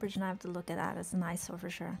in Lumbridge and I have to look at that as an eyesore for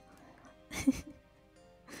sure.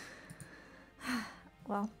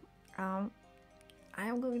 Well, I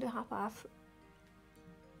am going to hop off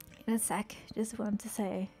in a sec. Just wanted to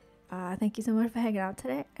say thank you so much for hanging out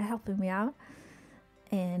today and helping me out.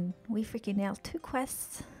 And we freaking nailed 2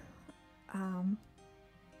 quests.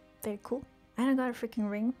 Very cool. And I got a freaking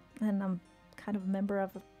ring, and I'm kind of a member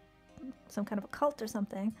of some kind of a cult or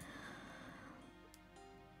something.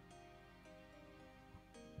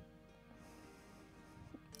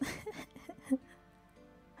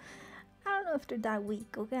 I don't know if they're that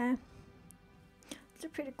weak, okay? They're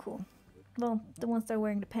pretty cool. Well, the ones that are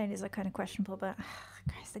wearing the panties are kind of questionable, but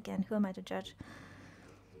Christ, again, who am I to judge?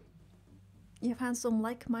 You've had some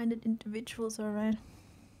like-minded individuals, alright?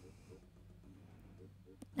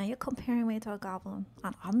 Now you're comparing me to a goblin,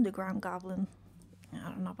 an underground goblin. I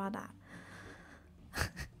don't know about that.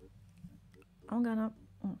 I'm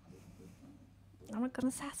not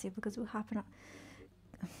gonna sass you because we're hopping up.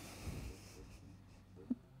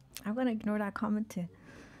 I'm gonna ignore that comment too.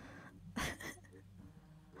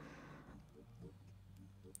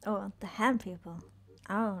 Oh, the ham people.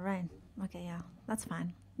 Oh, right. Okay, yeah, that's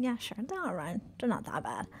fine. Yeah, sure, they're alright. They're not that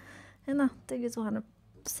bad. You know, they just want a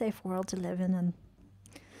safe world to live in, and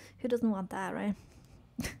who doesn't want that, right?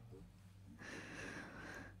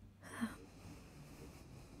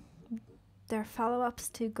 There are follow-ups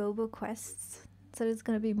to Gobo quests, So there's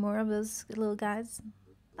gonna be more of those little guys.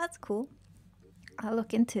 That's cool. I'll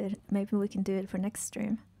look into it. Maybe we can do it for next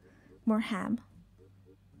stream. More ham.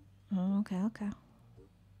 Oh, okay, okay.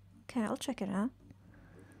 Okay, I'll check it out.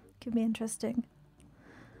 Could be interesting.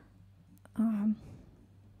 Yeah,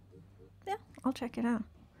 I'll check it out.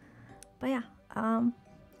 But yeah, I'm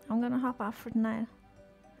gonna hop off for tonight.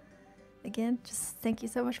 Again, just thank you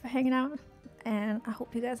so much for hanging out, and I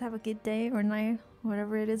hope you guys have a good day or night,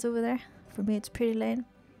 whatever it is over there. For me, it's pretty late.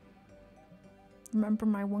 Remember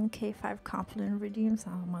my 1K 5 compliment redeems?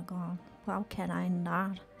 Oh my god, how can I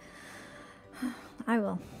not? I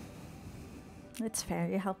will. It's fair,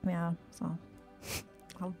 you helped me out, so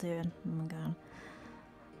I'll do it. Oh my god.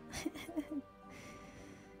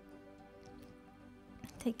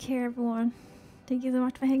 Take care, everyone. Thank you so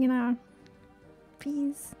much for hanging out.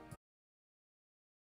 Peace.